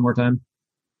Queen one more time.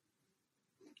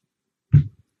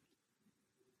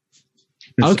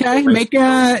 Okay, make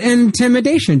an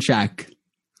intimidation check.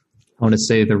 I want to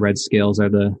say the red scales are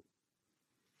the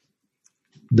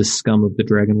scum of the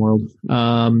dragon world.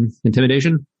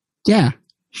 Intimidation? Yeah,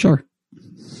 sure.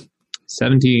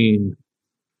 17.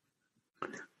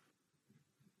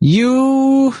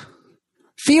 You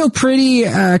feel pretty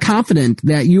confident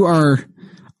that you are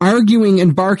arguing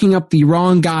and barking up the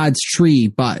wrong god's tree,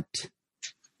 but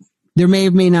there may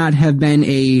or may not have been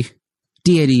a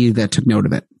deity that took note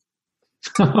of it.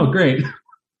 Oh, great.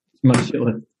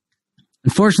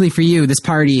 Unfortunately for you, this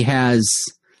party has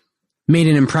made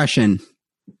an impression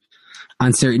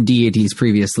on certain deities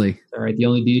previously. All right, the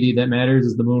only deity that matters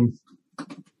is the moon.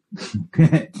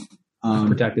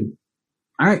 Protected.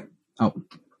 All right. Oh,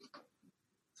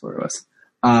 that's what it was.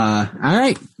 All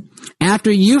right.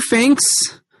 After you, Finks,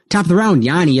 top of the round,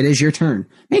 Yanni, it is your turn.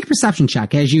 Make a perception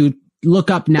check as you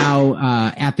look up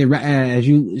now as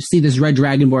you see this red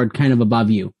dragon board kind of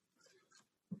above you.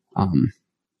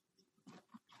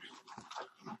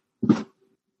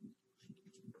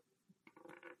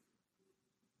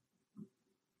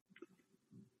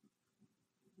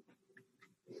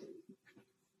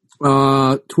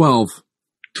 12.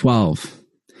 12.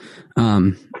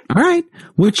 All right.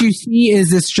 What you see is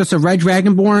this just a red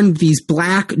dragonborn, these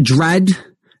black dread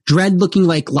looking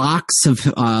like locks of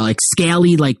like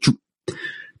scaly like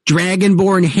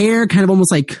dragonborn hair, kind of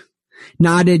almost like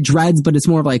knotted dreads, but it's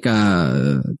more of like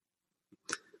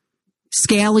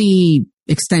scaly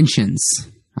extensions,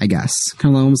 I guess.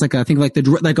 Kind of almost like think of like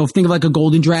a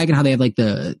golden dragon, how they have like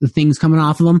the things coming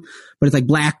off of them, but it's like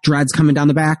black dreads coming down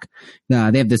the back.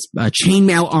 They have this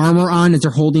chainmail armor on as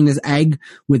they're holding this egg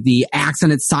with the axe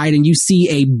on its side, and you see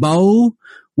a bow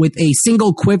with a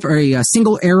single quiver, a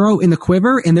single arrow in the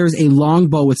quiver, and there's a long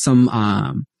bow with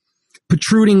some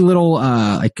protruding little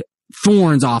like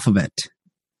thorns off of it.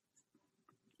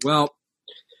 Well,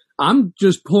 I'm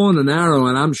just pulling an arrow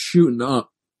and I'm shooting up.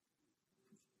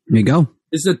 There you go.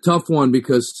 This is a tough one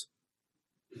because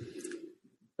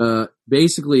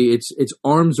basically its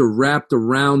arms are wrapped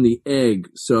around the egg.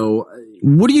 So,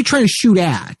 what are you trying to shoot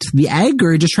at? The egg, or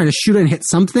are you just trying to shoot it and hit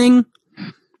something?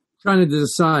 Trying to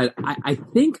decide. I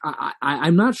think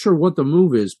I'm not sure what the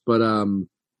move is, but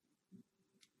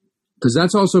because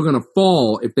that's also going to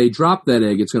fall if they drop that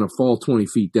egg. It's going to fall 20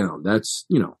 feet down. That's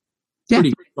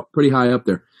pretty high up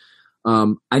there.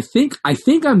 I think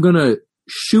I'm going to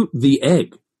shoot the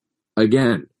egg.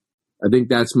 Again, I think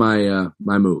that's my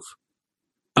my move.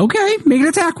 Okay, make an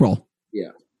attack roll.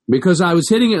 Yeah, because I was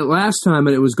hitting it last time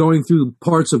and it was going through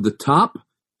parts of the top.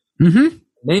 Mm-hmm.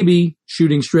 Maybe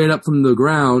shooting straight up from the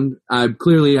ground. I'd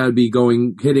be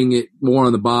hitting it more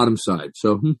on the bottom side.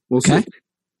 So we'll see.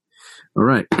 All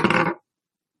right,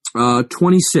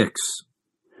 26.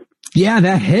 Yeah,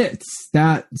 that hits.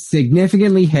 That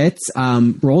significantly hits.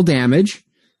 Roll damage.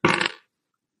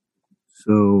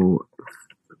 So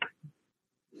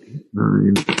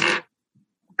 9.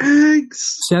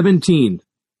 Eggs. 17.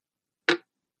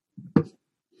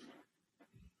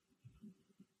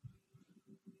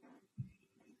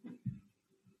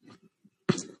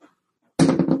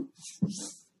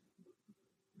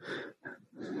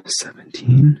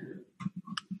 17.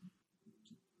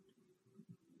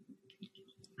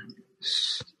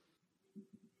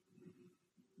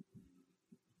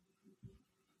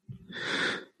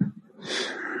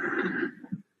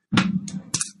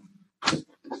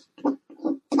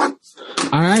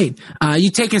 All right.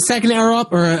 You take a second arrow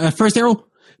up, or a first arrow,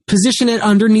 position it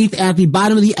underneath at the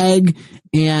bottom of the egg,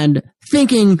 and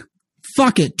thinking,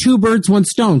 fuck it, 2 birds, 1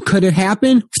 stone. Could it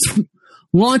happen?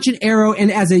 Launch an arrow, and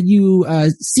as you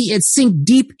see it sink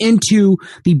deep into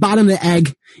the bottom of the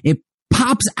egg, it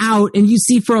pops out, and you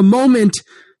see for a moment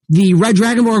the red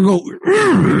dragonborn go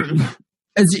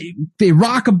as they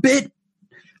rock a bit,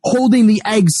 holding the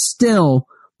egg still.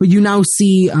 But you now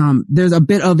see there's a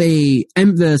bit of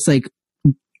this like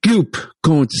goop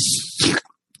going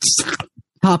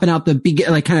popping out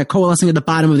like kind of coalescing at the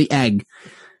bottom of the egg.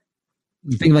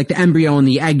 Think like the embryo and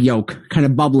the egg yolk kind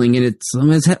of bubbling, and it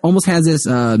almost has this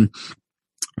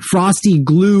frosty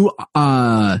glue,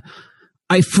 freezy,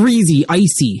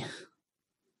 icy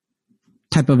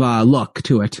type of look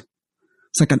to it.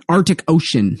 It's like an Arctic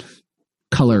Ocean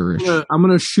color. I'm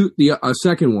gonna shoot the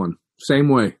second one same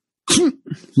way.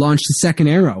 Launch the second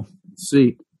arrow. Let's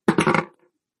see.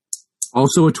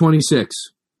 Also a 26.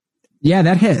 Yeah,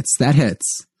 that hits. 7.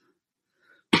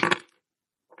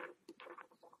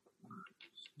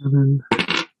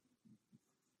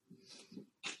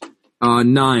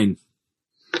 9.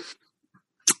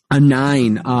 A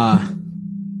 9.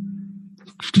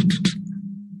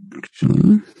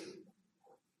 Actually.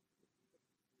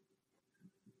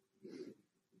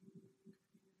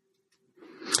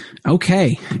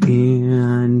 Okay,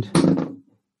 and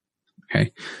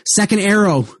second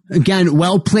arrow, again,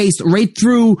 well placed right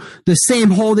through the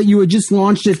same hole that you had just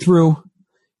launched it through.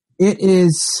 It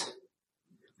is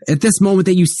at this moment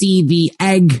that you see the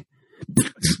egg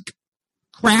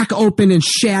crack open and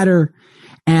shatter,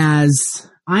 as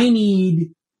I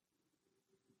need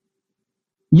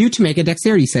you to make a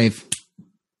dexterity save.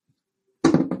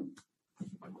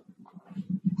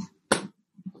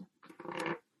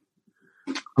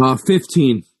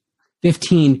 15.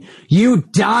 15. You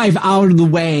dive out of the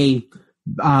way,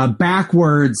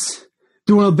 backwards,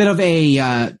 doing a bit of a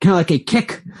kind of like a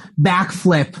kick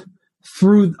backflip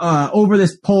through over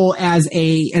this pole as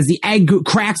the egg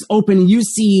cracks open, and you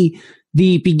see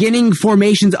the beginning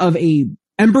formations of a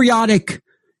embryonic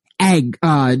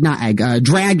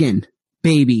dragon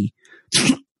baby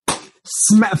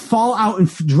fall out and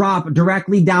drop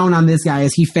directly down on this guy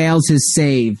as he fails his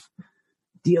save.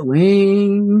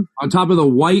 Dealing on top of the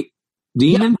white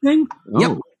demon thing?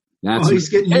 Yep. He's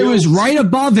getting it was right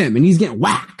above him, and he's getting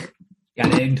whacked.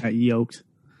 Got egged. Yoked.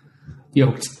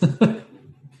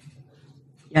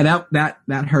 Yeah,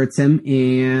 that hurts him,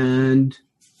 and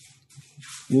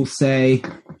we'll say,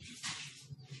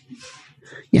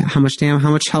 yeah. How much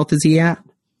health is he at?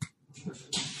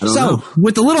 I don't know.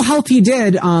 With the little health he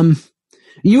did,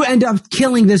 you end up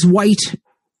killing this white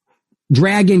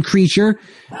dragon creature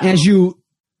as you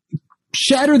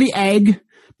shatter the egg.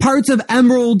 Parts of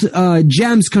emerald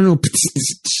gems kind of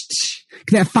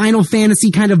that Final Fantasy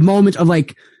kind of moment of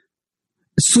like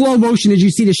slow motion as you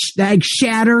see the egg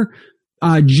shatter.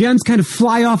 Gems kind of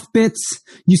fly off bits.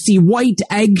 You see white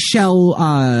eggshell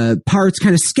parts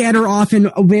kind of scatter off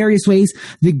in various ways.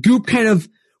 The goop kind of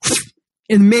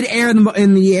in midair,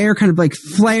 in the air, kind of like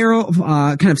flare,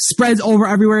 kind of spreads over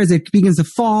everywhere as it begins to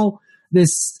fall.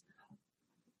 This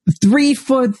 3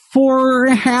 foot,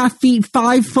 4.5 feet,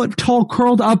 5 foot tall,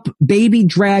 curled up baby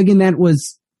dragon that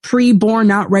was pre-born,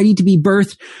 not ready to be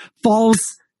birthed, falls,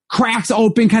 cracks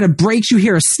open, kind of breaks. You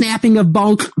hear a snapping of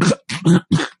bones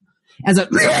as a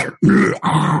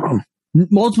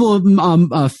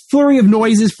multiple flurry of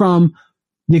noises from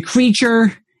the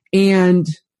creature, and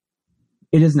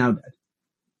it is now dead.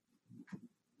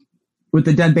 With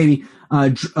the dead baby,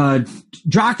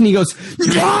 Drachny goes,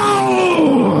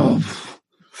 no!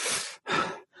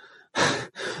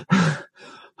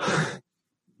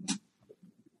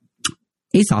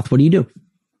 Azoth, what do you do?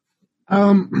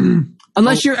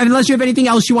 Unless you have anything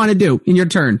else you want to do in your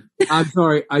turn. I'm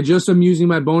sorry. I just am using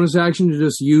my bonus action to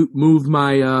just move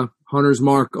my Hunter's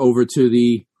Mark over to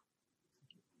the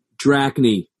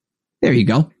Drachny. There you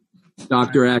go.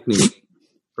 Dr. Acne.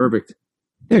 Perfect.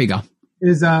 There you go.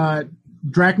 Is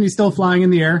Drachny still flying in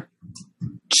the air?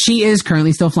 She is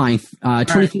currently still flying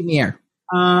 20 feet in the air.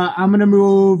 I'm going to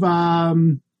move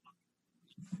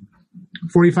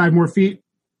 45 more feet.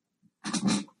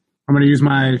 I'm going to use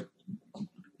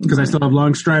because I still have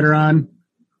Longstrider on.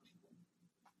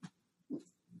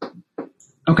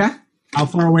 Okay. How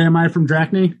far away am I from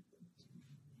Drachny?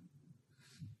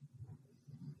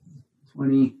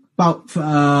 20, about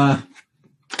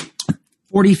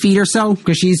 40 40 feet or so,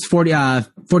 because she's 40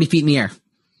 feet in the air.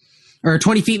 Or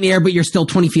 20 feet in the air, but you're still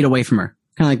 20 feet away from her.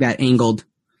 Kind of like that angled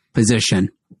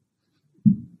position.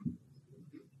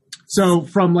 So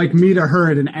from like me to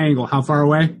her at an angle, how far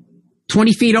away?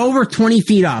 20 feet over, 20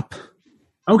 feet up.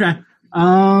 Okay.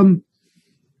 I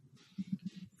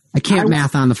can't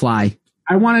math on the fly.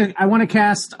 I want to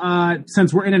cast,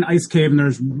 since we're in an ice cave and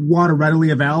there's water readily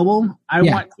available, I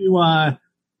want to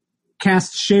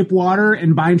cast Shape Water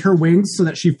and bind her wings so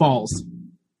that she falls.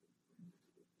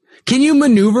 Can you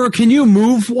maneuver? Can you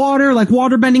move water like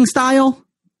water bending style?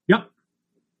 Yep.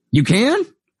 You can?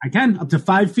 I can, up to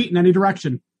 5 feet in any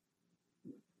direction.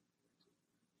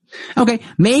 Okay.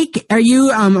 I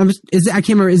can't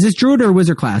remember, is this druid or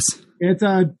wizard class? It's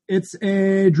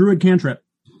a druid cantrip.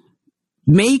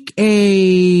 Make roll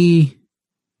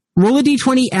a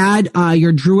d20, add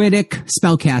your druidic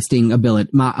spellcasting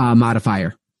ability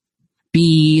modifier.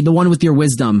 Be the one with your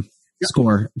wisdom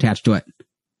score attached to it.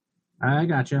 I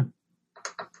gotcha.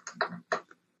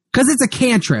 Because it's a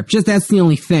cantrip, just that's the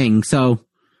only thing. So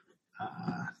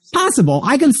possible.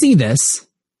 I can see this.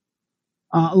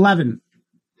 11.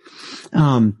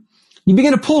 You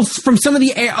begin to pull from some of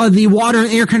the air, the water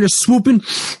and air kind of swooping,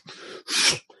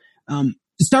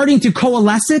 starting to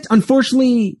coalesce it.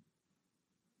 Unfortunately,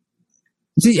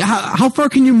 see, how far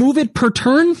can you move it per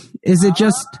turn? Is it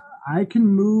just? I can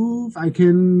move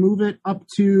it up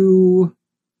to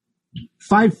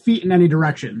 5 feet in any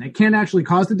direction. It can't actually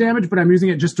cause the damage, but I'm using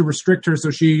it just to restrict her so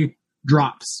she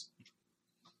drops.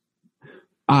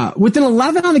 With an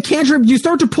 11 on the cantrip, you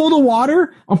start to pull the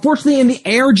water. Unfortunately, in the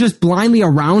air, just blindly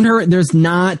around her, there's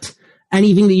not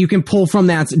anything that you can pull from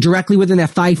that's directly within that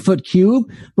 5-foot cube.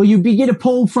 But you begin to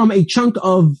pull from a chunk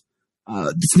of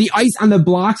the ice on the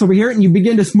blocks over here, and you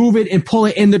begin to move it and pull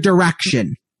it in the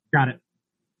direction. Got it.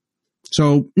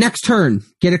 So next turn,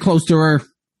 get it close to her,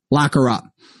 lock her up.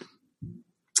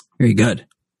 Very good.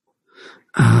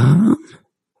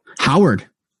 Howard,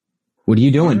 what are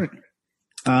you doing?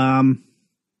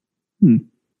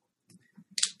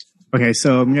 Okay,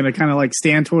 so I'm gonna kind of like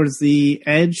stand towards the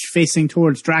edge, facing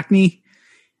towards Drachny.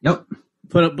 Yep.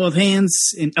 Put up both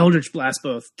hands and Eldritch Blast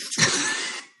both.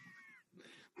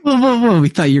 Whoa. We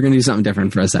thought you were gonna do something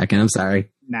different for a second. I'm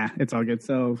sorry. Nah, it's all good.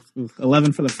 So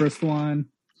 11 for the first one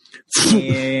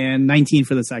and 19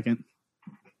 for the second.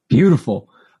 Beautiful.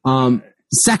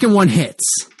 Second one hits.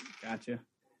 Gotcha.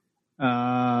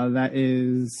 That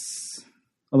is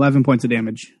 11 points of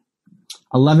damage.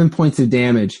 11 points of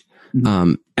damage.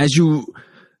 As you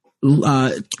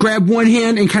grab one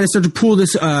hand and kind of start to pull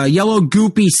this yellow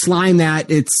goopy slime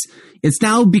that it's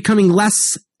now becoming less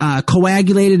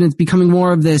coagulated and it's becoming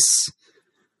more of this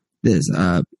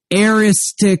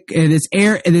airistic, this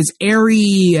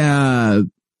airy,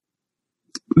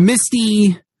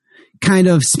 misty kind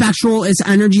of spectral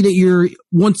energy that you're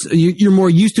more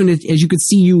used to. And as you could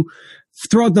see, you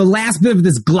throw out the last bit of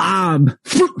this glob.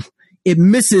 It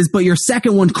misses, but your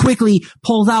second one quickly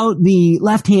pulls out the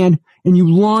left hand and you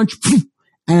launch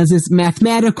as this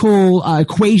mathematical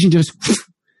equation just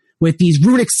with these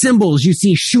runic symbols you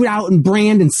see shoot out and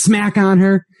brand and smack on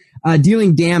her,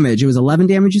 dealing damage. It was 11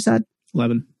 damage, you said?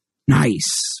 11.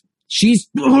 Nice. She's...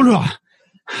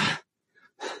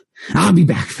 I'll be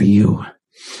back for you.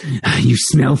 You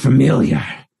smell familiar.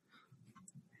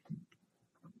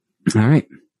 All right.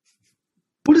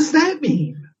 What does that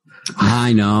mean?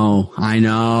 I know.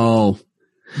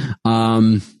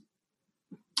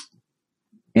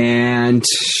 And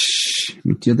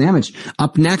deal damage.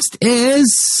 Up next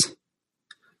is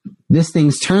this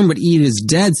thing's turn, but Eve is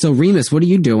dead. So Remus, what are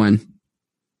you doing?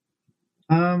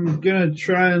 I'm gonna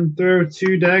try and throw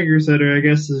 2 daggers at her, I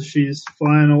guess, as she's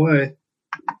flying away.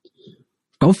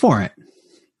 Go for it.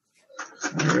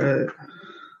 Alright.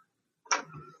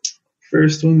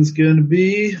 First one's gonna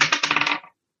be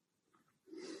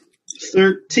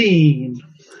 13.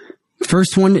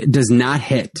 First one does not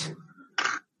hit.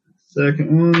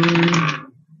 Second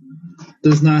one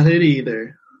does not hit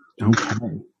either.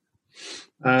 Okay.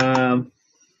 Yeah,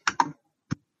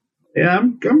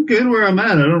 I'm good where I'm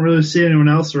at. I don't really see anyone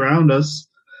else around us.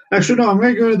 Actually, no, I'm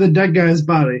going to go to the dead guy's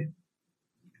body.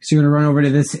 So you're going to run over to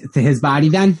his body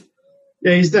then?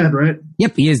 Yeah, he's dead, right?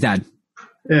 Yep, he is dead.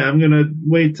 Yeah, I'm going to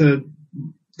wait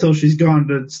till she's gone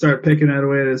to start picking it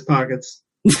away at his pockets.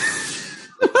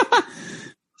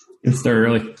 It's still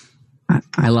early.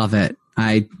 I love it.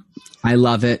 I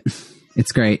love it.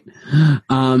 It's great.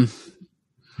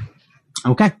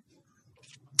 Okay.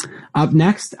 Up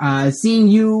next, seeing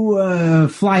you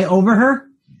fly over her,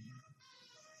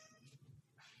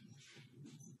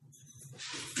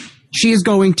 she is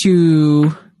going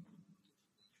to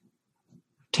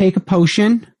take a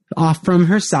potion off from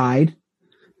her side,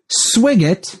 swig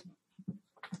it,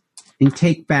 and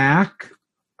take back.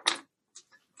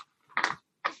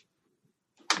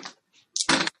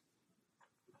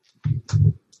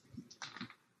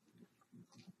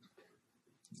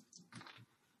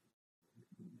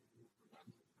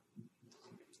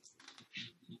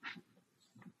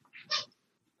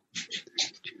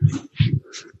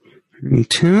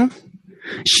 Two.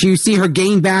 You see her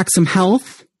gain back some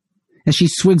health as she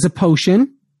swigs a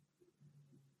potion.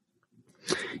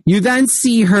 You then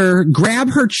see her grab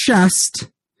her chest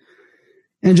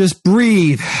and just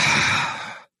breathe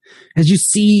as you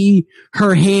see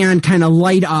her hand kind of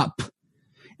light up,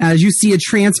 as you see a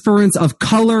transference of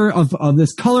color, of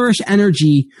this colorish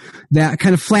energy that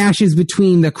kind of flashes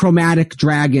between the chromatic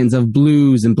dragons of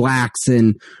blues and blacks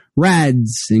and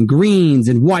reds and greens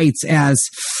and whites, as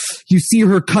you see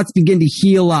her cuts begin to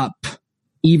heal up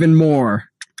even more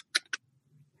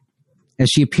as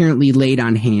she apparently laid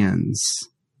on hands.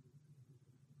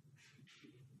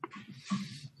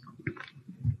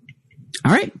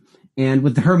 All right. And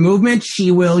with her movement,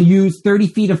 she will use 30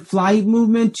 feet of flight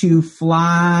movement to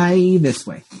fly this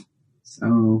way.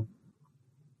 So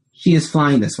she is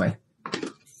flying this way.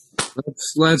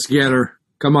 Let's get her.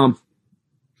 Come on.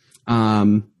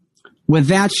 With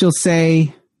that, she'll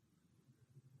say,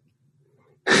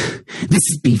 "This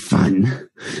would be fun,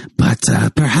 but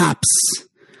perhaps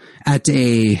at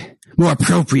a more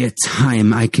appropriate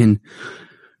time, I can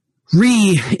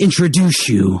reintroduce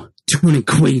you to an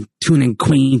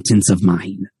acquaintance of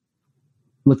mine."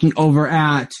 Looking over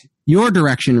at your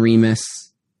direction,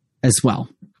 Remus, as well,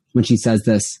 when she says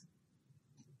this.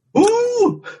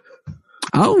 Ooh!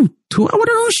 Oh, I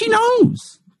wonder who she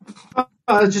knows.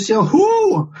 Just yell,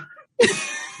 whoo!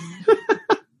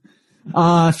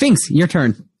 Finks, your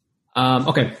turn.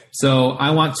 Okay, so I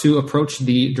want to approach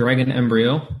the dragon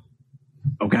embryo.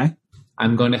 Okay.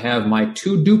 I'm going to have my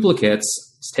 2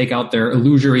 duplicates take out their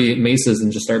illusory maces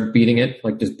and just start beating it,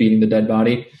 like just beating the dead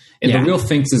body. And the real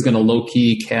Finks is going to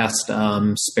low-key cast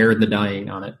Spare the Dying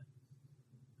on it.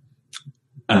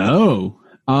 Oh.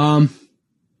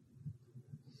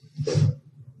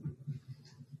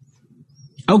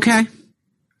 Okay.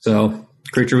 So,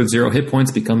 creature with 0 hit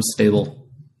points becomes stable.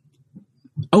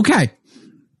 Okay.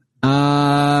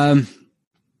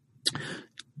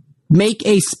 Make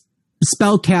a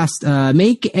spell cast.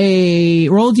 Make a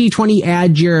roll d20.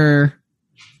 Add your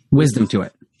wisdom to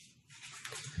it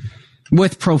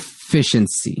with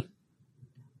proficiency.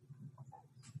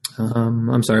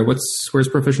 I'm sorry. Where's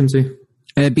proficiency?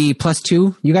 It'd be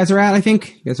 +2. You guys are at, I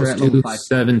think. You guys are at level 5.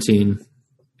 17.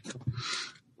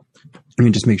 Let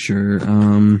me just make sure.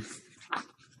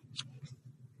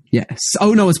 Yes.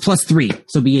 Oh no, it's +3.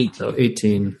 So it'd be 8. So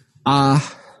 18.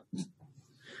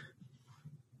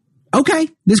 Okay.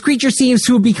 This creature seems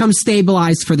to have become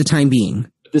stabilized for the time being.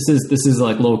 This is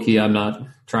like low key. I'm not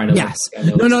trying to. Yes.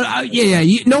 No.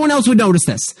 No one else would notice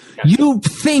this. Gotcha. You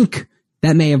think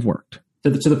that may have worked. To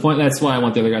the point. That's why I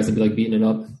want the other guys to be like beating it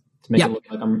up to make it look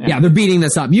like I'm. Yeah, they're beating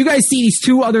this up. You guys see these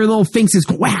 2 other little Finks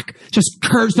go whack, just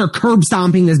they're curb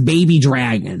stomping this baby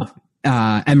dragon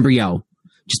embryo.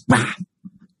 Just bah.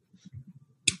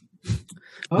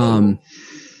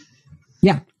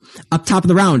 Yeah. Up top of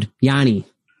the round, Yanni.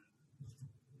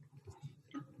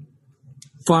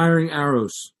 Firing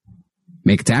arrows.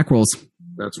 Make attack rolls.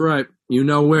 That's right. You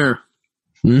know where.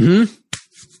 Mm-hmm.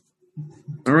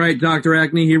 All right, Dr.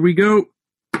 Acne, here we go.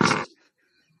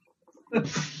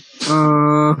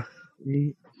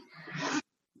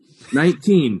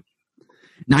 19.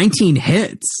 19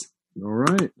 hits. All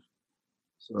right.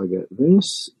 So I get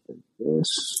this and this.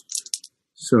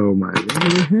 So my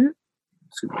regular hit.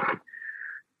 So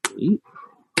 8.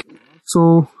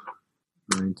 So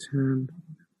 9, 10.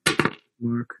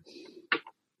 Mark.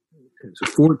 Okay, so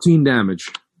 14 damage.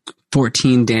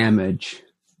 14 damage.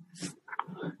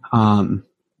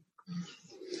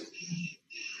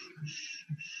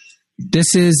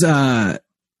 This is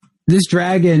this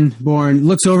dragonborn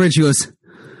looks over at you and goes,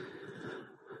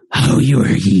 "Oh, you are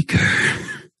eager.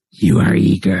 You are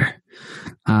eager."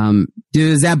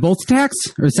 Is that both attacks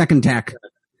or second attack?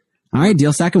 All right,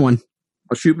 deal second one.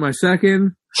 I'll shoot my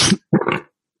second.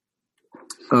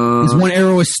 This one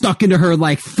arrow is stuck into her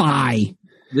like thigh.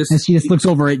 And she just looks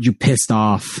over at you pissed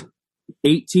off.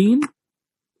 18?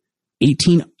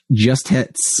 18 just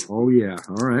hits. Oh, yeah.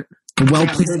 All right. A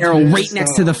well-placed arrow right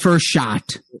next to the first shot.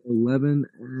 11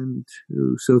 and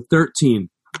 2. So 13.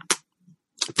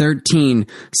 13.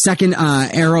 Second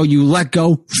arrow, you let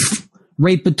go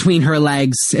right between her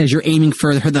legs as you're aiming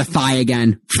for the thigh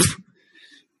again.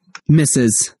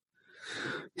 Misses.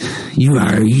 You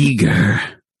are eager.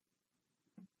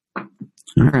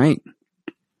 All right.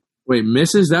 Wait,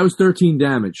 misses? That was 13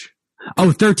 damage.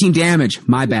 Oh, 13 damage.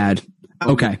 My bad.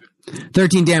 Okay.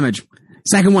 13 damage.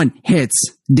 Second one hits.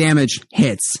 Damage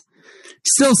hits.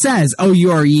 Still says, oh,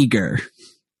 you are eager.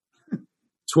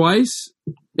 Twice?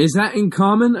 Is that in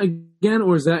common again,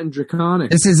 or is that in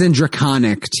Draconic? This is in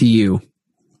Draconic to you.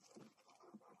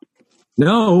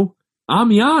 No,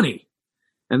 I'm Yanni.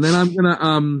 And then I'm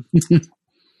gonna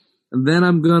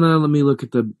let me look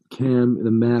at the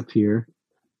map here.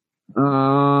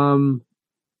 I'm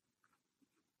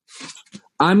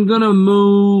gonna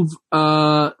move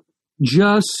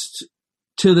just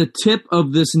to the tip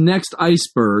of this next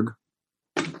iceberg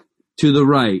to the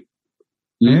right.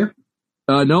 Here?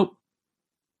 Nope.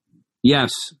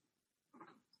 Yes.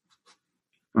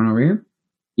 On over here?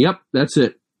 Yep, that's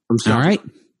it. I'm sorry. All right.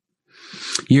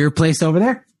 You're placed over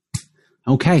there.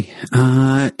 Okay.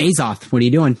 Azoth, what are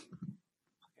you doing?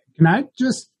 Can I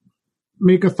just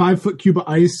make a 5-foot cube of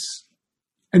ice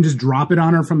and just drop it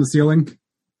on her from the ceiling?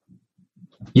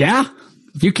 Yeah,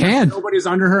 you can. Nobody's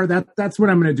under her. That's what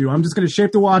I'm going to do. I'm just going to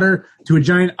shape the water to a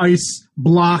giant ice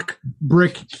block,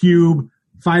 brick cube,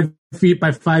 5 feet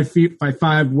by 5 feet by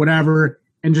 5, whatever,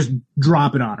 and just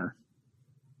drop it on her.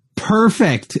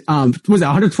 Perfect. Was it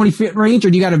 120 feet range, or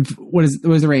do you got what is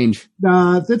the range?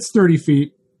 That's 30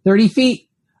 feet. 30 feet.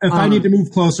 If I need to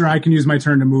move closer, I can use my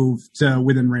turn to move to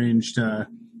within range.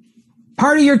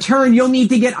 Part of your turn, you'll need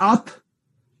to get up,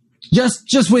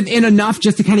 just within enough,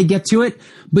 just to kind of get to it.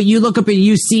 But you look up and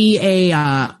you see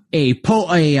one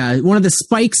of the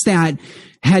spikes that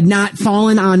had not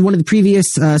fallen on one of the previous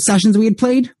sessions we had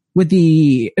played with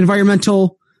the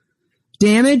environmental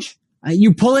damage.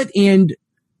 You pull it and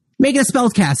make a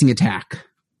spellcasting attack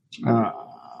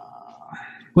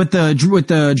with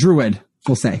the druid.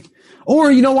 We'll say.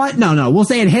 Or you know what? No. We'll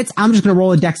say it hits. I'm just going to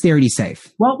roll a dexterity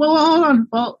save. Well, hold on.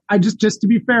 Well, I just to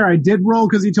be fair, I did roll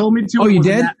because he told me to. Oh, you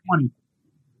did? Nat 20.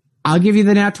 I'll give you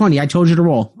the nat 20. I told you to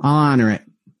roll. I'll honor it.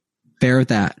 Fair with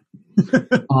that.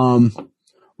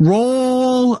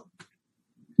 Roll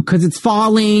because it's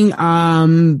falling.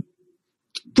 Roll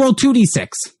 2d6.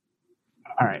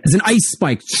 All right. As an ice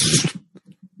spike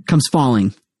comes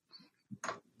falling.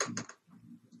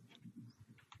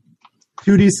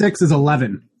 2d6 is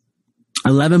 11.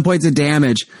 11 points of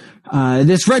damage.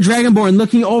 This red dragonborn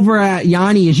looking over at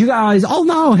Yanni, as you guys all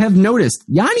now have noticed,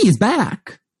 Yanni is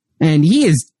back and he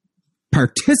is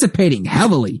participating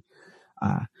heavily.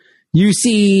 You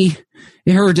see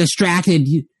her distracted.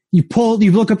 You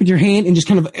look up at your hand and just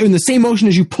kind of in the same motion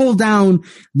as you pull down,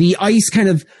 the ice kind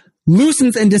of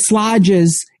loosens and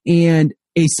dislodges and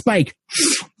a spike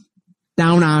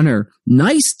down on her.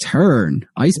 Nice turn.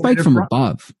 Ice spike from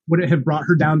above. Would it have brought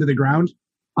her down to the ground?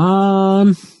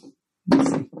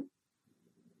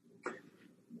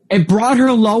 It brought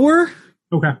her lower.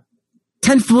 Okay.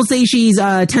 We'll say she's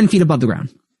 10 feet above the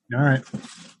ground. All right.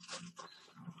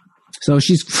 So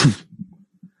she's,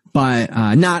 but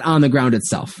not on the ground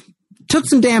itself. Took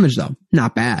some damage though.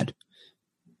 Not bad.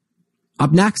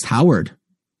 Up next, Howard.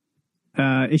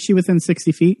 Is she within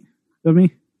 60 feet of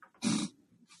me?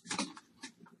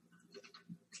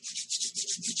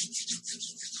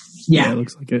 Yeah. It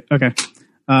looks like it. Okay.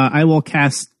 I will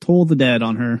cast Toll the Dead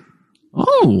on her.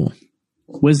 Oh.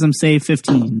 Wisdom save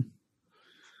 15.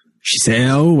 She said,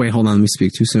 oh, wait, hold on. Let me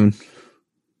speak too soon.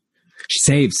 She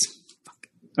saves.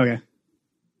 Okay.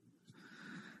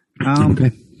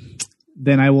 Okay.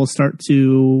 Then I will start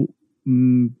to,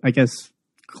 I guess,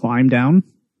 climb down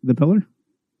the pillar.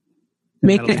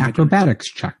 Make an acrobatics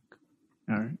check.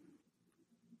 All right.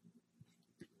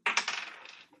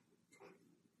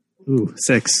 Ooh,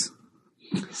 6.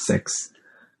 6.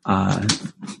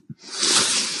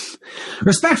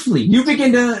 Respectfully, you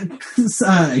begin to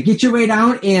get your way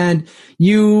down, and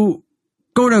you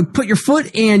go to put your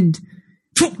foot, and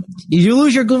you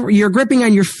lose your gripping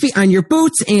on your feet, on your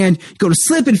boots, and you go to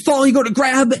slip and fall. You go to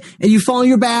grab, and you fall on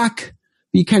your back.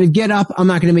 You kind of get up. I'm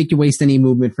not going to make you waste any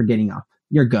movement for getting up.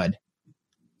 You're good.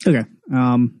 Okay.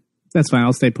 That's fine.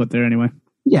 I'll stay put there anyway.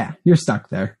 Yeah, you're stuck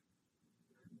there.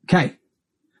 Okay.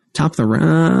 Top of the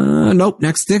round. Nope.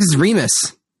 Next is Remus.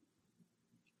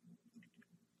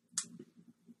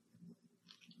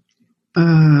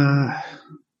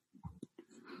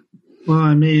 Well,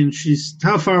 I mean,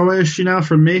 how far away is she now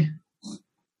from me?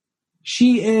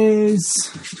 She is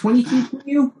 20 feet from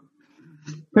you.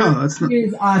 No, that's not. She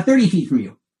is 30 feet from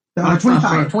you.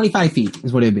 25 feet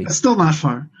is what it'd be. That's still not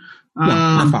far. Yeah,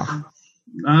 not far.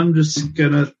 I'm just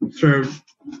gonna throw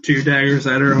 2 daggers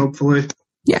at her, hopefully.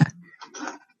 Yeah.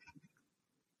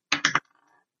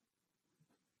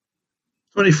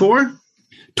 24?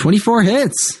 24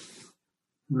 hits.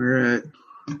 All right.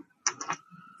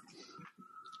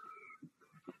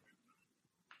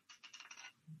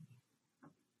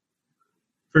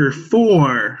 for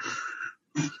 4.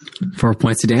 4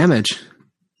 points of damage.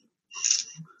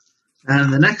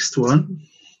 And the next one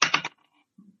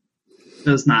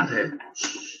does not hit.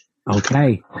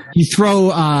 Okay. You throw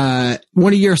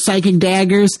one of your psychic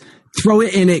daggers, throw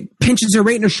it, and it pinches her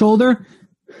right in the shoulder.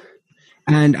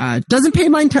 And doesn't pay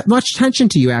much attention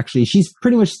to you, actually. She's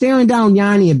pretty much staring down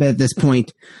Yanni a bit at this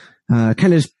point. Kind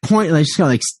of just just kind of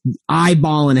like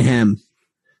eyeballing him.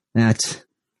 That's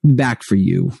back for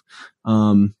you.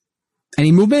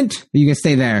 Any movement? Or you can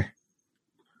stay there.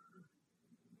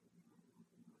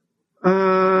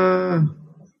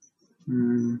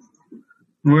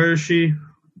 Where is she?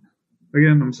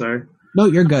 Again, I'm sorry. No,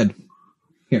 you're good.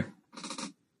 Here.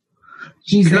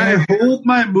 Can I hold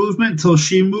my movement till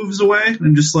she moves away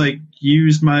and just like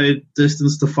use my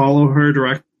distance to follow her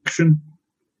direction?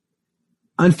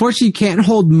 Unfortunately, you can't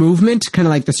hold movement, kind of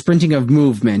like the sprinting of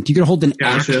movement. You can hold an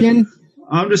action.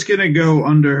 I'm just going to go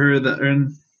under her.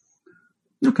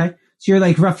 Okay. So you're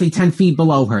like roughly 10 feet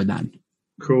below her then.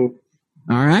 Cool.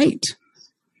 All right.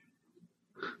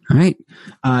 All right.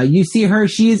 You see her.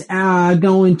 She's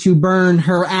going to burn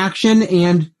her action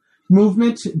and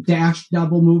movement, dash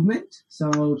double movement.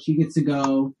 So she gets to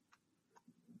go.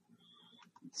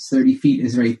 30 feet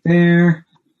is right there.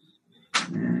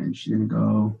 And she's going to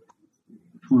go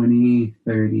 20,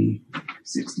 30,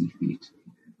 60 feet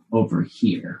over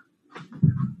here.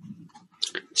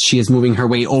 She is moving her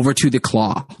way over to the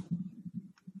claw.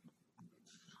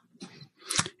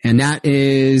 And that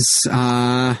is,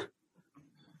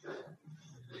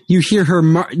 you hear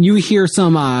her, you hear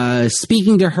some,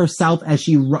 speaking to herself as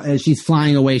she's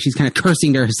flying away. She's kind of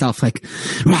cursing to herself like,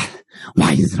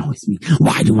 why is it always me?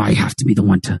 Why do I have to be the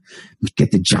one to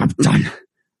get the job done?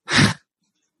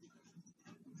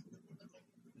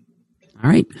 All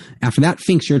right. After that,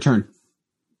 Finks, your turn.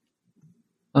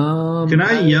 Can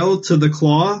I yell to the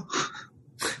claw?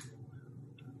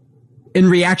 In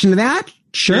reaction to that?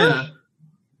 Sure. Yeah.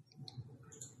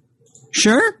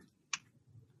 Sure.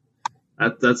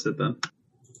 That's it then.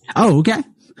 Oh, okay.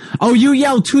 Oh, you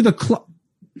yell to the claw.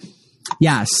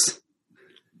 Yes.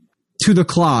 To the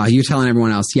claw. You're telling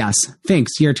everyone else. Yes.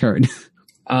 Finks, your turn.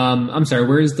 I'm sorry,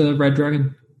 where is the red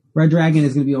dragon? Red dragon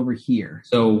is going to be over here.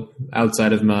 So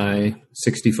outside of my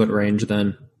 60-foot range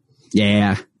then.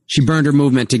 Yeah. She burned her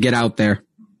movement to get out there.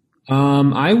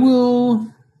 I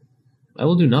will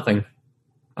do nothing.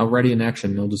 I'll ready an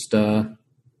action. I'll just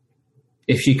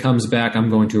if she comes back, I'm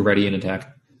going to ready an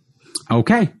attack.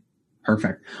 Okay.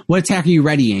 Perfect. What attack are you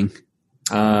readying?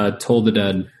 Toll the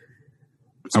Dead.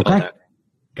 Spell Okay. attack.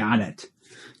 Got it.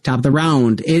 Top of the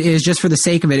round. It is just for the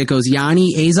sake of it. It goes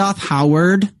Yanni, Azoth,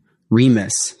 Howard,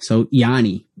 Remus. So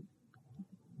Yanni.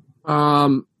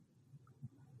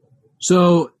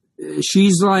 So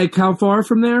she's like how far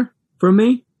from there? From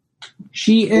me?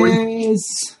 She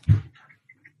is...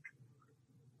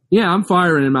 Yeah, I'm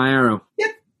firing in my arrow.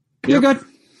 Yep. You're good.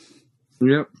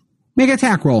 Yep. Make an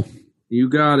attack roll. You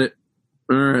got it.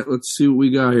 All right, let's see what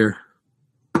we got here.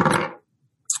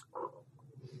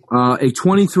 A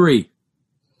 23.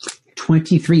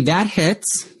 23. That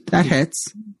hits. That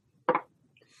hits.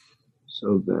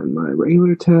 So then my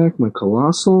regular attack, my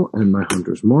colossal, and my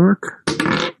hunter's mark.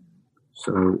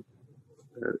 So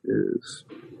that is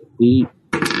 8,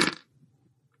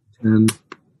 10,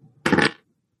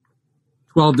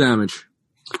 12 damage.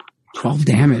 12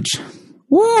 damage.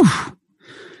 Woo!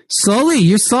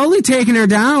 You're slowly taking her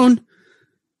down.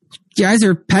 You guys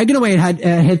are pegging away at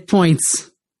hit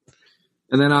points.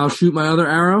 And then I'll shoot my other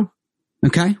arrow.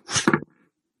 Okay.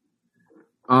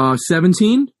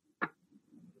 17.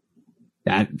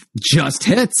 That just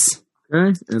hits.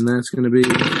 Okay, and that's going to be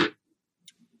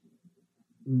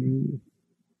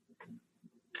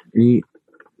 8,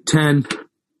 10.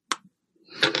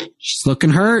 She's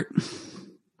looking hurt.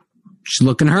 She's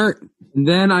looking hurt. And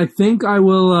then I think I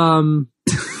will,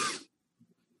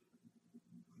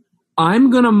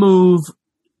 I'm going to move,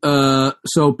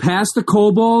 so past the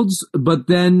kobolds, but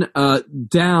then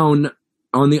down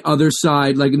on the other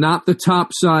side, like not the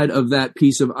top side of that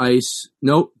piece of ice.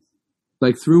 Nope.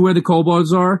 Like through where the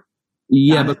kobolds are.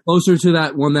 Yeah, but closer to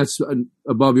that one that's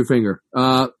above your finger.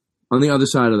 On the other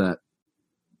side of that.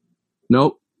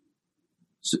 Nope.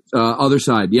 Other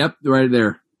side. Yep, right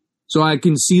there. So I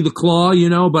can see the claw,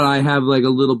 but I have like a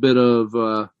little bit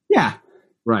of... Yeah.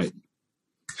 Right.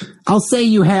 I'll say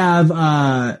you have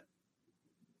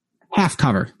half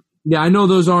cover. Yeah, I know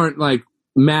those aren't like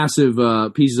massive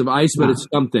pieces of ice, but it's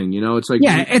something, it's like...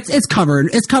 Yeah, it's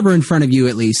covered. It's covered in front of you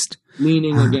at least.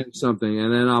 Leaning against something,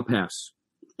 and then I'll pass.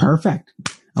 Perfect.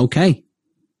 Okay.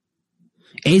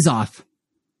 Azoth.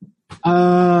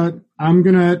 I'm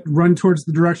gonna run towards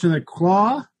the direction of the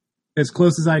claw as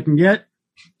close as I can get.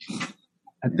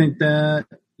 I think that,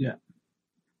 yeah.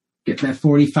 Get that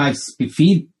 45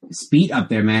 speed up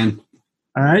there, man.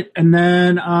 All right, and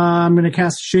then I'm going to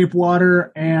cast Shape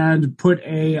Water and put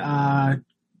a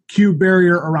cube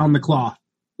barrier around the claw,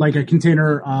 like a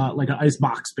container, like an ice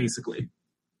box, basically.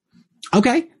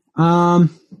 Okay. You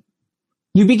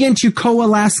begin to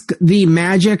coalesce the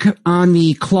magic on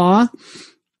the claw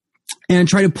and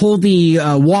try to pull the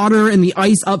water and the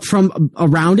ice up from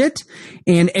around it,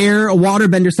 and air, a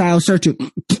waterbender style, start to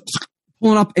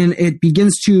pull it up, and it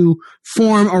begins to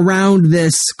form around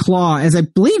this claw, as I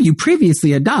believe you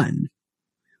previously had done.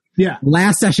 Yeah.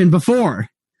 Last session before.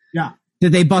 Yeah.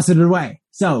 That they busted it away.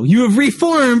 So you have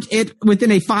reformed it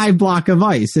within a 5 block of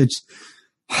ice. It's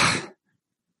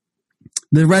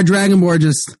the red dragonborn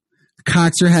just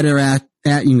cocks her head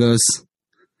at you and goes,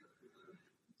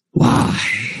 "Why?"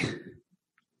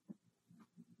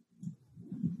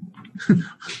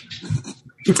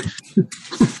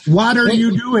 What are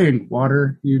you doing?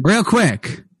 Water. Real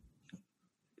quick.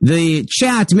 The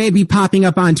chat may be popping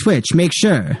up on Twitch. Make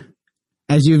sure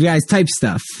as you guys type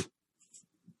stuff.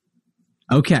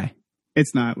 Okay.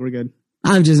 It's not. We're good.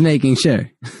 I'm just making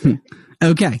sure.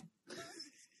 Okay.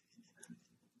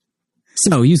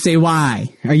 So you say,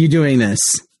 why are you doing this?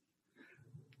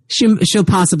 She'll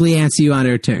possibly answer you on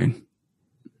her turn.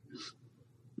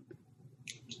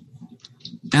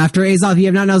 After Azoth, you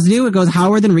have nothing else to do. It goes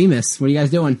Howard and Remus. What are you guys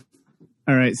doing?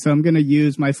 All right, so I'm going to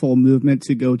use my full movement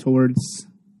to go towards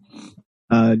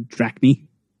Drachny.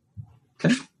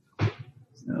 Okay.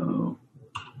 So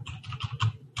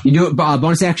you do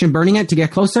bonus action burning it to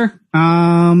get closer?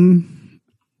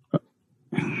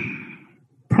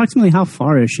 Approximately how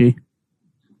far is she?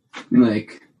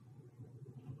 Like,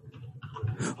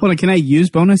 hold on, can I use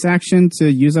bonus action to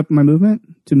use up my movement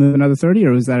to move another 30,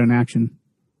 or is that an action?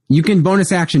 you can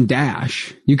bonus action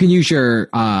dash. You can use your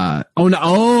no,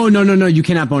 you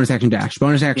cannot bonus action dash.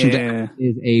 Bonus action dash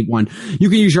is a 1. You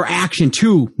can use your action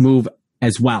to move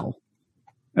as well.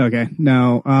 Okay.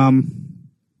 No.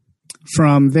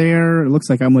 From there, it looks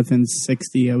like I'm within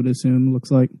 60, I would assume.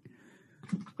 Looks like.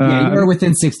 Yeah, you're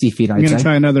within 60 feet, I'm going to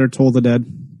try another Toll the Dead.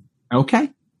 Okay.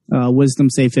 Wisdom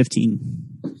save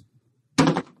 15.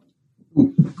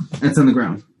 Ooh, that's on the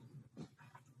ground.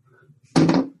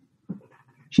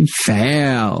 She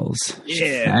fails. Yeah. She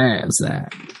fails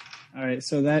that. All right,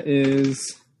 so that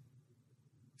is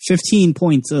 15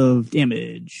 points of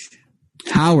damage.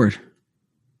 Howard.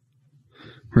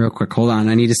 Real quick, hold on.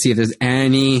 I need to see if there's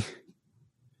anything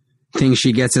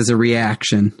she gets as a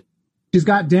reaction. She's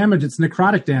got damage. It's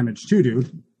necrotic damage too,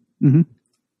 dude. Mm-hmm.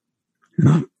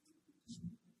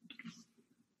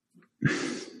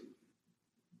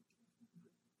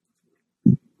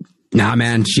 Nah,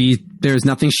 man. There's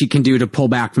nothing she can do to pull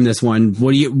back from this one.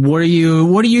 What are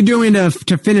you doing to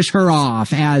finish her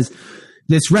off as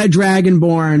this red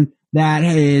dragonborn that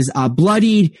is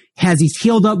bloodied, has these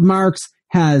healed up marks,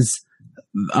 has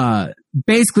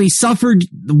basically suffered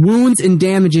wounds and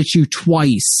damage at you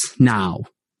twice now.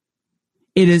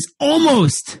 It is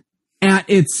almost at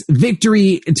its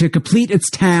victory to complete its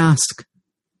task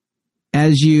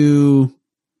as you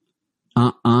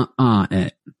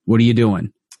it. What are you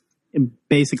doing?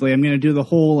 Basically, I'm going to do the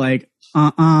whole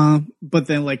but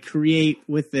then create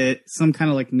with it some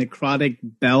kind of necrotic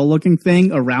bell looking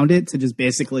thing around it to just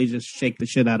basically just shake the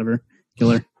shit out of her.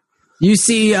 Kill her. You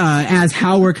see, as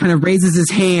Howard kind of raises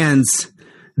his hands,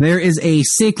 there is a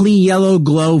sickly yellow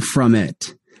glow from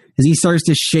it as he starts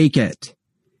to shake it.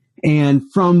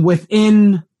 And from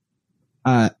within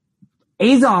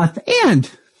Azoth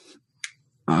and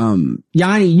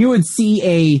Yanni, you would see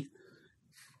a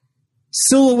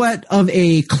silhouette of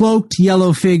a cloaked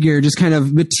yellow figure just kind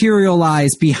of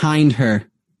materialize behind her.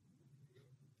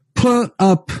 Put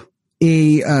up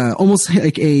a almost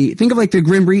think of the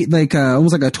Grim Reaper,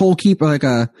 almost like a toll keeper,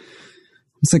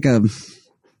 it's like a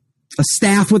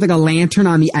staff with a lantern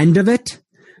on the end of it,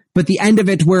 but the end of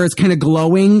it where it's kind of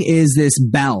glowing is this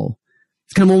bell.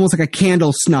 It's kind of almost like a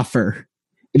candle snuffer.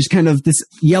 It just kind of this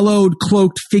yellowed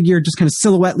cloaked figure just kind of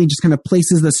silhouettely just kind of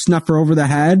places the snuffer over the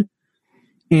head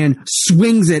and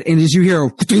swings it, and as you hear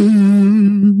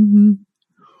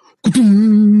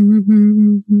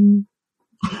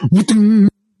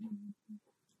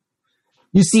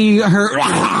you see her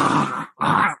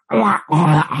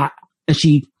as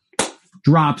she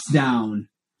drops down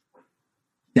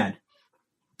dead.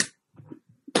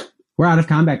 We're out of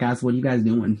combat, guys. What are you guys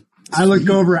doing? I look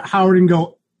over at Howard and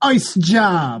go, "Ice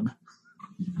job."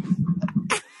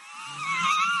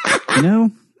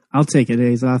 I'll take it,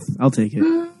 Azoth. I'll take it.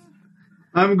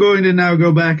 I'm going to now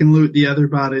go back and loot the other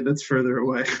body that's further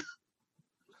away.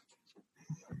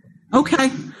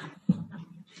 Okay.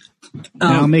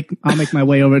 I'll make my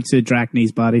way over to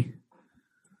Drachny's body.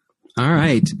 All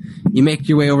right. You make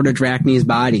your way over to Drachny's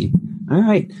body. All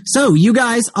right. So you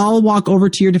guys all walk over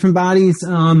to your different bodies.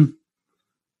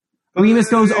 Remus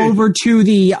goes over to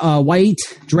the white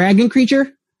dragon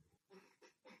creature.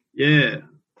 Yeah.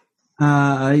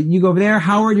 You go over there.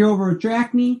 Howard, you're over at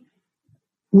Drachny.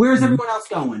 Where's everyone else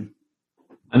going?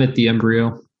 I'm at the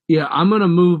embryo. Yeah, I'm going to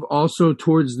move also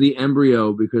towards the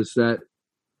embryo because that,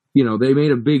 they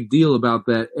made a big deal about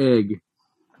that egg.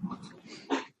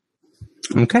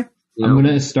 Okay. I'm going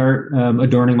to start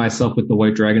adorning myself with the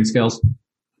white dragon scales.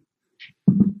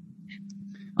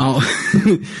 Oh,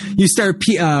 you start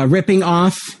ripping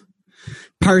off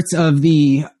parts of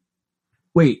the.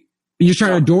 Wait, you're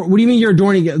trying to adorn. What do you mean you're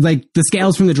adorning? Like the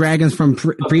scales from the dragons from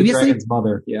previously? The dragon's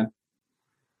mother, yeah.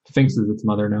 Thinks it's its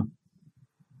mother now.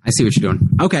 I see what you're doing.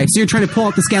 Okay, so you're trying to pull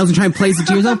out the scales and try and place it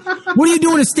to yourself. What are you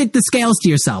doing to stick the scales to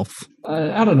yourself?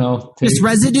 I don't know. Just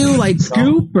residue, like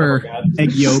scoop or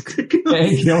Egg yolk.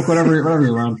 Egg yolk, whatever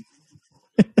you want.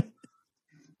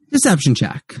 Deception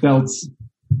check. Belts.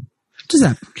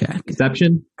 Deception check.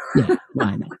 Deception? Yeah,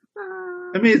 I know.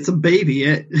 I mean, it's a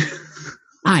baby.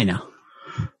 I know.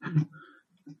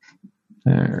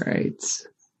 All right.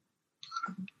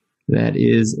 That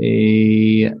is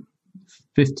a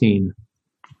 15.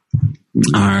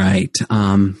 All right.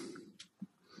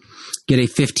 Get a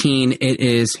 15. It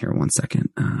is here. 1 second.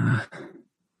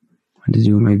 What to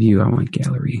do with my view? I want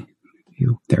gallery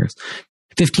view. There's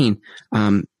 15.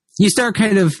 You start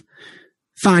kind of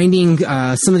finding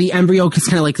some of the embryo, because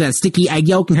kind of like that sticky egg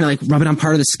yolk, and kind of like rub it on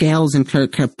part of the scales and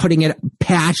kind of putting it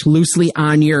patch loosely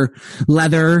on your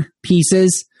leather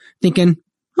pieces. Thinking,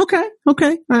 okay,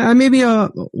 I may be a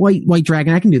white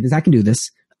dragon. I can do this.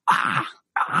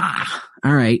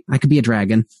 All right, I could be a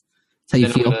dragon. That's how you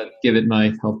feel. I'm gonna give it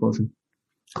my health potion.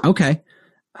 Okay.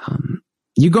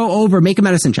 You go over, make a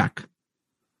medicine check.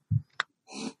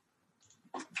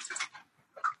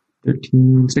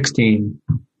 13, 16.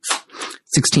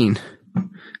 16.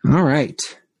 All right.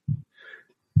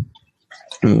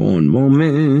 One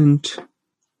moment.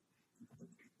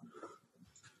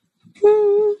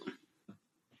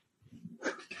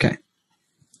 Okay.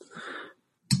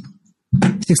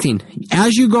 16.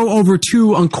 As you go over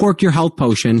to uncork your health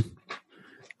potion,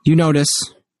 you notice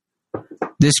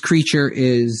this creature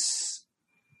is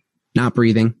not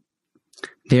breathing.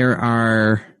 There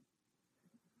are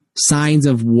signs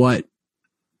of what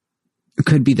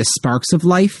could be the sparks of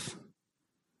life.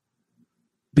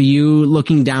 But you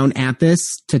looking down at this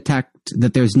detect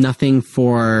that there's nothing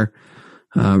for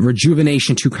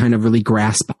rejuvenation to kind of really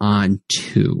grasp on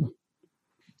to.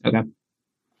 Okay.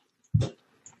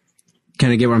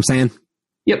 Kind of get what I'm saying?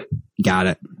 Yep. Got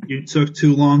it. You took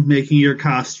too long making your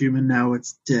costume, and now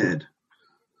it's dead.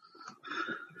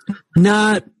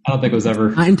 Not I don't think it was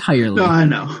ever. entirely. No, I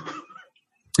know.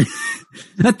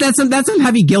 That's some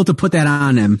heavy guilt to put that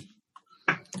on him.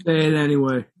 Say it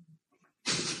anyway.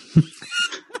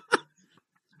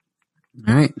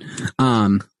 All right.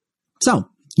 So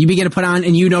you begin to put on,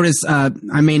 and you notice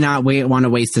I may not want to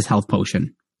waste this health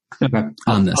potion Okay.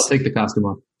 on this. I'll take the costume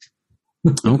off.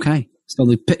 Okay.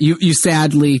 So you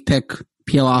sadly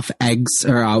peel off eggs,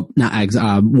 or not eggs,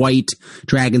 white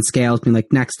dragon scales, being like,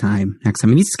 next time.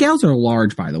 And these scales are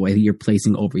large, by the way, that you're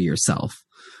placing over yourself.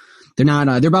 They're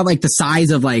not, they're about like the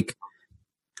size of like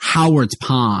Howard's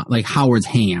palm, like Howard's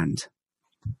hand.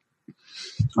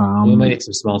 We might need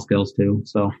some small scales too,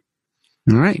 so.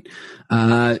 All right.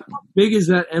 How big is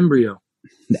that embryo?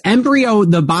 The embryo,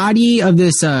 the body of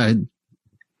this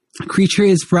creature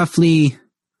is roughly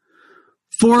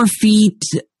 4 feet,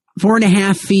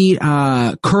 4.5 feet,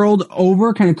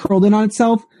 curled in on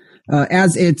itself.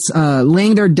 As it's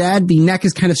laying there dead, the neck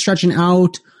is kind of stretching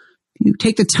out. You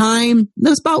take the time,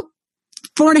 that's about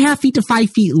 4.5 feet to 5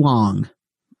 feet long.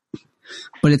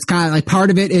 But it's kind of like part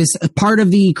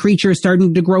of the creature is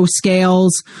starting to grow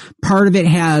scales. Part of it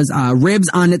has ribs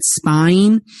on its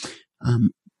spine.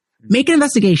 Make an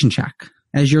investigation check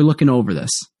as you're looking over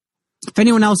this. If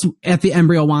anyone else at the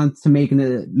embryo wants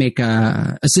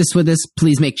to assist with this,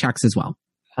 please make checks as well.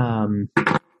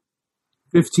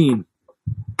 15.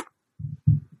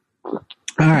 All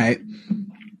right.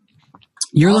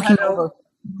 You're looking over.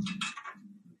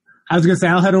 I was going to say,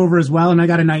 I'll head over as well, and I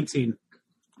got a 19.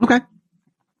 Okay.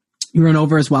 You run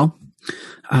over as well.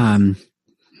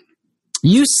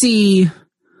 You see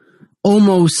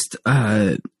almost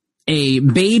a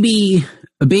baby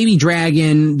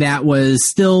dragon that was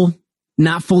still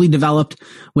not fully developed,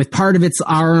 with part of its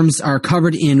arms are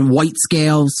covered in white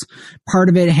scales. Part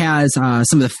of it has some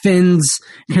of the fins,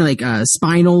 kind of like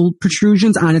spinal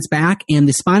protrusions on its back. And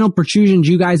the spinal protrusions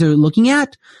you guys are looking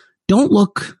at don't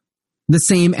look the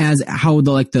same as how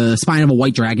the spine of a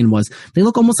white dragon was. They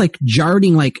look almost like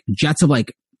darting like jets of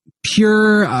like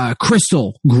pure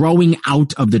crystal growing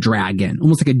out of the dragon,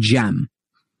 almost like a gem.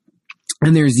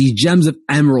 And there's these gems of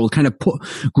emerald kind of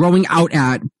growing out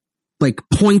at like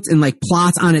points and like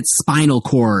plots on its spinal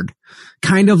cord,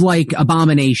 kind of like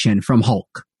Abomination from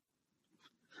Hulk.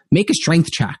 Make a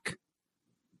strength check.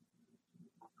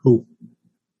 Who?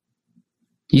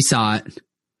 You saw it.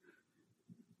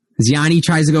 Ziani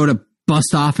tries to go to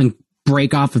bust off and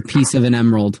break off a piece of an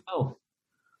emerald. Oh,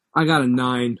 I got a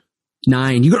 9.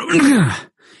 9. You go,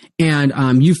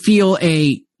 and you feel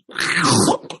as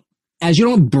you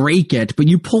don't break it, but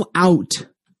you pull out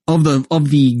of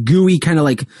the gooey kind of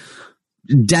like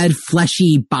dead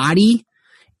fleshy body,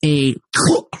 as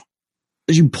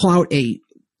you pull out a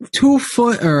 2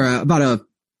 foot or about a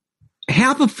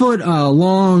half a foot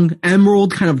long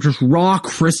emerald, kind of just raw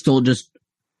crystal, just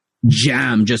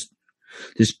gem, just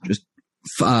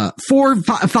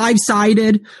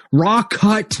 5-sided, raw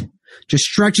cut, just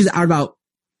stretches out about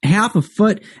half a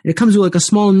foot, and it comes with like a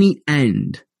small neat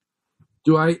end.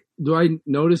 Do I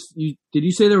notice you? Did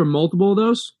you say there were multiple of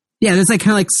those? Yeah, there's like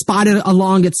kind of like spotted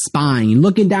along its spine.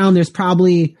 Looking down, there's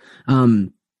probably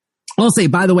I'll say,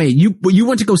 by the way, you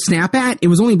went to go snap at, it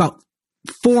was only about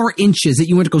 4 inches that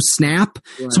you went to go snap.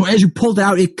 Right. So as you pulled it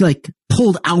out, it like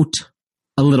pulled out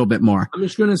a little bit more. I'm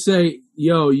just gonna say,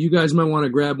 yo, you guys might want to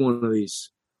grab one of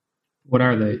these. what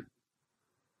are they?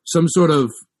 Some sort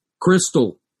of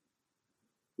crystal.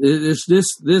 This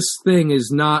thing is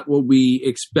not what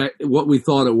we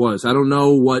thought it was. I don't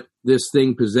know what this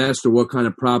thing possessed or what kind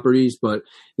of properties, but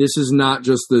this is not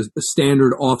just the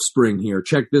standard offspring here.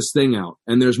 Check this thing out.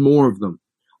 And there's more of them.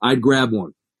 I'd grab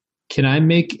one. Can I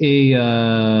make a,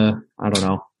 I don't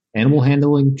know, animal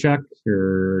handling check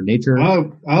or nature?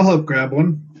 I'll help grab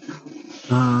one.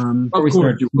 Before we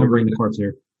start remembering the corpse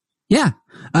here. Yeah.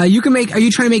 You can make, are you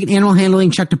trying to make an animal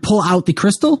handling check to pull out the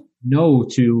crystal? No,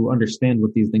 to understand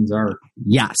what these things are.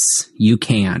 Yes, you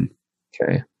can.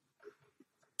 Okay.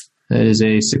 That is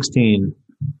a 16.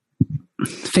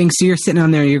 Finks, you're sitting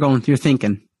on there, you're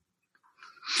thinking.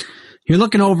 You're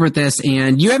looking over at this,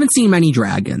 and you haven't seen many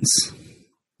dragons.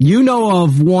 You know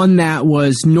of one that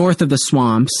was north of the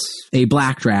swamps, a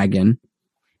black dragon,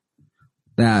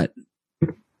 that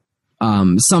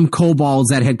some kobolds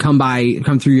that had come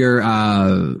through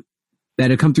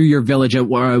your village at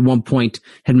one point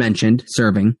had mentioned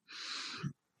serving.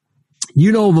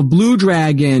 You know of a blue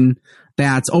dragon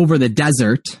that's over the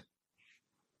desert.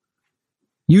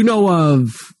 You know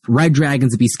of red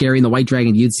dragons that be scary and the white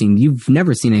dragon you'd seen. You've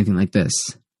never seen anything like this.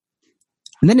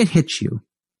 And then it hits you.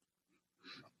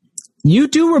 You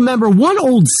do remember one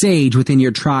old sage within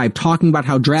your tribe talking about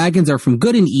how dragons are from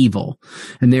good and evil.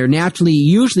 And they're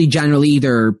usually generally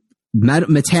either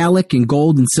metallic and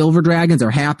gold and silver dragons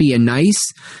are happy and nice.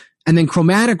 And then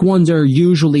chromatic ones are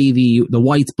usually the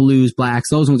whites, blues, blacks.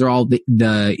 Those ones are all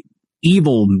the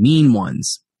evil, mean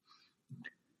ones.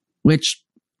 Which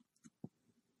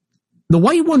the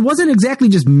white one wasn't exactly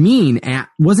just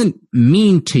wasn't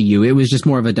mean to you. It was just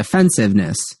more of a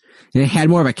defensiveness. And it had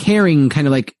more of a caring kind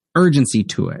of like urgency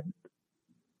to it.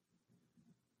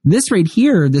 This right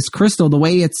here, this crystal, the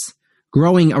way it's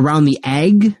growing around the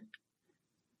egg,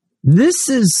 this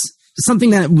is something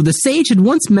that the sage had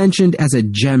once mentioned as a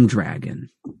gem dragon.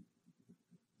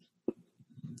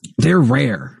 They're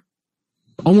rare.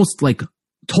 Almost like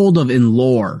told of in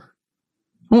lore.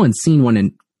 No one's seen one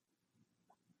in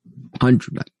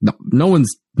hundreds.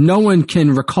 No one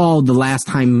can recall the last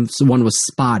time one was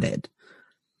spotted.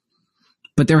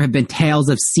 But there have been tales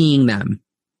of seeing them.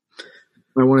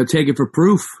 I want to take it for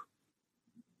proof.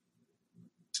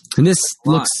 And this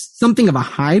looks something of a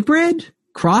hybrid?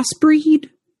 Crossbreed?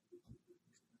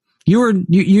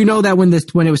 You know that when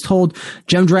it was told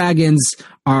gem dragons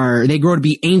they grow to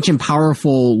be ancient,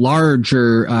 powerful,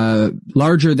 larger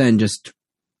than just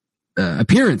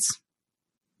appearance.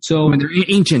 So when they're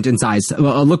ancient in size,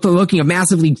 looking at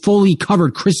massively fully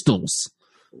covered crystals.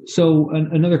 So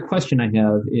another question I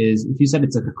have is, if you said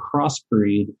it's like a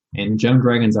crossbreed and gem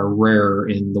dragons are rare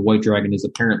and the white dragon is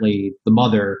apparently the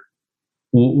mother,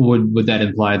 would that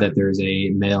imply that there's a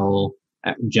male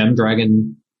gem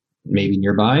dragon maybe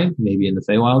nearby, maybe in the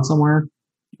Feywild somewhere?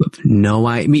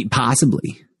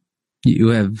 Possibly. You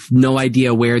have no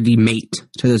idea where the mate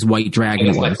to this white dragon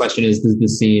was. My question is, does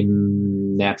this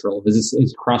seem natural?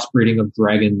 Is crossbreeding of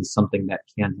dragons something that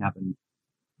can happen?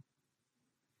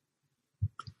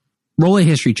 Roll a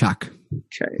history check.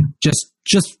 Okay.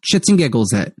 Just shits and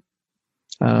giggles it.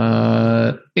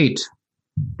 8.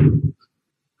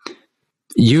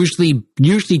 Usually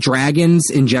dragons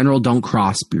in general don't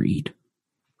crossbreed.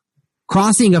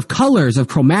 Crossing of colors, of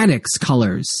chromatics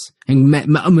colors, and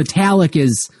metallic to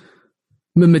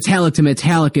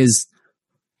metallic is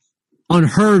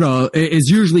unheard of, is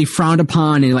usually frowned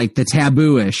upon and like the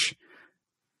taboo-ish.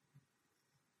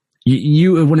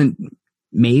 You wouldn't,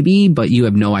 maybe, but you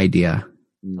have no idea.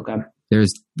 Okay.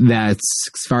 That's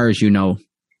as far as you know.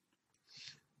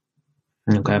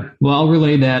 Okay. Well, I'll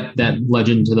relay that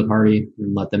legend to the party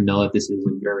and let them know that this is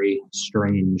a very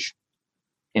strange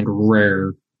and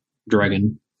rare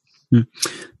dragon.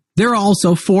 There are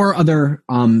also 4 other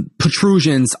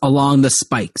protrusions along the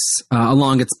spikes,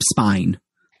 along its spine,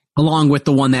 along with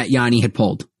the one that Yanni had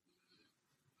pulled.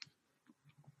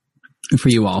 For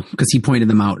you all, because he pointed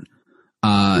them out.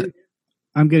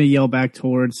 I'm going to yell back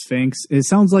towards Sphinx. It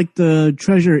sounds like the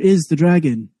treasure is the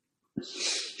dragon.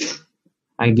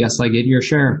 I guess I get your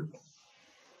share.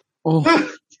 Oh,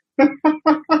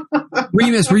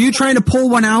 Remus, were you trying to pull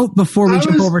one out before we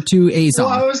jump over to Azov?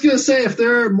 Well, I was going to say, if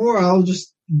there are more, I'll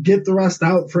just get the rest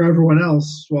out for everyone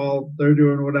else while they're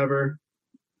doing whatever.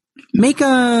 Make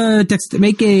a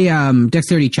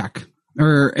dexterity check.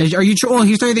 Or are you? Well,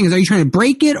 here's the other thing: are you trying to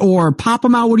break it or pop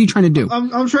them out? What are you trying to do?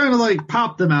 I'm trying to like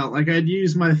pop them out. Like I'd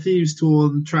use my thieves tool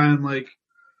and try and like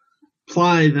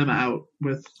ply them out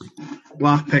with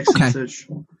lockpicks and such.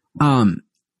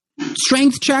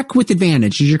 Strength check with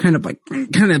advantage. You're kind of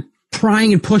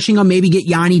prying and pushing them. Maybe get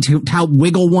Yanni to help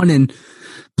wiggle one and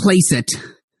place it.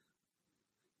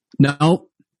 No,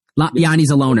 Yanni's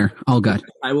a loner. All good.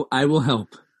 I will help.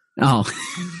 Oh,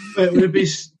 it would be.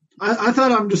 I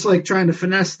thought I'm just like trying to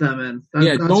finesse them in.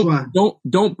 That's why.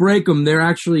 Don't break them. They're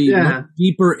actually much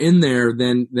deeper in there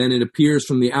than it appears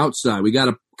from the outside. We got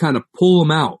to kind of pull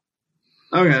them out.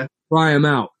 Okay. Pry them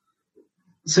out.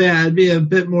 So yeah, I'd be a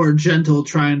bit more gentle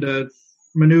trying to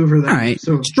maneuver them. All right.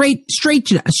 So straight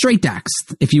dex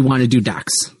if you want to do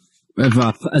dex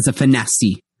as a finesse.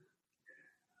 Let's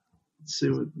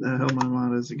see what the hell my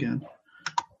mod is again.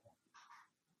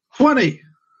 20.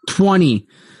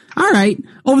 All right.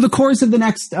 Over the course of the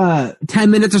next 10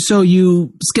 minutes or so,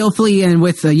 you skillfully and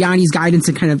with Yanni's guidance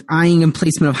and kind of eyeing and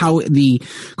placement of how the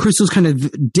crystals kind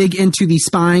of dig into the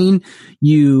spine,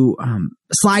 you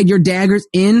slide your daggers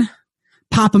in,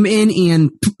 pop them in,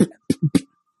 and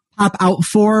pop out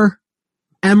 4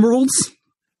 emeralds.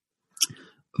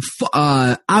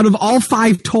 Out of all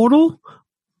 5 total,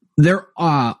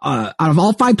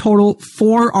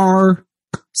 4 are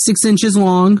 6 inches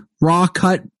long, raw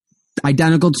cut,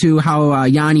 identical to how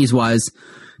Yanni's was.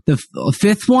 The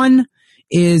 5th one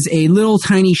is a little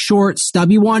tiny short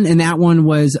stubby one, and that one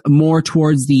was more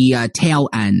towards the tail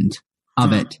end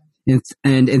of it.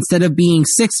 And instead of being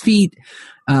 6 feet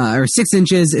or 6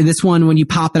 inches, this one, when you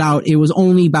pop it out, it was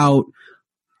only about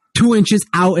 2 inches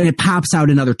out, and it pops out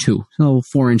another 2. So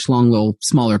 4-inch long, little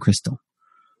smaller crystal.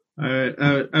 All right.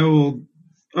 I will.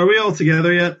 Are we all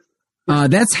together yet?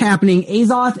 That's happening.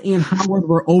 Azoth and Howard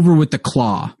were over with the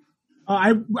claw.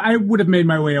 I would have made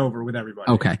my way over with everybody.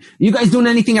 Okay. You guys doing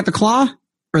anything at the claw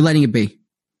or letting it be?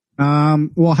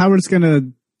 Well, Howard's going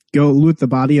to go loot the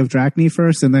body of Drachny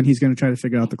first, and then he's going to try to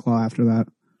figure out the claw after that.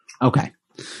 Okay.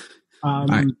 All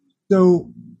right.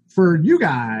 So for you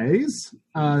guys,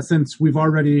 since we've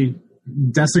already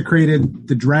desecrated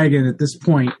the dragon at this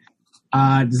point,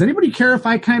 does anybody care if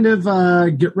I kind of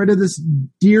get rid of this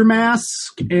deer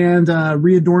mask and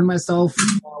readorn myself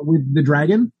with the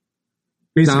dragon?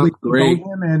 Basically, great.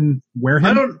 Him and wear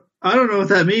him. I don't know what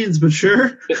that means, but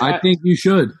sure. I think you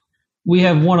should. We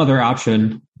have one other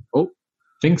option. Oh,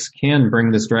 Sphinx can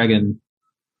bring this dragon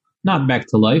not back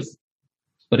to life,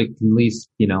 but it can at least,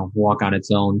 walk on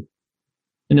its own.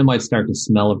 And it might start to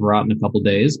smell of rot in a couple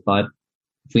days, but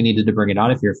if we needed to bring it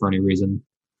out of here for any reason,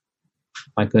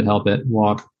 I could help it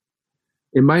walk.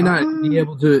 It might not be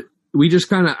able to. We just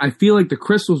I feel like the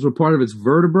crystals were part of its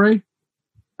vertebrae.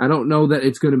 I don't know that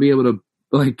it's going to be able to,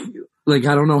 I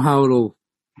don't know how it'll.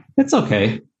 It's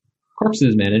okay.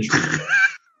 Corpses managed.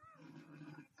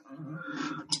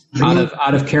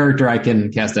 out of character, I can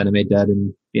cast Animate Dead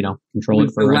and, control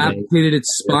it for dilapidated its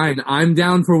spine. I'm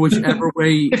down for whichever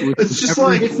way. It's just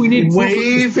like if we need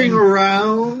waving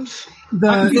around.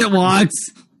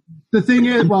 The thing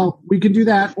is, we can do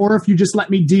that, or if you just let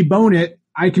me debone it,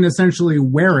 I can essentially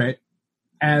wear it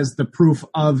as the proof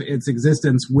of its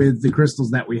existence with the crystals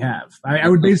that we have. I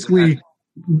would basically,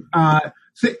 Freddy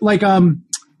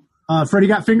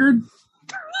got fingered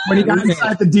when he got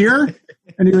inside the deer,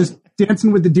 and he was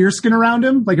dancing with the deer skin around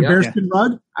him, like a bearskin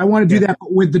rug. I want to do that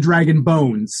with the dragon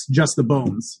bones, just the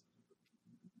bones,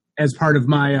 as part of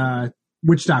my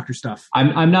witch doctor stuff.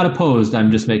 I'm not opposed.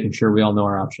 I'm just making sure we all know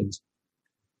our options.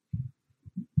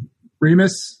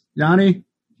 Remus, Yanni,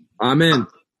 I'm in.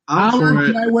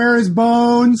 can I wear his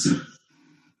bones?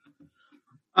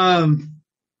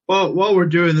 Well, while we're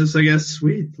doing this, I guess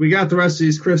we got the rest of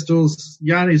these crystals.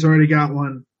 Yanni's already got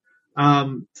one.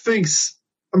 Finks,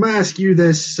 I'm gonna ask you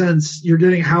this since you're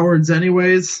getting Howard's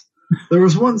anyways. There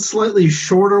was one slightly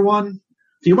shorter one.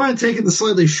 Do you mind taking the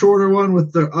slightly shorter one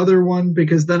with the other one,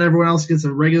 because then everyone else gets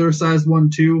a regular sized one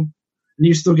too, and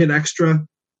you still get extra?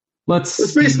 Let's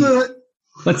basically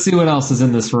see what else is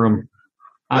in this room.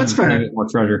 That's fair. Get more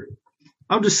treasure.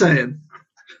 I'm just saying.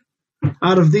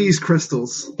 Out of these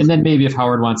crystals. And then maybe if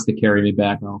Howard wants to carry me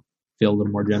back, I'll feel a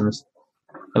little more generous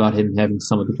about him having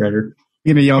some of the treasure.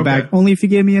 You're gonna yell back, only if you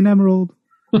gave me an emerald.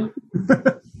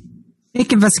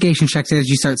 Make investigation checks as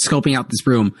you start scoping out this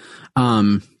room.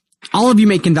 All of you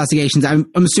make investigations. I'm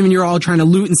assuming you're all trying to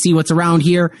loot and see what's around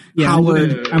here. Yeah,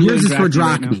 Howard, I'm yours is for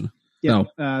Drachmy right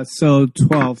Drachmy. So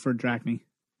 12 for Drachmy.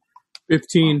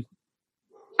 15.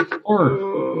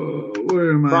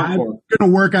 Where am I? I'm going to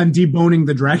work on deboning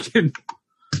the dragon.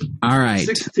 All right.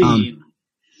 16.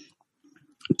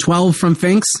 12 from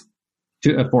Finks.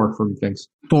 4 from things.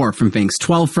 4 from Finks.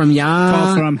 12 from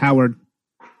 12 from Howard.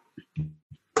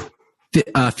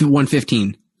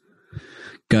 115.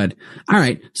 Good. All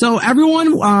right. So everyone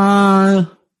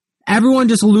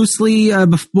just loosely,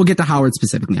 we'll get to Howard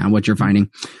specifically on what you're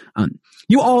finding.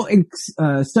 You all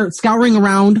start scouring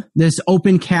around this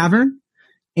open cavern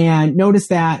and notice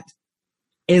that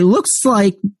it looks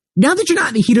like, now that you're not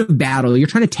in the heat of battle, you're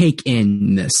trying to take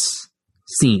in this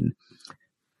scene.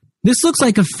 This looks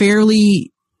like a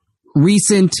fairly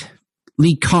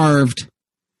recently carved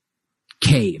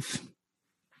cave.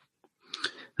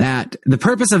 That the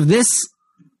purpose of this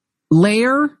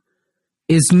layer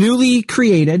is newly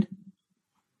created,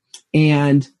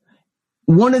 and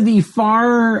one of the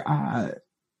far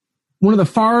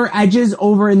edges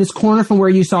over in this corner from where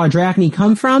you saw Drachny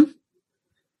come from,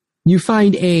 you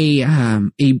find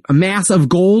a mass of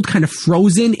gold kind of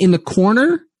frozen in the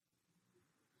corner,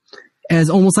 as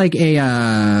almost like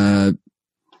a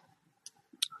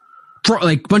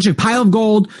bunch of pile of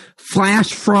gold,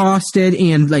 flash frosted,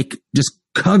 and like just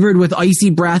covered with icy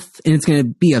breath, and it's going to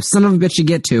be a son of a bitch to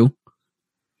get to.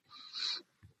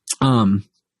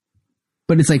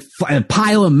 But it's like a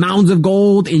pile of mounds of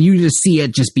gold, and you just see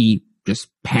it just be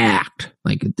packed.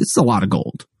 Like, this is a lot of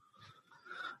gold.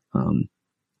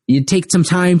 You take some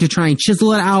time to try and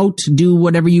chisel it out, do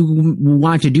whatever you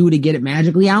want to do to get it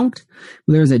magically out.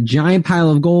 There's a giant pile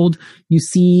of gold. You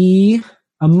see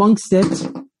amongst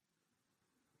it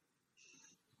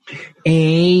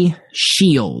a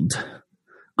shield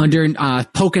under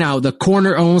poking out the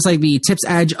corner, almost like the tip's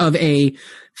edge of a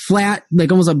flat,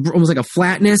 like almost like a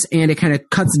flatness, and it kind of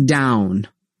cuts down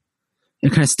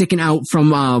and kind of sticking out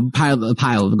from a pile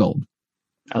of gold.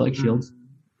 I like shields.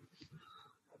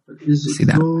 See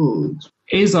that?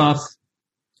 Azoth,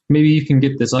 maybe you can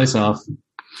get this ice off.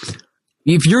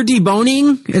 If you're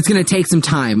deboning, it's going to take some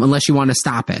time unless you want to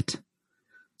stop it.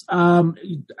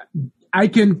 I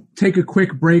can take a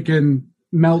quick break and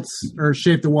melt or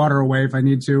shape the water away if I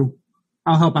need to.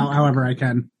 I'll help out however I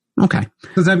can. Okay.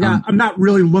 Because I'm not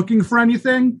really looking for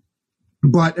anything,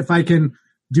 but if I can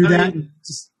do that,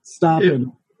 just stop it.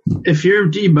 If you're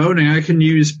deboning, I can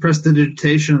use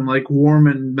prestidigitation, like warm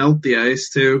and melt the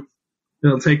ice too.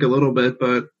 It'll take a little bit,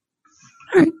 but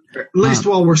at least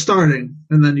while we're starting,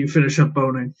 and then you finish up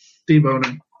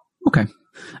deboning. Okay.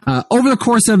 Over the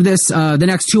course of this, the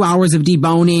next 2 hours of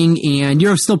deboning, and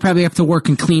you'll still probably have to work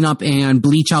and clean up and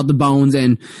bleach out the bones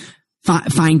and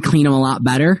fine clean them a lot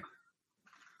better.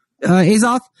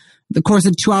 Azoth, the course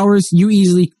of 2 hours, you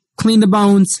easily clean the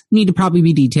bones, need to probably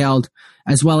be detailed,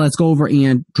 as well as go over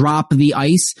and drop the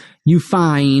ice. You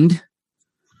find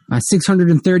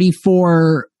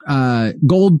 634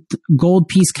 gold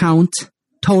piece count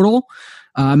total,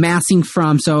 amassing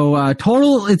from,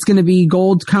 total it's going to be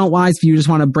gold count wise, if you just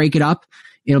want to break it up,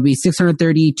 it'll be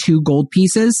 632 gold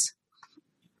pieces.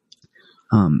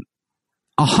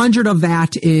 100 of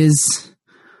that is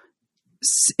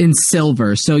in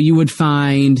silver, so you would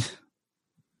find,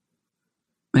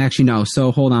 actually no,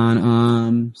 so hold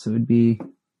on, so it would be,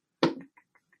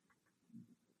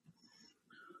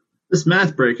 this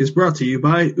math break is brought to you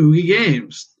by Oogie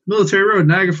Games, Military Road,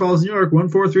 Niagara Falls, New York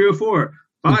 14304.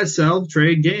 Buy, sell,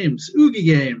 trade games. Oogie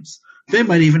Games. They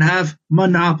might even have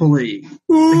Monopoly.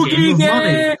 Oogie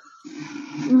Games.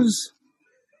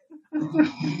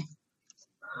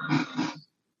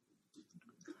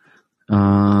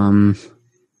 10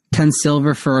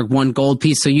 silver for 1 gold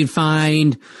piece. So you'd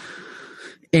find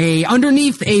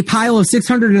underneath a pile of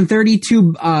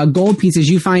 632 gold pieces,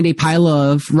 you find a pile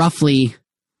of roughly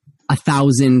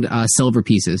 1,000 silver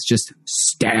pieces, just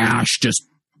stashed, just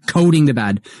coating the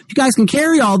bed. If you guys can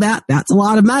carry all that, that's a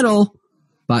lot of metal.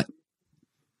 But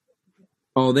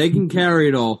they can carry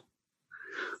it all.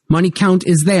 Money count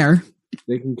is there.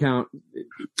 They can count.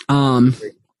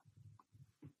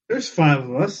 There's 5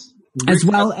 of us. As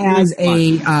well as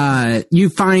you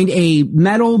find a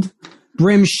metalled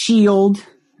brim shield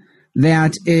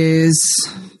that is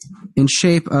in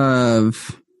shape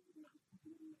of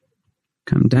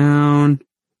come down.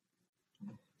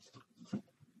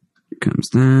 It comes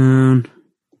down.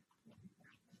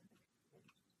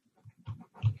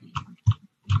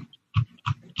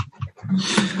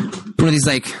 One of these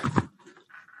like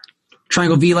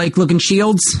triangle V-like looking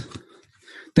shields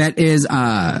that is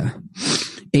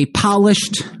a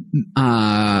polished,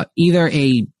 either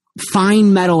a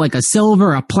fine metal like a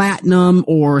silver, a platinum,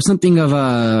 or something of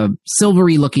a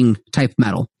silvery looking type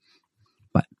metal.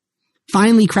 But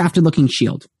finely crafted looking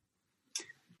shield.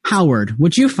 Howard,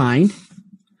 what you find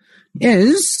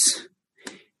is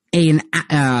a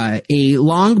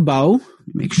long bow.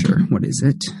 Make sure. What is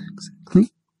it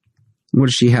exactly? What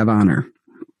does she have on her?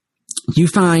 You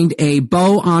find a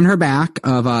bow on her back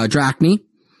of Drachny.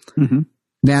 Mm-hmm.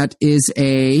 That is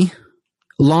a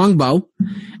long bow,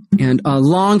 and a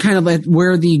long kind of like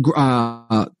where the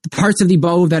parts of the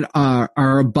bow that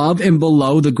are above and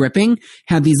below the gripping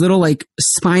have these little like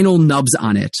spinal nubs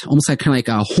on it, almost like kind of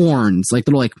like horns, like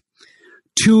little like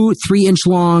 2-3 inch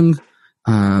long,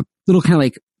 little kind of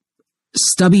like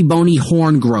stubby bony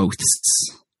horn growths,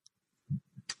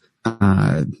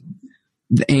 and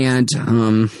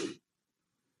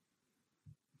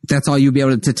that's all you'll be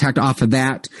able to detect off of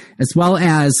that, as well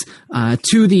as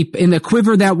in the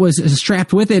quiver that was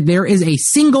strapped with it, there is a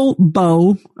single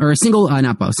bow or single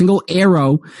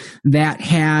arrow that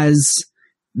has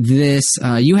this.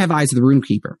 You have Eyes of the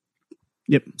Runekeeper.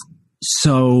 Yep.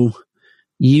 So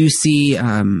you see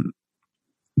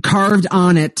carved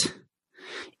on it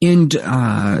in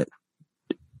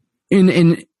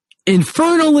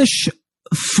infernalish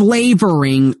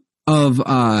flavoring of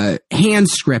hand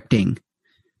scripting,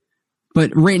 but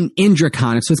written in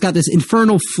Draconic. So it's got this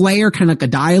infernal flair, kind of like a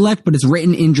dialect, but it's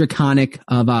written in Draconic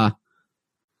of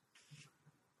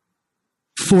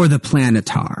for the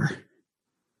Planetar.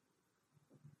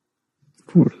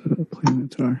 For the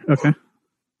Planetar. Okay.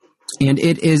 And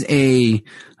it is a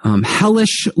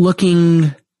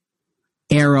hellish-looking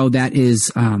arrow that is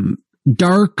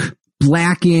dark,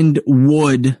 blackened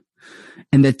wood,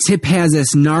 and the tip has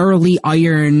this gnarly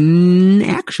iron,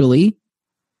 actually.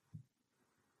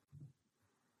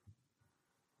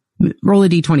 Roll a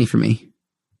d20 for me.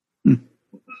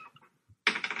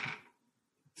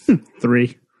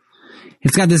 3.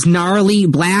 It's got this gnarly,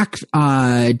 black,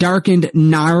 darkened,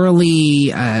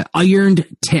 gnarly, ironed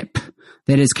tip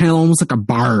that is kind of almost like a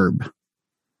barb.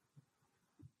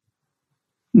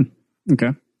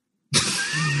 Okay.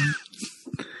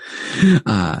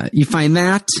 You find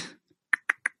that.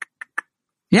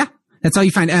 Yeah. That's all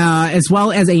you find, as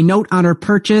well as a note on her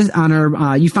purchase. On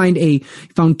her, you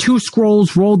found 2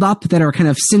 scrolls rolled up that are kind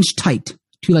of cinched tight,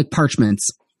 2 like parchments.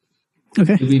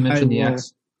 Okay. Did we mention the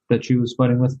axe that she was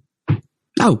fighting with?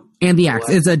 Oh, and the axe.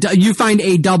 You find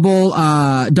a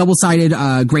double-sided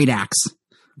great axe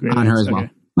on her as well.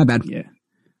 Okay. My bad. Yeah.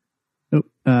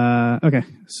 Oh. Okay.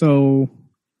 So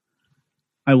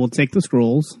I will take the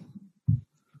scrolls.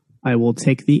 I will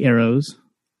take the arrows.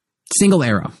 Single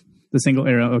arrow. The single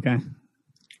arrow, okay.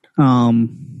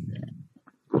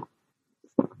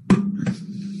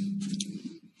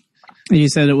 You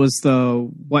said it was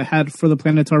what had for the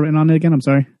Planetar written on it again? I'm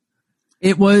sorry.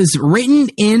 It was written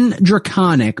in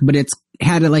Draconic, but it's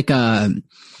had the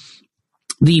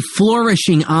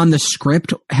flourishing on the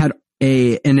script had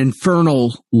an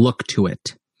infernal look to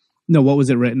it. No, what was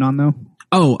it written on though?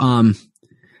 Oh,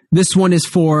 this one is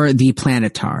for the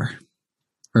Planetar,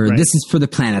 or right. This is for the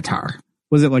Planetar.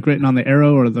 Was it like written on the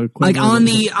arrow or the like on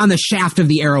the shaft of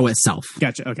the arrow itself?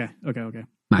 Gotcha. Okay.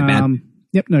 My bad.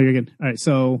 Yep. No, you're good. All right.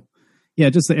 So yeah,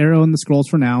 just the arrow and the scrolls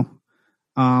for now.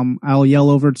 I'll yell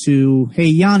over to, hey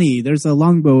Yanni, there's a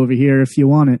longbow over here if you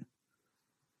want it.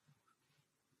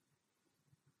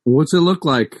 What's it look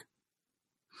like?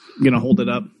 I'm gonna hold it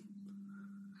up.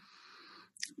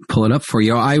 Pull it up for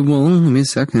you. I will. Let me a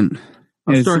second.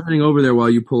 I'll start heading over there while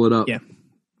you pull it up. Yeah.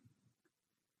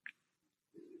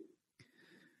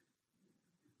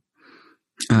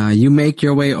 You make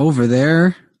your way over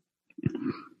there.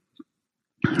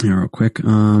 Here, real quick.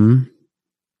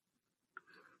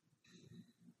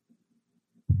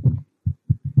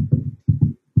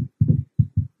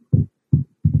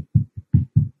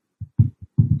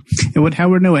 And would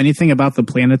Howard know anything about the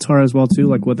Planetar as well, too?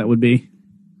 Like what that would be?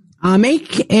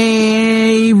 Make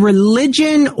a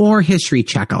religion or history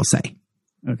check, I'll say.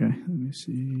 Okay, let me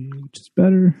see which is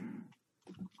better.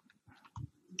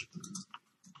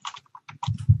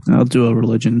 I'll do a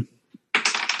religion.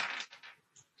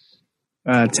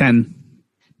 10.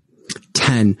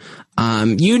 10.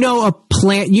 You know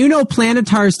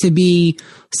planetars to be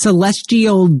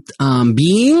celestial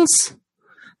beings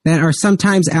that are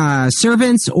sometimes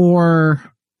servants or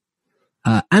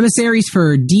emissaries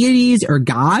for deities or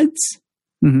gods.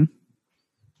 Mm-hmm.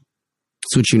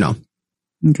 That's what you know.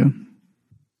 Okay.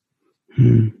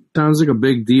 Sounds like a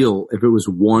big deal if it was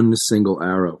one single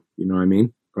arrow. You know what I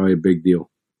mean? Probably a big deal.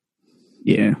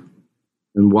 Yeah.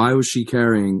 And why was she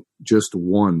carrying just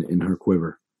one in her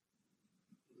quiver?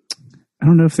 I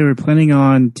don't know if they were planning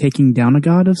on taking down a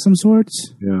god of some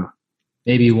sorts. Yeah.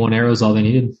 Maybe one arrow is all they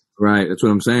needed. Right. That's what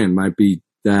I'm saying. Might be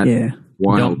that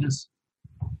wild. Don't miss.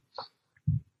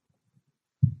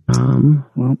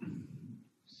 Well.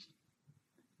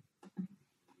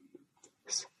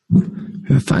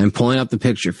 If I'm pulling up the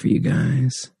picture for you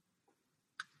guys.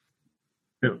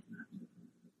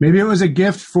 Maybe it was a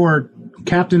gift for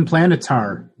Captain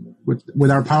Planetar. With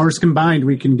our powers combined,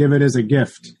 we can give it as a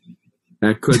gift.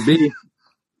 That could be.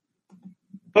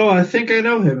 Oh, I think I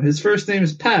know him. His first name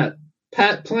is Pat.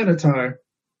 Pat Planetar.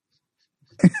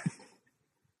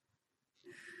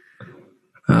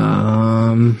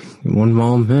 One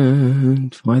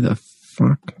moment. Why the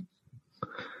fuck?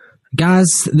 Guys,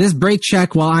 this break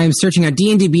check while I'm searching on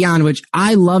D&D Beyond, which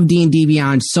I love D&D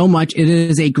Beyond so much. It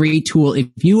is a great tool. If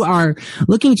you are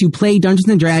looking to play Dungeons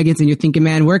and Dragons and you're thinking,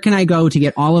 man, where can I go to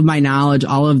get all of my knowledge,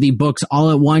 all of the books,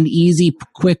 all at one easy,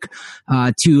 quick,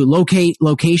 to locate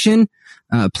location,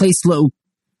 place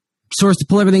source to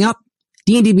pull everything up?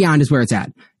 D&D Beyond is where it's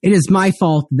at. It is my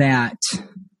fault that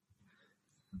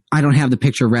I don't have the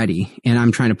picture ready and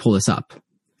I'm trying to pull this up.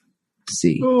 Let's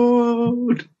see.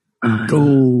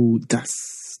 Gold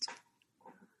dust.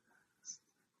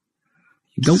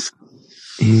 Go.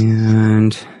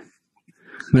 And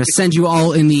I'm going to send you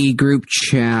all in the group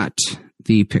chat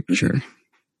the picture.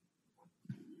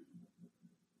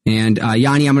 And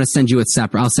Yanni, I'm going to send you it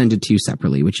separate. I'll send it to you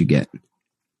separately, what you get.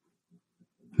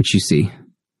 What you see.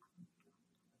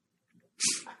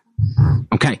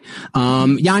 Okay.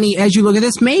 Yanni, as you look at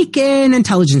this, make an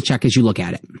intelligence check as you look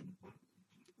at it.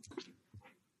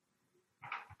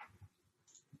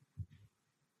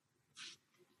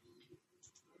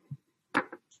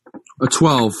 A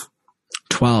 12.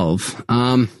 12.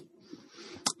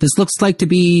 This looks like to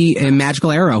be a magical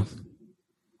arrow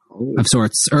of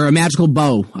sorts, or a magical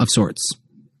bow of sorts.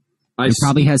 It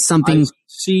probably has something. I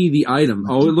see the item.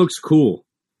 Oh, it looks cool.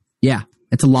 Yeah,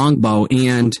 it's a long bow,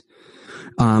 and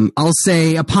I'll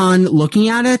say upon looking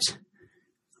at it,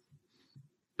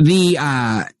 the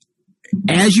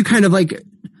as you kind of like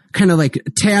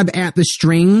tab at the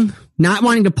string, not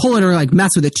wanting to pull it or like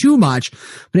mess with it too much,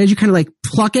 but as you kind of like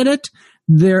pluck at it,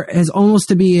 there is almost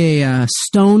to be a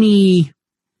stony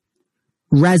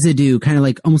residue, kind of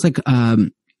like almost like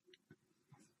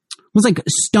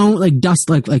stone, like dust,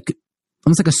 like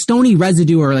almost like a stony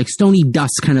residue or like stony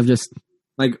dust, kind of just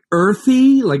like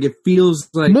earthy, like it feels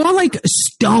like more like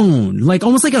stone, like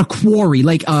almost like a quarry,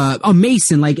 like a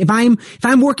mason. Like if I'm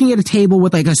working at a table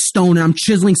with like a stone and I'm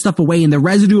chiseling stuff away, and the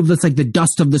residue of this, like the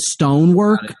dust of the stone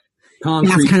work,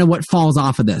 that's kind of what falls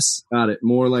off of this. Got it.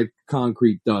 More like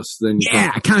concrete dust than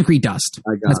concrete dust.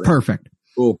 That's perfect.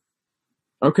 Cool.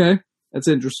 Okay, that's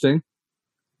interesting.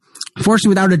 Unfortunately,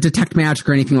 without a detect magic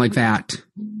or anything like that,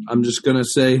 I'm just gonna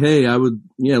say, hey, I'll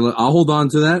hold on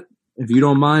to that. If you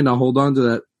don't mind, I'll hold on to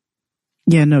that.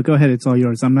 Yeah, no, go ahead. It's all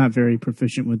yours. I'm not very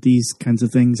proficient with these kinds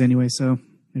of things anyway, so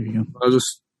there you go. I'll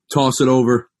just toss it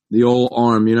over the old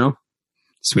arm, you know?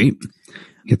 Sweet.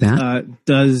 Get that.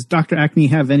 Does Dr. Acme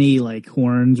have any, like,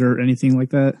 horns or anything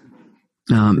like that?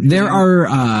 There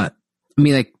are,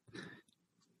 like,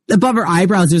 above her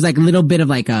eyebrows, there's, like, a little bit of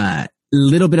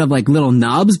little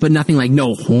nubs, but nothing like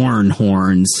no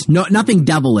horns. No, nothing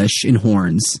devilish in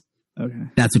horns. Okay.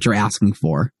 That's what you're asking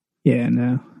for. Yeah,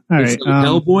 no. All right.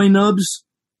 Hellboy nubs?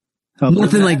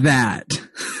 Nothing like that.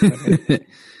 Okay.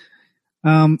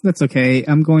 That's okay.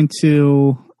 I'm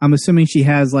assuming she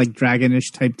has like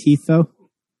dragonish type teeth though.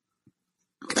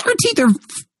 Her teeth are a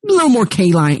little more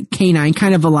canine,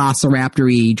 kind of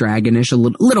velociraptor-y, dragonish, a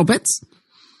little bits.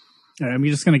 All right, I'm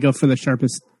just going to go for the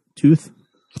sharpest tooth,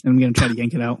 and I'm going to try to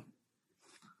yank it out.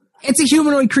 It's a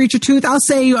humanoid creature tooth. I'll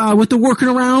say with the working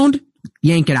around,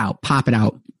 yank it out, pop it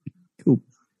out. Cool.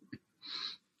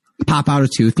 Pop out a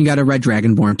tooth. You got a red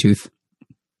dragonborn tooth.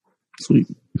 Sweet.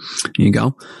 Here you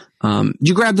go. Did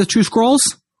you grab the 2 scrolls?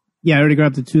 Yeah, I already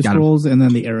grabbed the 2 Got 'em. scrolls and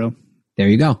then the arrow. There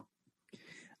you go.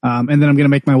 And then I'm going to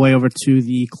make my way over to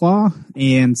the claw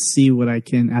and see what I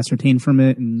can ascertain from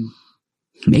it. And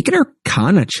Make an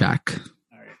Arcana check.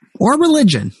 Or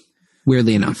religion,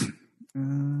 weirdly enough.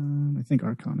 I think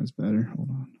Arcana is better. Hold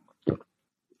on.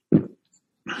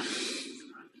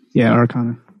 Yeah,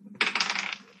 Arcana.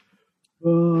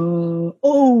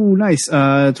 Nice.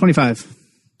 25.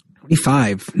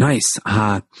 25. Nice.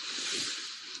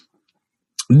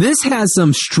 This has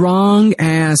some strong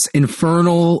ass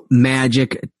infernal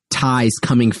magic ties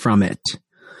coming from it.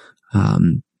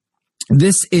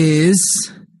 This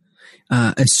is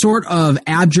a sort of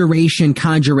abjuration,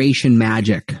 conjuration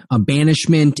magic, a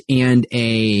banishment and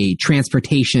a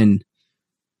transportation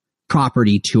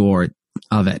property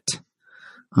of it.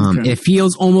 Okay. It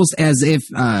feels almost as if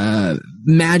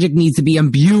magic needs to be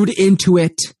imbued into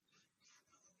it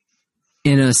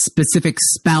in a specific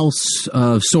spell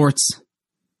of sorts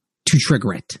to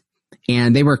trigger it.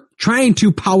 And they were trying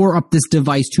to power up this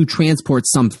device to transport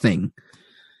something.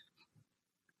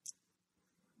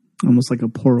 Almost like a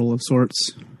portal of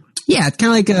sorts. Yeah, it's kind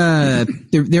of like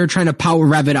they're trying to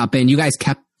rev it up, and you guys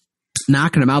kept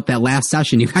knocking them out that last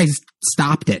session. You guys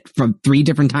stopped it from 3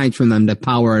 different times from them to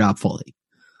power it up fully.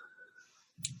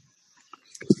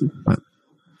 But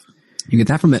you get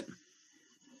that from it.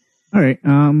 All right.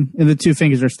 And the 2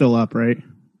 fingers are still up, right?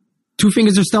 2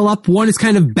 fingers are still up. One is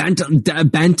kind of bent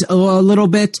a little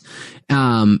bit,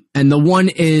 and the one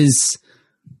is.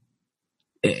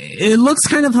 It looks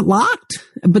kind of locked,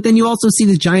 but then you also see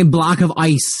this giant block of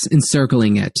ice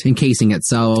encircling it, encasing it.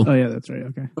 So, Oh, yeah, that's right.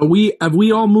 Okay. Have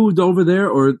we all moved over there,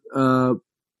 or are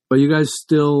you guys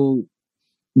still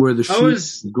where the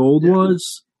gold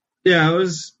was? Yeah, I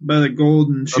was by the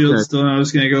golden shield Okay. still, and I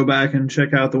was going to go back and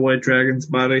check out the white dragon's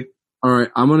body. All right,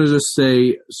 I'm going to just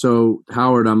say, so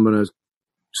Howard, I'm going to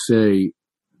say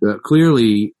that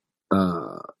clearly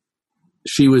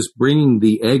she was bringing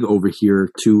the egg over here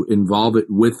to involve it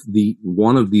with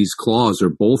one of these claws or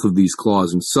both of these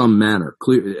claws in some manner.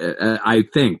 I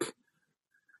think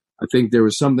there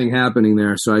was something happening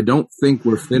there, so I don't think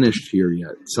we're finished here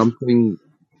yet. Something.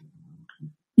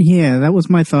 Yeah, that was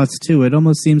my thoughts too. It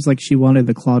almost seems like she wanted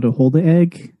the claw to hold the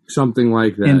egg. Something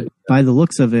like that. And by the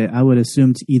looks of it, I would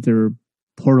assume to either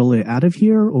portal it out of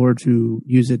here or to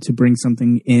use it to bring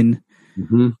something in.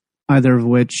 Mm-hmm. Either of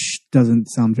which doesn't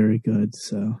sound very good.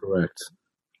 So Correct.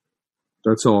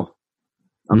 That's all.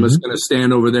 I'm just going to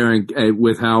stand over there and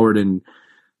with Howard and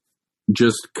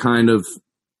just kind of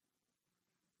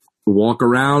walk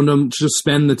around them. Just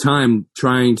spend the time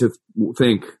trying to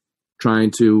think,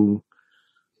 trying to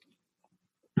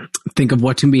think of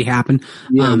what can be happen.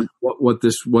 What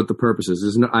the purpose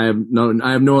is. I have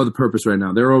no other purpose right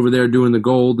now. They're over there doing the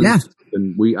gold.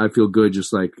 And I feel good,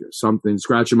 just like something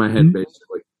scratching my head,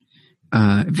 basically.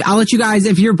 I'll let you guys,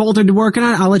 if you're bolted to working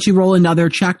on it, I'll let you roll another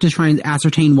check to try and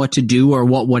ascertain what to do or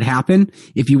what would happen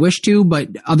if you wish to. But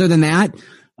other than that,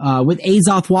 with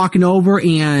Azoth walking over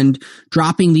and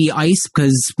dropping the ice,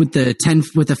 because with the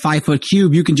 5-foot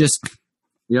cube, you can just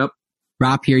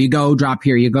drop here you go, drop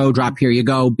here you go, drop here you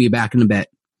go, be back in a bit.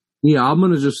 Yeah, I'm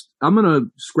gonna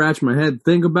scratch my head,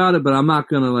 think about it, but I'm not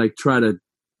gonna like try to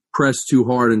press too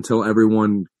hard until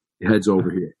everyone heads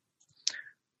over here.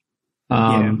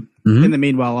 In the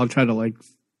meanwhile, I'll try to like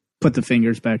put the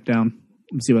fingers back down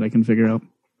and see what I can figure out.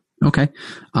 Okay.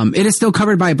 It is still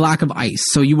covered by a block of ice,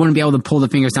 so you wouldn't be able to pull the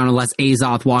fingers down unless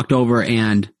Azoth walked over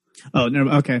and... Oh,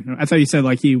 no, okay. I thought you said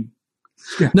like he...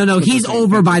 No, he's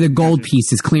over by the gold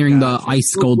pieces, clearing the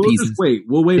ice gold pieces. Just wait.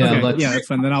 We'll wait. Yeah, Okay, yeah, that's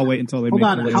fine. Then I'll wait until they Hold make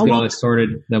on, the list. how Get all long- this sorted,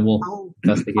 then we'll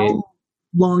investigate. How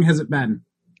long has it been?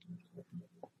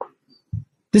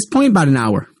 This point, about an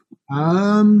hour.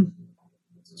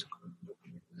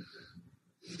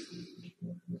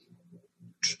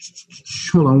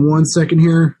 Hold on 1 second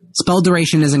here. Spell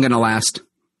duration isn't going to last.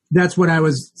 That's what I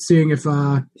was seeing if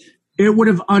it would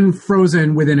have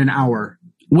unfrozen within an hour.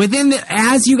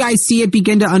 As you guys see it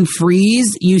begin to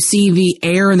unfreeze, you see the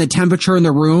air and the temperature in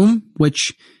the room,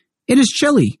 which it is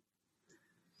chilly.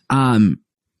 And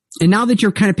now that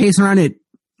you're kind of pacing around it,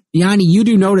 Yanni, you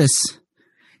do notice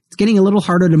it's getting a little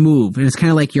harder to move, and it's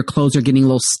kind of like your clothes are getting a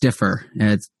little stiffer.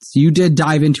 You did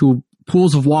dive into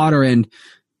pools of water, and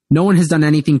no one has done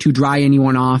anything to dry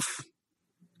anyone off,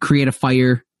 create a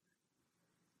fire.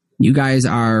 You guys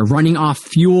are running off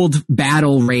fueled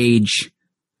battle rage.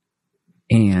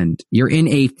 And you're in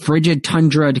a frigid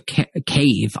tundra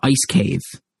cave, ice cave.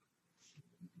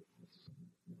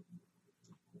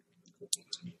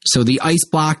 So the ice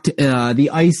blocked, the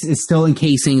ice is still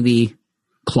encasing the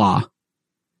claw.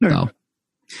 No. So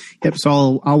Yep.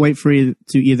 So I'll wait for you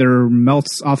to either melt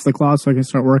off the cloth so I can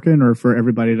start working, or for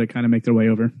everybody to kind of make their way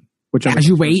over. Whichever. As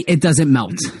you wait, it doesn't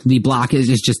melt. The block is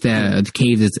just the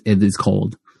cave is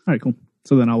cold. All right, cool.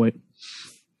 So then I'll wait.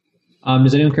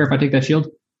 Does anyone care if I take that shield?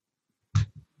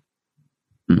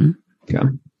 Mhm. Okay.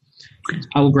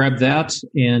 I will grab that,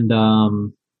 and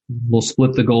we'll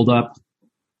split the gold up,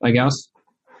 I guess.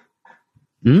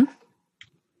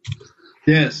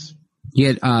 Yes.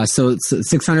 You get so it's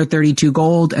 632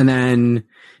 gold, and then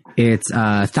it's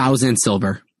 1,000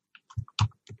 silver.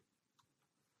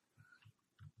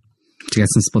 So you guys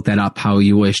can split that up how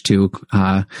you wish to.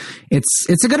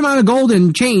 It's a good amount of gold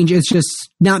and change. It's just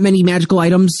not many magical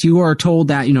items. You are told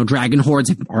that dragon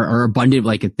hordes are abundant,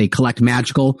 like if they collect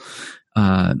magical.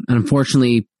 And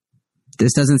unfortunately,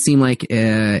 this doesn't seem like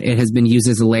it has been used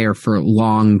as a lair for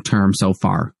long term so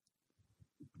far.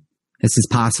 This is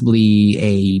possibly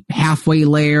a halfway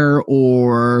layer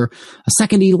or a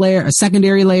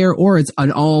secondary layer, or it's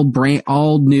an brand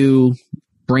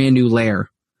new layer,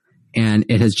 and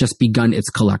it has just begun its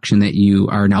collection that you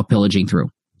are now pillaging through.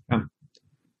 Yeah.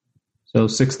 So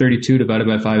 632 divided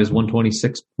by 5 is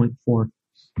 126.4.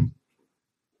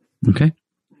 Okay.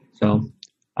 So,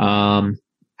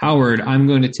 Howard, I'm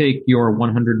going to take your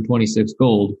 126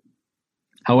 gold.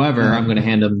 However, I'm going to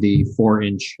hand him the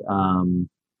 4-inch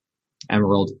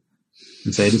emerald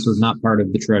and say this was not part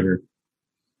of the treasure.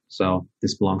 So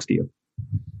this belongs to you.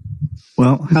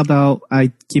 Well, how about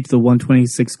I keep the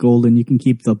 126 gold and you can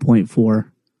keep the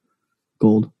 0.4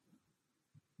 gold?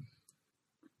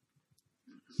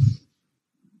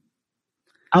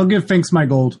 I'll give Finks my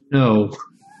gold. No.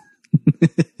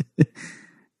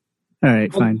 All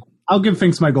right, fine. I'll give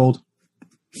Finks my gold.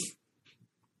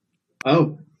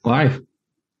 Oh. Why?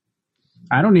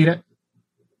 I don't need it.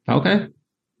 Okay.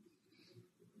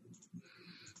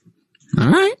 All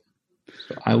right.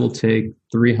 So I will take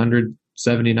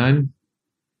 379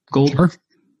 gold. Sure.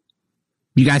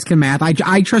 You guys can math.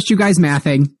 I trust you guys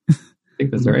mathing. I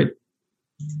think that's all right.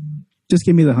 Just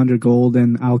give me the 100 gold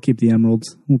and I'll keep the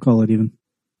emeralds. We'll call it even.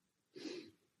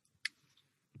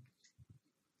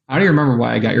 I don't even remember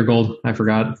why I got your gold. I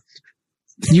forgot.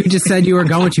 You just said you were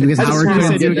going to because I just Howard said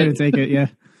couldn't you were do going it. to take it, yeah.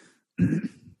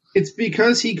 It's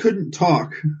because he couldn't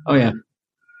talk. Oh, yeah.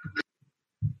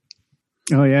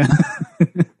 Oh, yeah.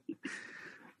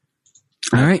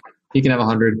 All right. He can have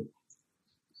 100.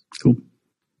 Cool.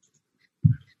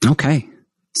 Okay.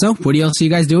 So, what else are you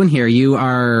guys doing here? You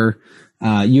are,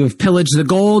 you have pillaged the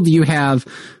gold. You have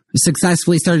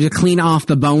successfully started to clean off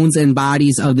the bones and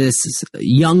bodies of this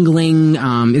youngling.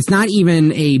 It's not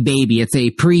even a baby. It's a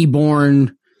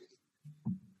pre-born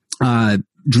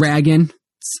dragon.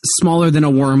 It's smaller than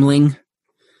a wormling.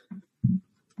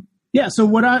 Yeah, so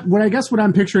what I guess what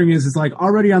I'm picturing is like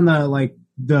already on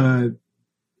the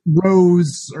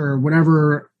rose or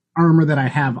whatever armor that I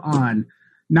have on,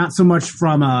 not so much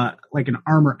from an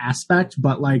armor aspect,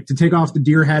 but like to take off the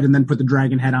deer head and then put the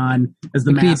dragon head on as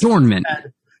the Like the mask. adornment.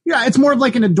 Yeah, it's more of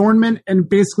like an adornment, and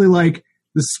basically like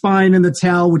the spine and the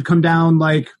tail would come down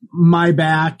like my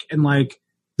back, and like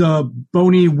the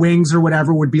bony wings or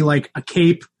whatever would be like a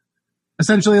cape.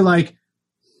 Essentially like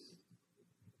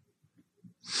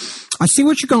I see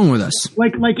what you're going with this.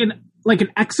 like an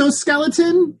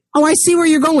exoskeleton. Oh, I see where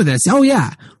you're going with this. Oh,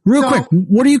 yeah. Real So- quick,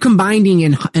 what are you combining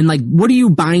and like, what are you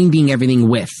binding everything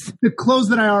with? The clothes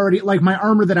that I already, like my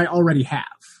armor that I already have.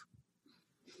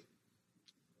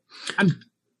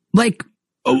 Like,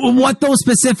 what though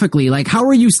specifically? Like, how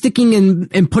are you sticking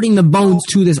and putting the bones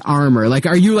to this armor? Like,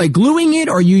 are you like gluing it?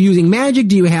 Or are you using magic?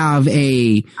 Do you have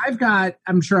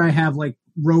I'm sure I have like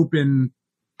rope and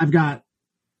I've got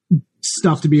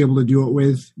stuff to be able to do it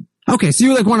with. Okay, so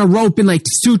you like want a rope and like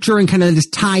suture and kind of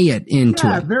just tie it into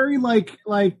Yeah, it. very like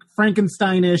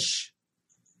Frankenstein-ish,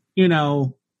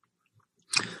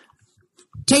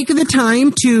 Take the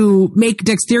time to make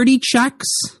dexterity checks.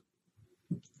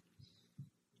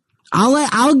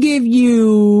 I'll give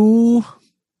you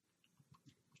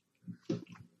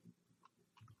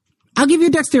a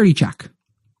dexterity check.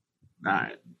 All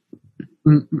right.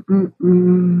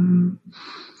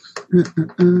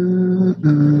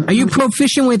 Are you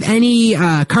proficient with any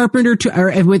carpenter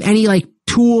or with any like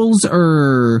tools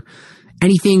or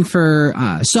anything for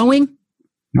sewing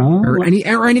or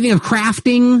anything of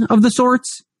crafting of the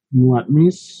sorts? Let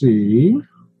me see.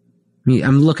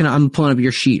 I'm pulling up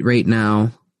your sheet right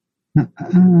now.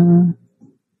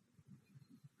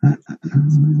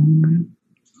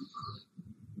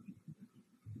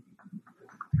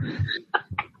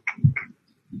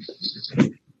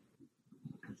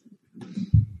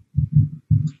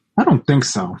 I don't think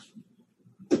so.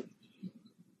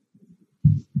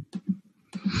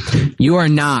 You are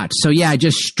not. So yeah,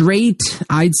 just straight,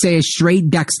 I'd say a straight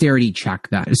dexterity check.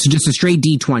 That it's just a straight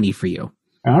D20 for you.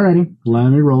 Alrighty, let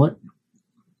me roll it.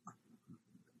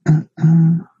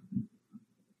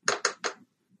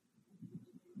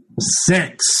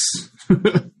 6.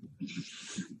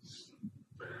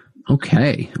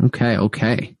 Okay.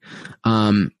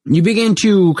 You begin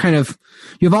to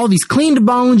you have all these cleaned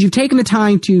bones. You've taken the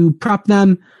time to prep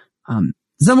them.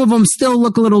 Some of them still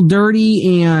look a little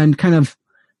dirty and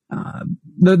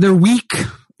they're weak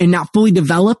and not fully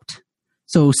developed.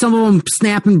 So some of them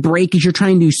snap and break as you're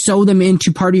trying to sew them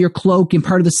into part of your cloak and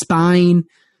part of the spine.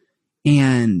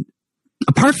 And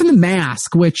apart from the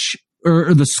mask,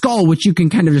 or the skull, which you can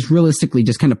kind of just realistically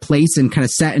just kind of place and kind of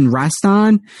set and rest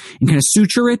on and kind of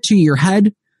suture it to your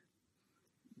head.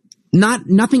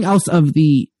 Nothing else of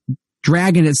the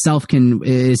dragon itself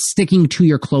is sticking to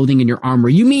your clothing and your armor.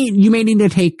 You may need to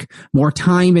take more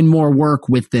time and more work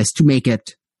with this to make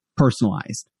it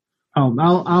personalized. Oh,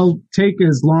 I'll take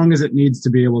as long as it needs to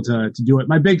be able to do it.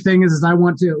 My big thing is I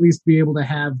want to at least be able to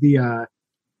have the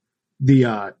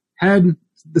head,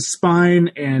 the spine,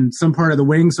 and some part of the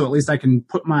wing, so at least I can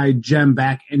put my gem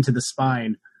back into the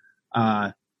spine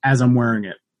as I'm wearing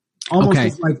it. Almost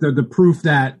Okay. like the proof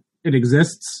that it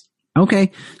exists.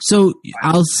 Okay, so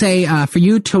I'll say for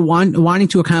you to wanting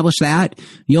to accomplish that,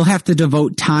 you'll have to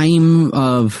devote time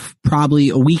of probably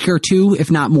a week or two, if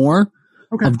not more.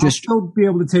 Okay, Of I'll just- still be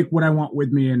able to take what I want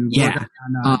with me and work Yeah.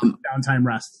 on downtime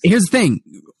rest. Here's the thing.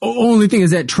 Only thing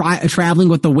is that traveling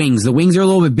with the wings are a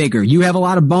little bit bigger. You have a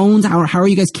lot of bones. How are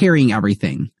you guys carrying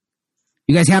everything?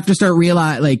 You guys have to start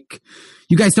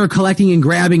you guys start collecting and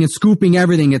grabbing and scooping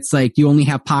everything. It's like you only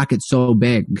have pockets so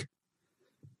big.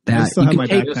 I That still you have can my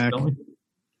take- backpack.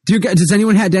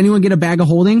 Did anyone get a bag of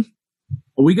holding?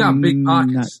 Well, we got big Not,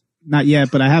 pockets. not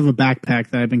yet, but I have a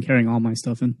backpack that I've been carrying all my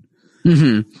stuff in.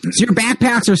 Mm-hmm. So your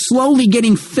backpacks are slowly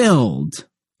getting filled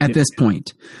at this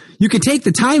point. You could take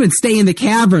the time and stay in the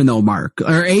cavern, though, Mark.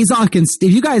 Or Azog can,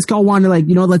 if you guys all want to,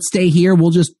 let's stay here.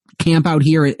 We'll just camp out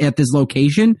here at this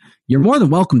location. You're more than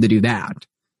welcome to do that.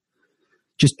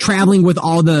 Just traveling with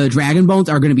all the dragon bones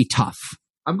are going to be tough.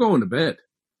 I'm going to bed.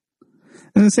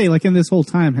 I was gonna say, in this whole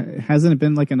time, hasn't it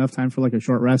been enough time for a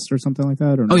short rest or something like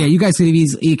that? Or no? Oh, yeah, you guys can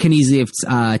easily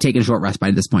have taken a short rest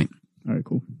by this point. All right,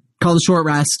 cool. Call the short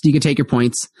rest. You can take your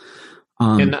points.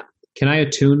 Can I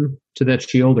attune to that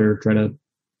shield or try to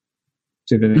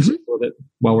see if it makes sense with it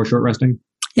while we're short resting?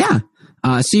 Yeah.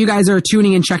 So you guys are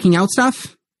tuning and checking out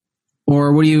stuff?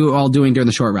 Or what are you all doing during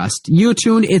the short rest? You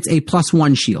attuned, it's a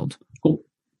 +1 shield. Cool.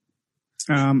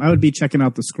 I would be checking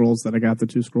out the scrolls that I got, the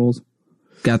 2 scrolls.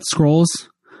 Got the scrolls.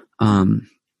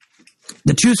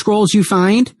 The 2 scrolls you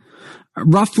find,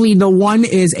 roughly the one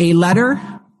is a letter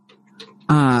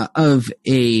of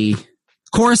a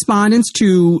correspondence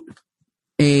to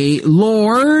a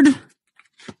lord.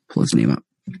 Pull his name up.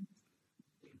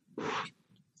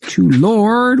 To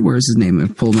Lord. Where's his name? I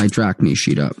pull my Drachma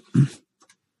sheet up.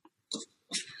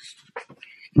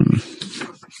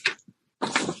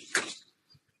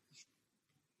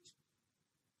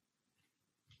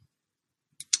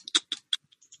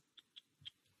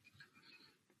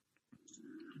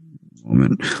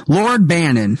 Moment. Lord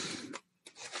Bannon.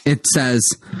 It says,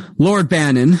 Lord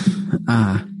Bannon,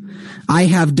 I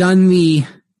have done the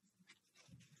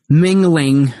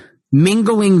mingling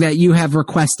that you have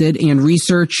requested and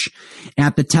research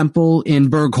at the temple in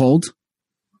Berghold.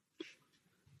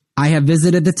 I have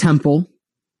visited the temple,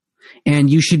 and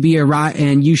you should be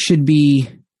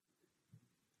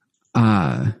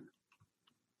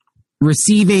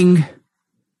receiving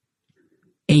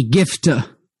a gift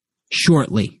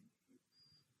shortly.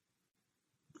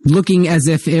 Looking as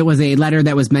if it was a letter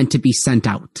that was meant to be sent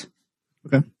out.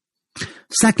 Okay.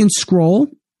 Second scroll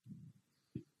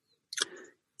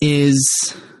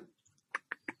is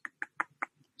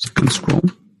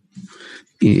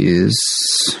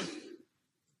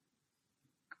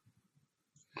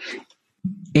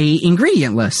a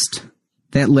ingredient list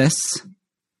that lists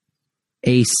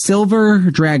a silver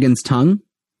dragon's tongue,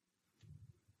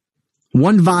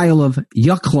 1 vial of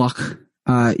yucklock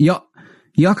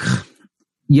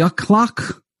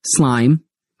slime.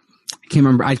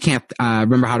 I can't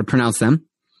remember how to pronounce them.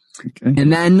 Okay.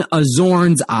 And then a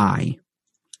Zorn's eye.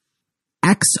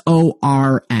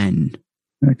 XORN.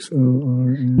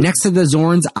 XORN. Next to the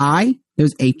Zorn's eye,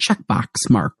 there's a checkbox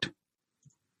marked.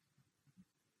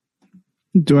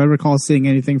 Do I recall seeing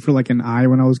anything for an eye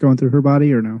when I was going through her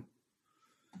body or no?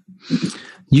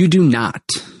 You do not.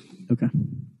 Okay.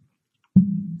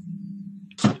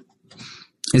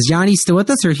 Is Yanni still with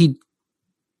us, or did he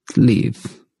leave?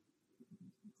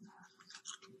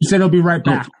 You said he'll be right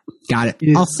back. Got it.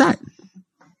 Yeah. All set.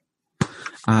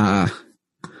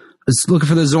 is looking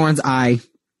for the Zoran's Eye.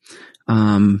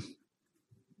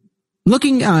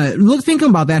 Thinking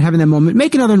about that, having that moment,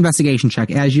 make another investigation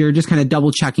check as you're just kind of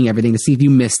double checking everything to see if you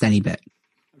missed any bit.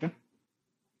 Okay.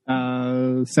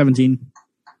 17.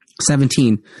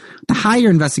 17. The higher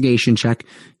investigation check,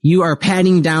 you are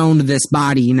patting down this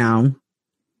body now.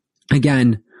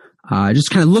 Again, just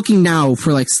kind of looking now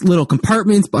for like little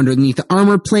compartments underneath the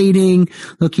armor plating,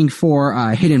 looking for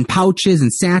hidden pouches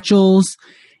and satchels,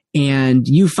 and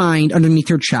you find underneath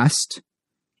her chest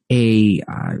a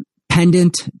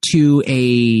pendant to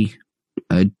a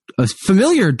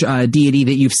familiar deity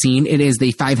that you've seen. It is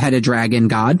the five-headed dragon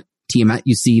god, Tiamat.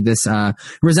 You see this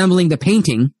resembling the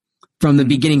painting from the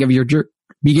beginning of your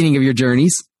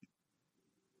journeys,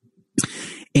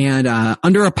 and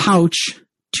under a pouch.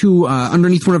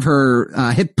 Underneath one of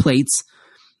her hip plates,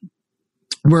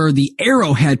 where the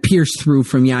arrow had pierced through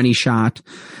from Yanni's shot,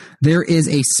 there is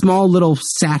a small little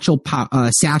satchel,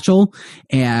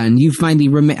 and you find the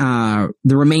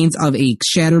remains of a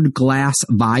shattered glass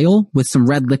vial with some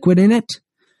red liquid in it,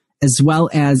 as well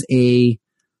as a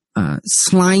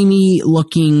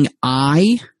slimy-looking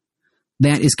eye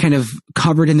that is kind of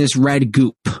covered in this red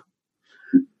goop.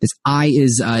 This eye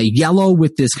is yellow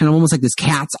with this kind of almost like this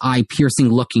cat's eye piercing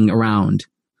looking around.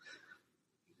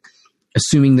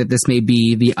 Assuming that this may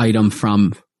be the item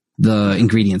from the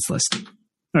ingredients list.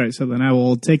 All right, so then I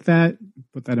will take that,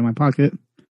 put that in my pocket.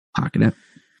 Pocket it.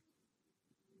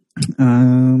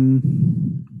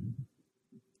 I'm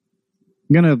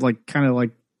gonna kind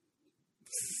of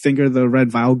finger the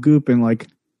red vial goop and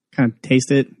kind of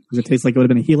taste it. Does it taste like it would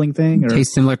have been a healing thing? Or?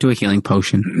 Tastes similar to a healing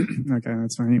potion. Okay,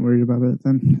 that's fine. I ain't worried about it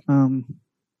then.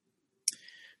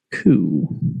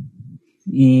 Cool.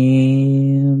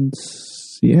 And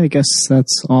yeah, I guess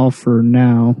that's all for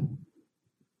now.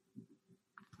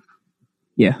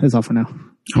 Yeah, that's all for now.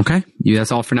 Okay.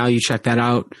 That's all for now. You check that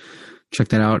out.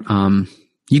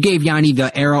 You gave Yanni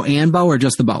the arrow and bow or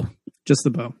just the bow? Just the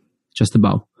bow. Just the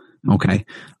bow. Okay.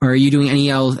 Are you doing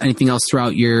anything else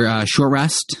throughout your short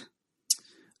rest?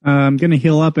 I'm going to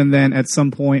heal up, and then at some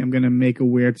point I'm going to make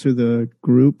aware to the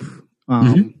group.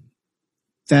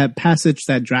 That passage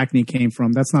that Drachny came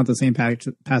from, that's not the same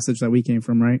passage that we came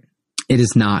from, right? It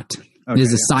is not. Okay, it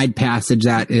is a side passage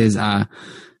that is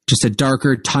just a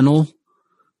darker tunnel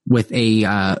with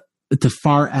at the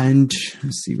far end.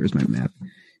 Let's see, where's my map?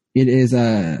 It is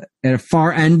at a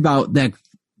far end about that,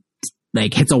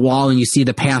 hits a wall and you see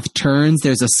the path turns.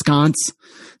 There's a sconce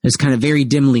that's kind of very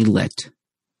dimly lit.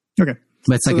 Okay.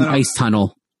 But it's like an ice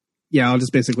tunnel. Yeah, I'll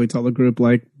just basically tell the group,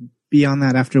 be on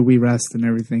that after we rest and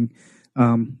everything.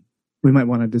 We might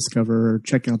want to discover or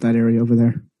check out that area over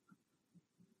there.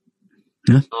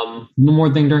 Yeah. One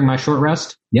more thing during my short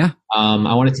rest. Yeah.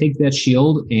 I want to take that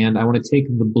shield and I want to take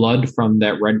the blood from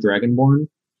that red dragonborn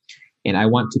and I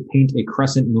want to paint a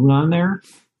crescent moon on there.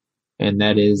 And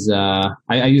that is, I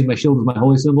use my shield as my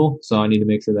holy symbol, so I need to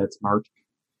make sure that's marked.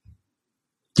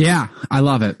 Yeah, I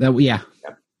love it.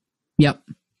 Yep.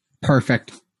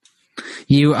 Perfect.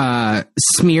 You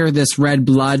smear this red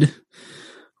blood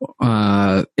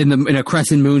in a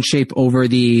crescent moon shape over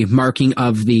the marking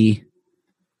of the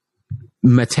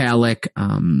metallic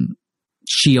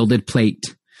shielded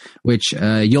plate, which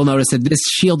you'll notice that this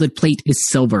shielded plate is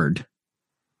silvered.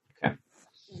 Okay.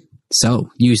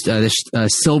 So used this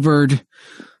silvered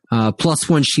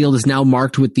 +1 shield is now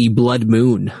marked with the blood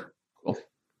moon.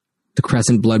 The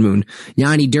crescent blood moon.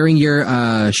 Yanni, during your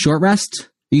short rest,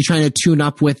 are you trying to tune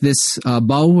up with this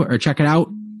bow or check it out?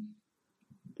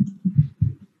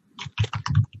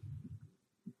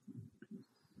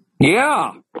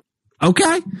 Yeah.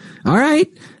 Okay. All right.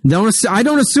 I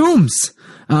don't assumes.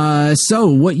 So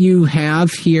what you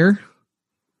have here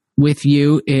with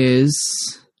you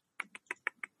is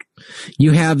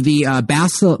you have the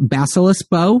basilisk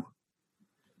bow.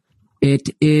 It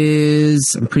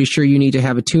is, I'm pretty sure you need to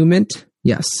have attunement.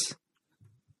 Yes.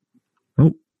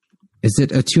 Oh, is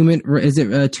it attunement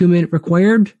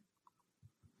required?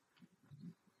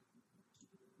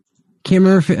 Can't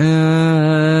remember if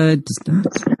it does not.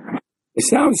 It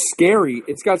sounds scary.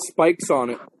 It's got spikes on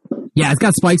it. Yeah, it's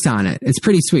got spikes on it. It's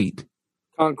pretty sweet.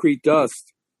 Concrete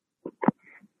dust.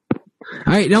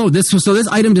 All right, no, this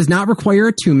item does not require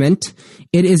attunement.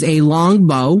 It is a long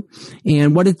bow,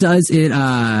 and what it does,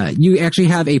 you actually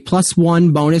have a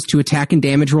 +1 bonus to attack and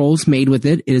damage rolls made with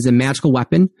it. It is a magical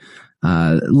weapon.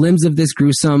 Limbs of this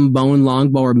gruesome bone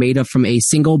longbow are made from a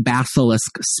single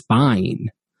basilisk spine.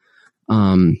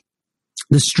 The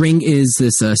string is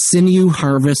this sinew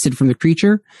harvested from the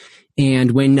creature,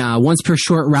 And when once per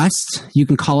short rest, you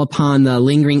can call upon the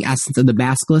lingering essence of the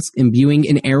basilisk, imbuing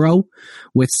an arrow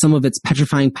with some of its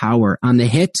petrifying power. On the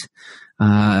hit,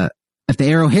 if the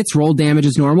arrow hits, roll damage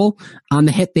is normal. On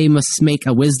the hit, they must make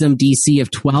a wisdom DC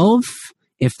of 12.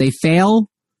 If they fail,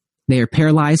 they are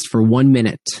paralyzed for 1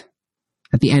 minute.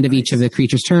 At the end of each of the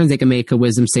creature's turns, they can make a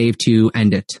wisdom save to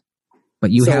end it.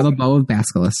 But you have a bow of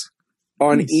basilisk.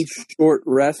 On each short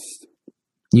rest,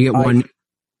 You get one.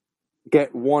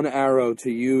 Get one arrow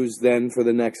to use then for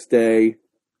the next day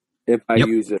if I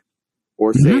use it,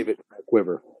 or save it in my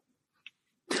quiver.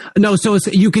 No, so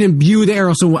you can imbue the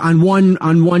arrow. So on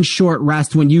one short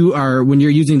rest, when you're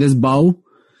using this bow,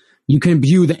 you can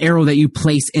imbue the arrow that you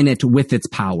place in it with its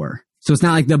power. So it's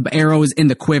not like the arrow is in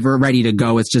the quiver ready to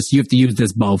go. It's just you have to use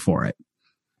this bow for it.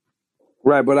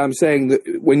 Right, but I'm saying that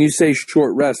when you say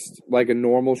short rest, like a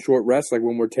normal short rest, like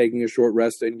when we're taking a short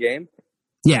rest in game.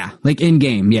 Yeah, like in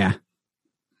game, yeah.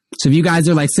 So if you guys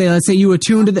are like, let's say you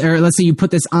attune to or let's say you put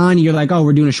this on, you're like, oh,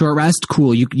 we're doing a short rest.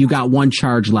 Cool. You got one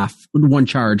charge left, one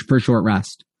charge per short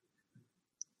rest.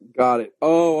 Got it.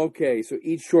 Oh, okay. So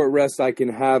each short rest, I can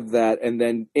have that. And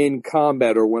then in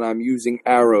combat or when I'm using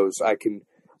arrows, I can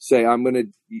say, I'm going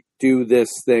to do this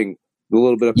thing, a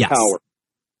little bit of power.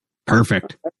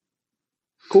 Perfect.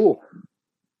 Cool.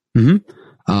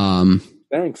 Mm-hmm.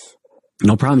 Thanks.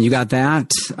 No problem. You got that.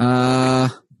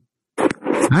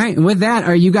 All right, and with that,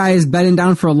 are you guys bedding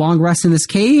down for a long rest in this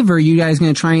cave, or are you guys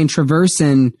going to try and traverse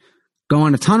and go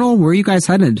on a tunnel? Where are you guys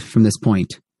headed from this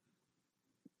point?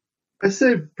 I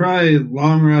say probably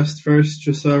long rest first,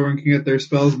 just so everyone can get their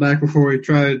spells back before we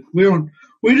try.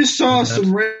 We just saw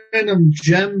some random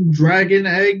gem dragon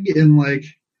egg and like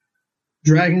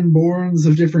dragonborns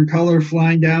of different color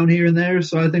flying down here and there,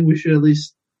 so I think we should at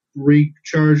least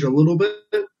recharge a little bit.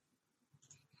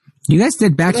 You guys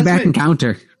did back-to-back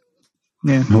encounter.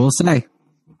 Yeah. I will say.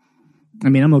 I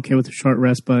mean, I'm okay with a short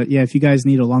rest, but yeah, if you guys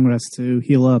need a long rest to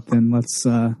heal up, then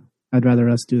I'd rather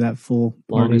us do that full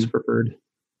Long party. is preferred.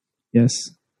 Yes.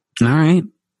 All right.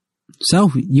 So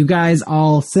you guys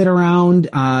all sit around.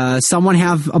 Someone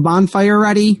have a bonfire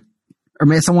ready? Or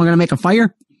maybe someone going to make a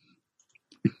fire?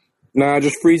 Nah,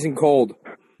 just freezing cold.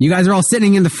 You guys are all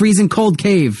sitting in the freezing cold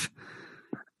cave.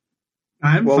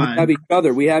 I'm fine.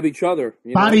 We have each other.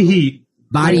 Body heat.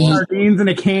 Body heat. Sardines in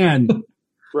a can.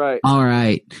 Right. All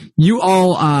right. You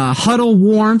all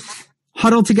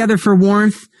huddle together for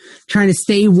warmth, trying to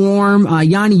stay warm.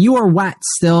 Yanni, you are wet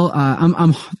still.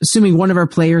 I'm assuming one of our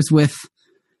players with...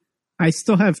 I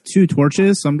still have 2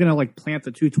 torches, so I'm going to plant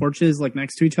the 2 torches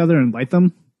next to each other and light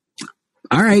them.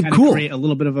 All right, cool. Create a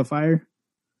little bit of a fire.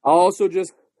 I'll also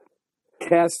just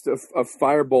cast a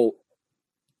firebolt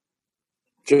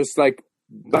just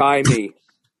by me.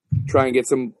 Try and get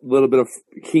some little bit of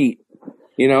heat,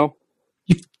 You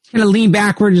kind of lean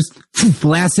backward, just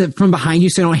blast it from behind you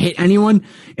so you don't hit anyone.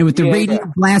 And with the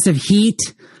radiant blast of heat,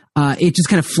 it just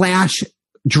kind of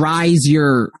dries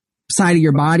your side of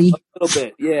your body. A little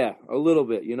bit, yeah. A little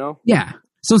bit, Yeah.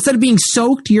 So instead of being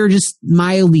soaked, you're just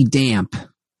mildly damp.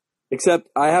 Except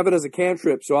I have it as a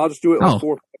cantrip, so I'll just do it 4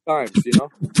 or 5 times,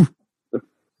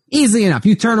 Easily enough.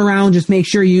 You turn around, just make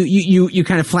sure you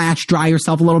kind of dry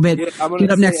yourself a little bit. Yeah,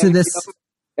 get up next to this.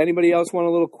 Anybody else want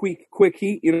a little quick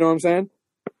heat? You know what I'm saying?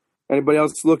 Anybody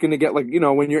else looking to get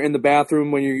when you're in the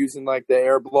bathroom, when you're using the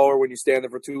air blower, when you stand there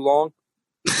for too long?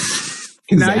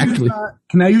 Exactly.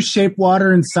 Can I use shape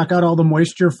water and suck out all the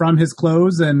moisture from his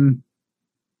clothes and?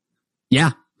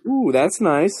 Yeah. Ooh, that's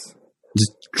nice.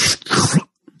 Just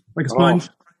like a sponge.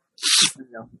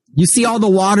 You see all the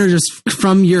water just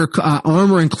from your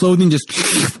armor and clothing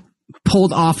just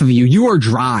pulled off of you. You are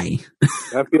dry.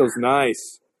 That feels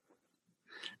nice.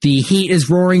 The heat is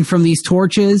roaring from these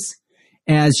torches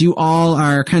as you all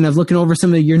are kind of looking over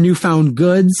some of your newfound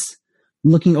goods,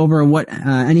 looking over what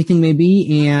anything may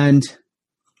be, and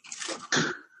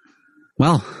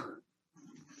well,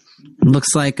 it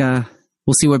looks like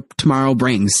we'll see what tomorrow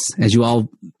brings as you all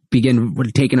begin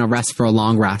taking a rest for a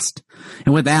long rest.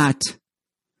 And with that,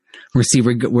 we'll see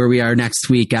where we are next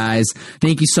week, guys.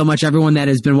 Thank you so much, everyone that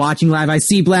has been watching live. I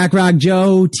see BlackRock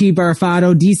Joe, T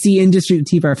Barfato, DC Industry,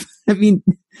 I mean,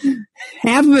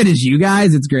 half of it is you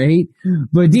guys. It's great.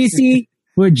 But DC,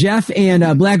 with Jeff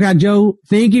and BlackRock Joe,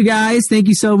 thank you guys. Thank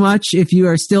you so much. If you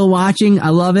are still watching, I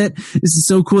love it. This is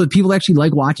so cool that people actually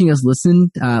like watching us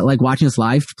watching us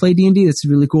live play D&D. This is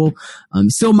really cool.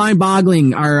 Still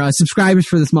mind-boggling. Our subscribers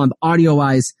for this month,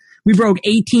 audio-wise, we broke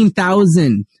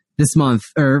 18,000 this month,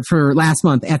 or for last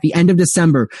month at the end of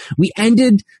December. We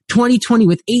ended 2020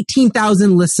 with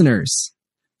 18,000 listeners.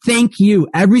 Thank you,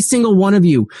 every single one of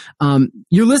you.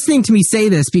 You're listening to me say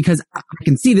this because I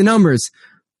can see the numbers.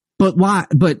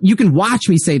 But you can watch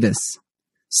me say this.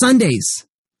 Sundays,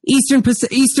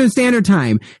 Eastern Standard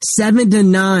Time, 7 to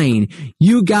 9.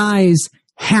 You guys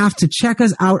have to check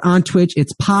us out on Twitch.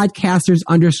 It's podcasters_.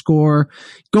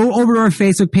 Go over to our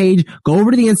Facebook page, go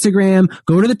over to the Instagram,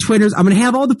 go to the Twitters. I'm going to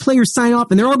have all the players sign off,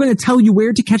 and they're all going to tell you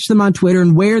where to catch them on Twitter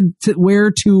and where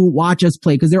to watch us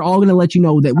play, because they're all going to let you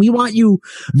know that we want you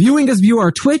viewing us view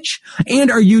our Twitch and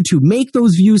our YouTube. Make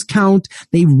those views count.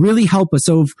 They really help us.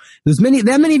 So if there's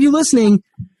that many of you listening,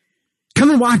 come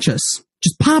and watch us.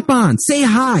 Just pop on, say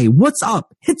hi, what's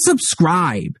up, hit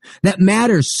subscribe. That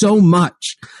matters so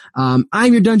much. I'm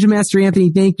your Dungeon Master,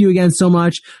 Anthony. Thank you again so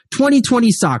much.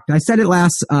 2020 sucked. I said it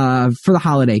last for the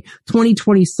holiday.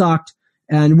 2020 sucked.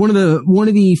 And one of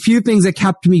the few things that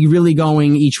kept me really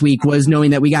going each week was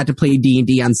knowing that we got to play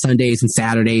D&D on Sundays and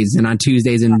Saturdays and on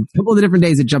Tuesdays and a couple of the different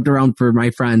days it jumped around for my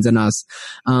friends and us.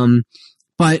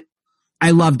 But I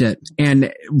loved it.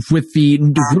 And with the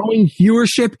growing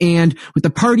viewership and with the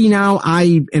party now,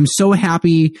 I am so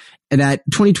happy that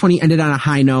 2020 ended on a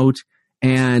high note,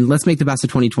 and let's make the best of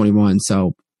 2021.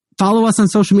 So follow us on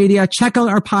social media. Check out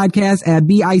our podcast at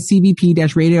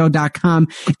bicbp-radio.com.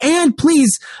 And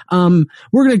please,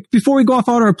 before we go off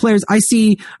all our players, I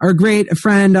see our great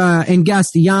friend and guest,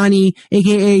 Yanni,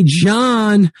 aka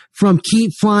John from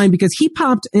Keep Flying, because he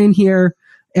popped in here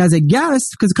as a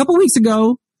guest because a couple weeks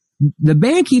ago, the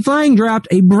band Keep Flying dropped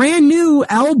a brand new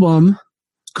album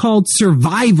called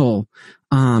Survival.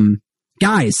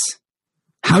 Guys,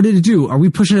 how did it do? Are we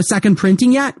pushing a second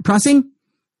pressing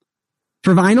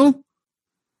for vinyl?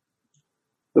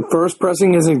 The first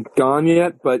pressing isn't gone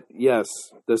yet, but yes,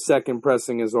 the second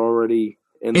pressing is already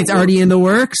in the works. It's already in the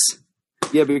works?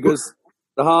 Yeah, because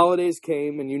the holidays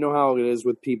came, and you know how it is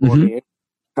with people. Mm-hmm. It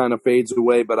kind of fades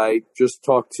away, but I just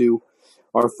talked to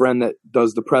our friend that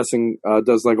does the pressing,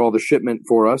 does like all the shipment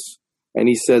for us. And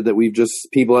he said that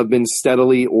people have been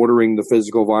steadily ordering the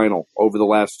physical vinyl over the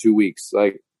last 2 weeks,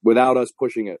 like without us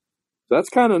pushing it. So that's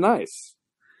kind of nice.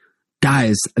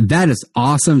 Guys, that is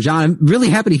awesome, John. I'm really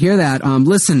happy to hear that.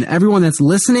 Listen, everyone that's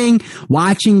listening,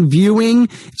 watching, viewing,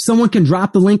 if someone can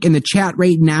drop the link in the chat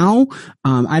right now.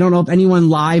 I don't know if anyone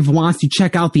live wants to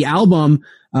check out the album.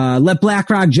 Let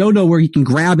BlackRock Joe know where you can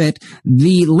grab it.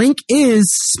 The link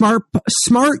is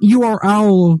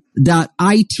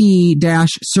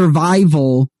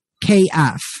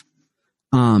smarturl.it-survival-kf.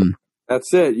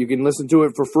 That's it. You can listen to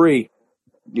it for free.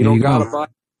 You don't gotta buy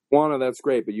one, that's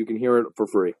great, but you can hear it for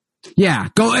free. Yeah,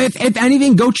 go if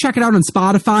anything, go check it out on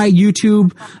Spotify,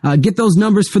 YouTube. Get those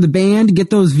numbers for the band,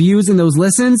 get those views and those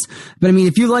listens. But I mean,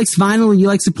 if you like vinyl and you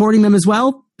like supporting them as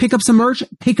well, pick up some merch,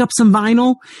 pick up some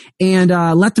vinyl, and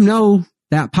let them know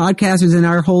that podcasters and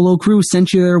our whole little crew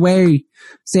sent you their way.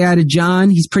 Say hi to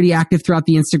John. He's pretty active throughout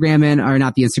the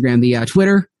Instagram the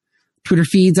Twitter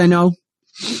feeds, I know.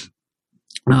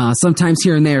 Sometimes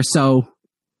here and there. So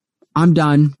I'm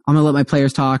done. I'm going to let my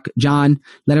players talk. John,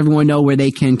 let everyone know where they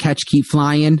can catch Keep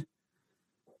Flying.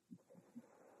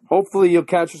 Hopefully you'll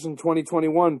catch us in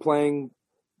 2021 playing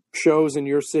shows in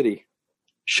your city.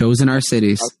 Shows in our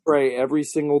cities. I pray every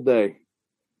single day.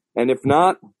 And if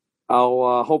not,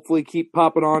 I'll hopefully keep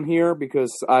popping on here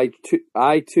because I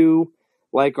too,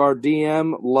 like our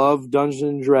DM, love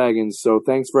Dungeons & Dragons. So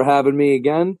thanks for having me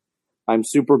again. I'm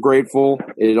super grateful.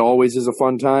 It always is a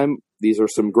fun time. These are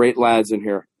some great lads in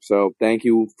here. So thank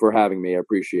you for having me. I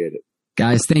appreciate it.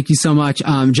 Guys, thank you so much.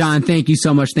 John, thank you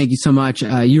so much. Thank you so much.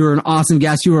 You were an awesome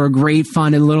guest. You were a great,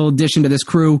 fun, and little addition to this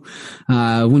crew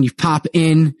when you pop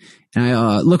in. And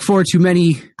I look forward to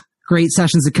many great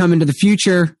sessions that come into the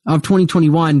future of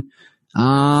 2021.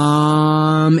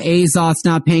 Azot's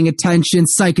not paying attention.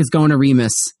 Psych is going to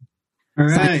Remus. All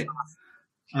right.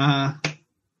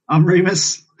 I'm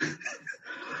Remus.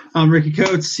 I'm Ricky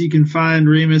Coates. You can find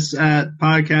Remus at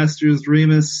Podcasters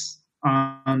Remus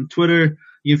on Twitter.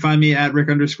 You can find me at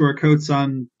Rick_Coates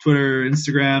on Twitter,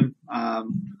 Instagram. I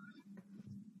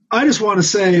just want to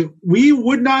say we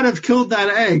would not have killed that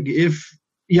egg if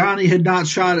Yanni had not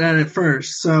shot at it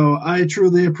first. So I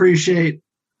truly appreciate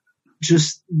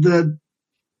just the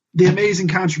amazing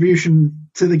contribution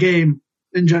to the game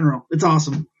in general. It's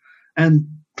awesome. And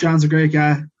John's a great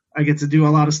guy. I get to do a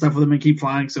lot of stuff with him and Keep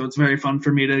Flying, so it's very fun for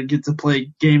me to get to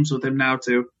play games with him now,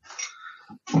 too.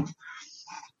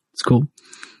 It's cool.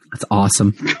 That's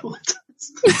awesome.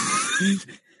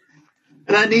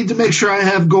 And I need to make sure I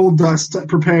have Gold Dust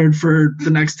prepared for the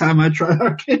next time I try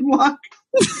Arcade Block.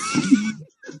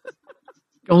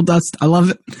 Gold Dust. I love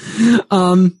it.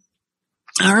 All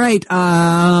right.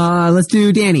 Let's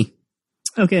do Danny.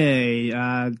 Okay.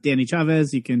 Danny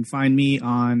Chavez. You can find me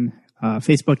on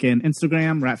Facebook and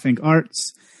Instagram, Ratfink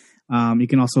Arts. You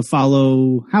can also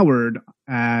follow Howard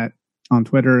on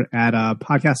Twitter at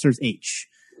PodcastersH.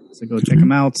 So go check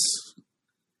him out.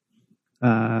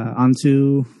 On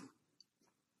to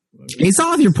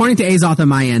Azoth. You're pointing to Azoth on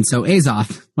my end, so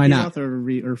Azoth. Why not?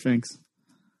 Azoth or Finks?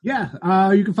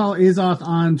 Yeah, you can follow Azoth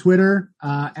on Twitter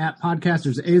at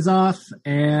Podcasters Azoth.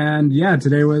 And yeah,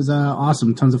 today was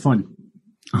awesome. Tons of fun.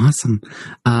 Awesome.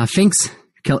 Finks,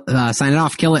 sign it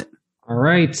off. Kill it. All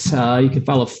right. You can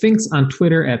follow Finks on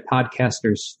Twitter at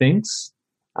Podcasters Finks.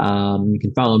 You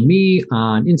can follow me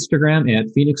on Instagram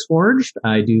at Phoenix Forged.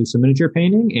 I do some miniature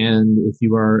painting, and if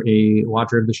you are a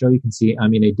watcher of the show, you can see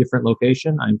I'm in a different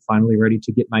location. I'm finally ready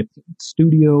to get my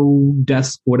studio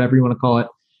desk, whatever you want to call it.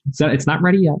 So it's not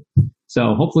ready yet.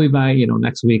 So hopefully by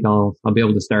next week I'll be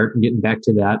able to start getting back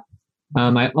to that.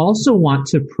 I also want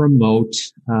to promote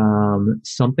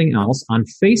something else on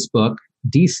Facebook.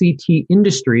 DCT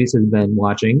Industries has been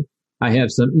watching. I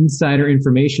have some insider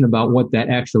information about what that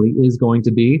actually is going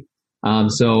to be.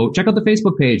 So check out the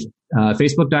Facebook page,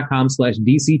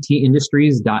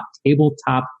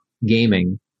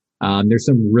 facebook.com/DCTindustries.tabletopgaming. There's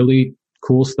some really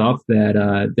cool stuff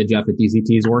that Jeff at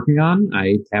DCT is working on.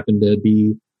 I happen to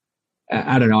be,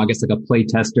 I don't know, I guess like a play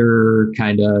tester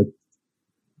kind of,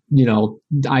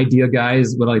 idea guy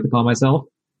is what I like to call myself.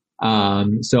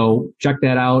 So check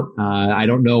that out. I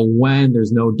don't know when,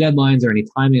 there's no deadlines or any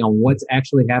timing on what's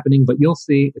actually happening, but you'll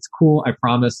see. It's cool. I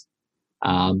promise.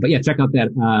 But yeah, check out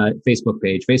that, Facebook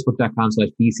page,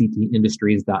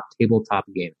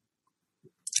 facebook.com/DCTindustries.tabletopgaming.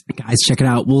 Guys, check it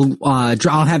out.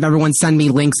 I'll have everyone send me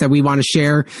links that we want to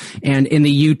share, and in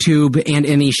the YouTube and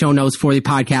in the show notes for the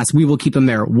podcast, we will keep them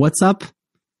there. What's up?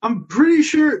 I'm pretty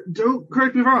sure, don't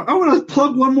correct me if I'm wrong, I want to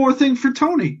plug one more thing for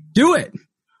Tony. Do it.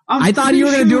 I thought you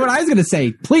were going to do what I was going to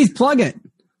say. Please plug it.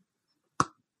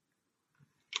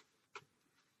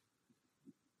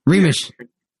 Remish.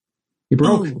 You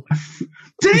broke. Oh.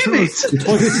 Damn it!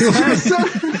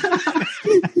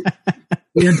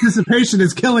 The anticipation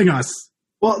is killing us.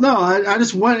 Well, no, I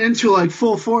just went into like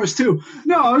full force too.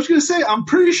 No, I was going to say, I'm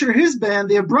pretty sure his band,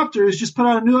 The Abrupters, just put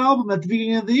out a new album at the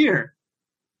beginning of the year.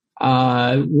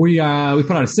 We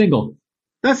put out a single.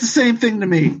 That's the same thing to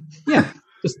me. Yeah.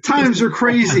 Times are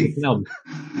crazy.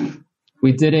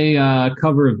 We did a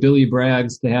cover of Billy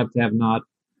Bragg's To Have Not.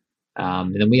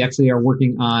 And then we actually are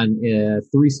working on a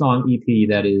 3-song EP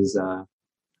that is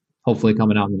hopefully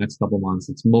coming out in the next couple of months.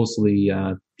 It's mostly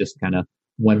just kind of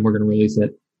when we're going to release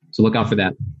it. So look out for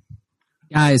that.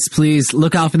 Guys, please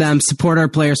look out for them. Support our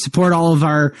players. Support all of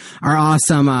our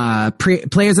awesome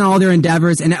players and all their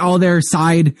endeavors and all their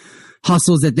side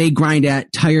hustles that they grind at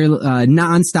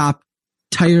nonstop,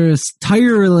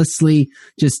 tirelessly,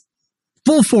 just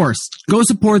full force. Go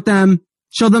support them.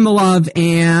 Show them the love,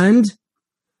 and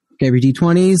grab your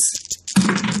D20s.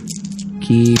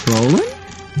 Keep rolling.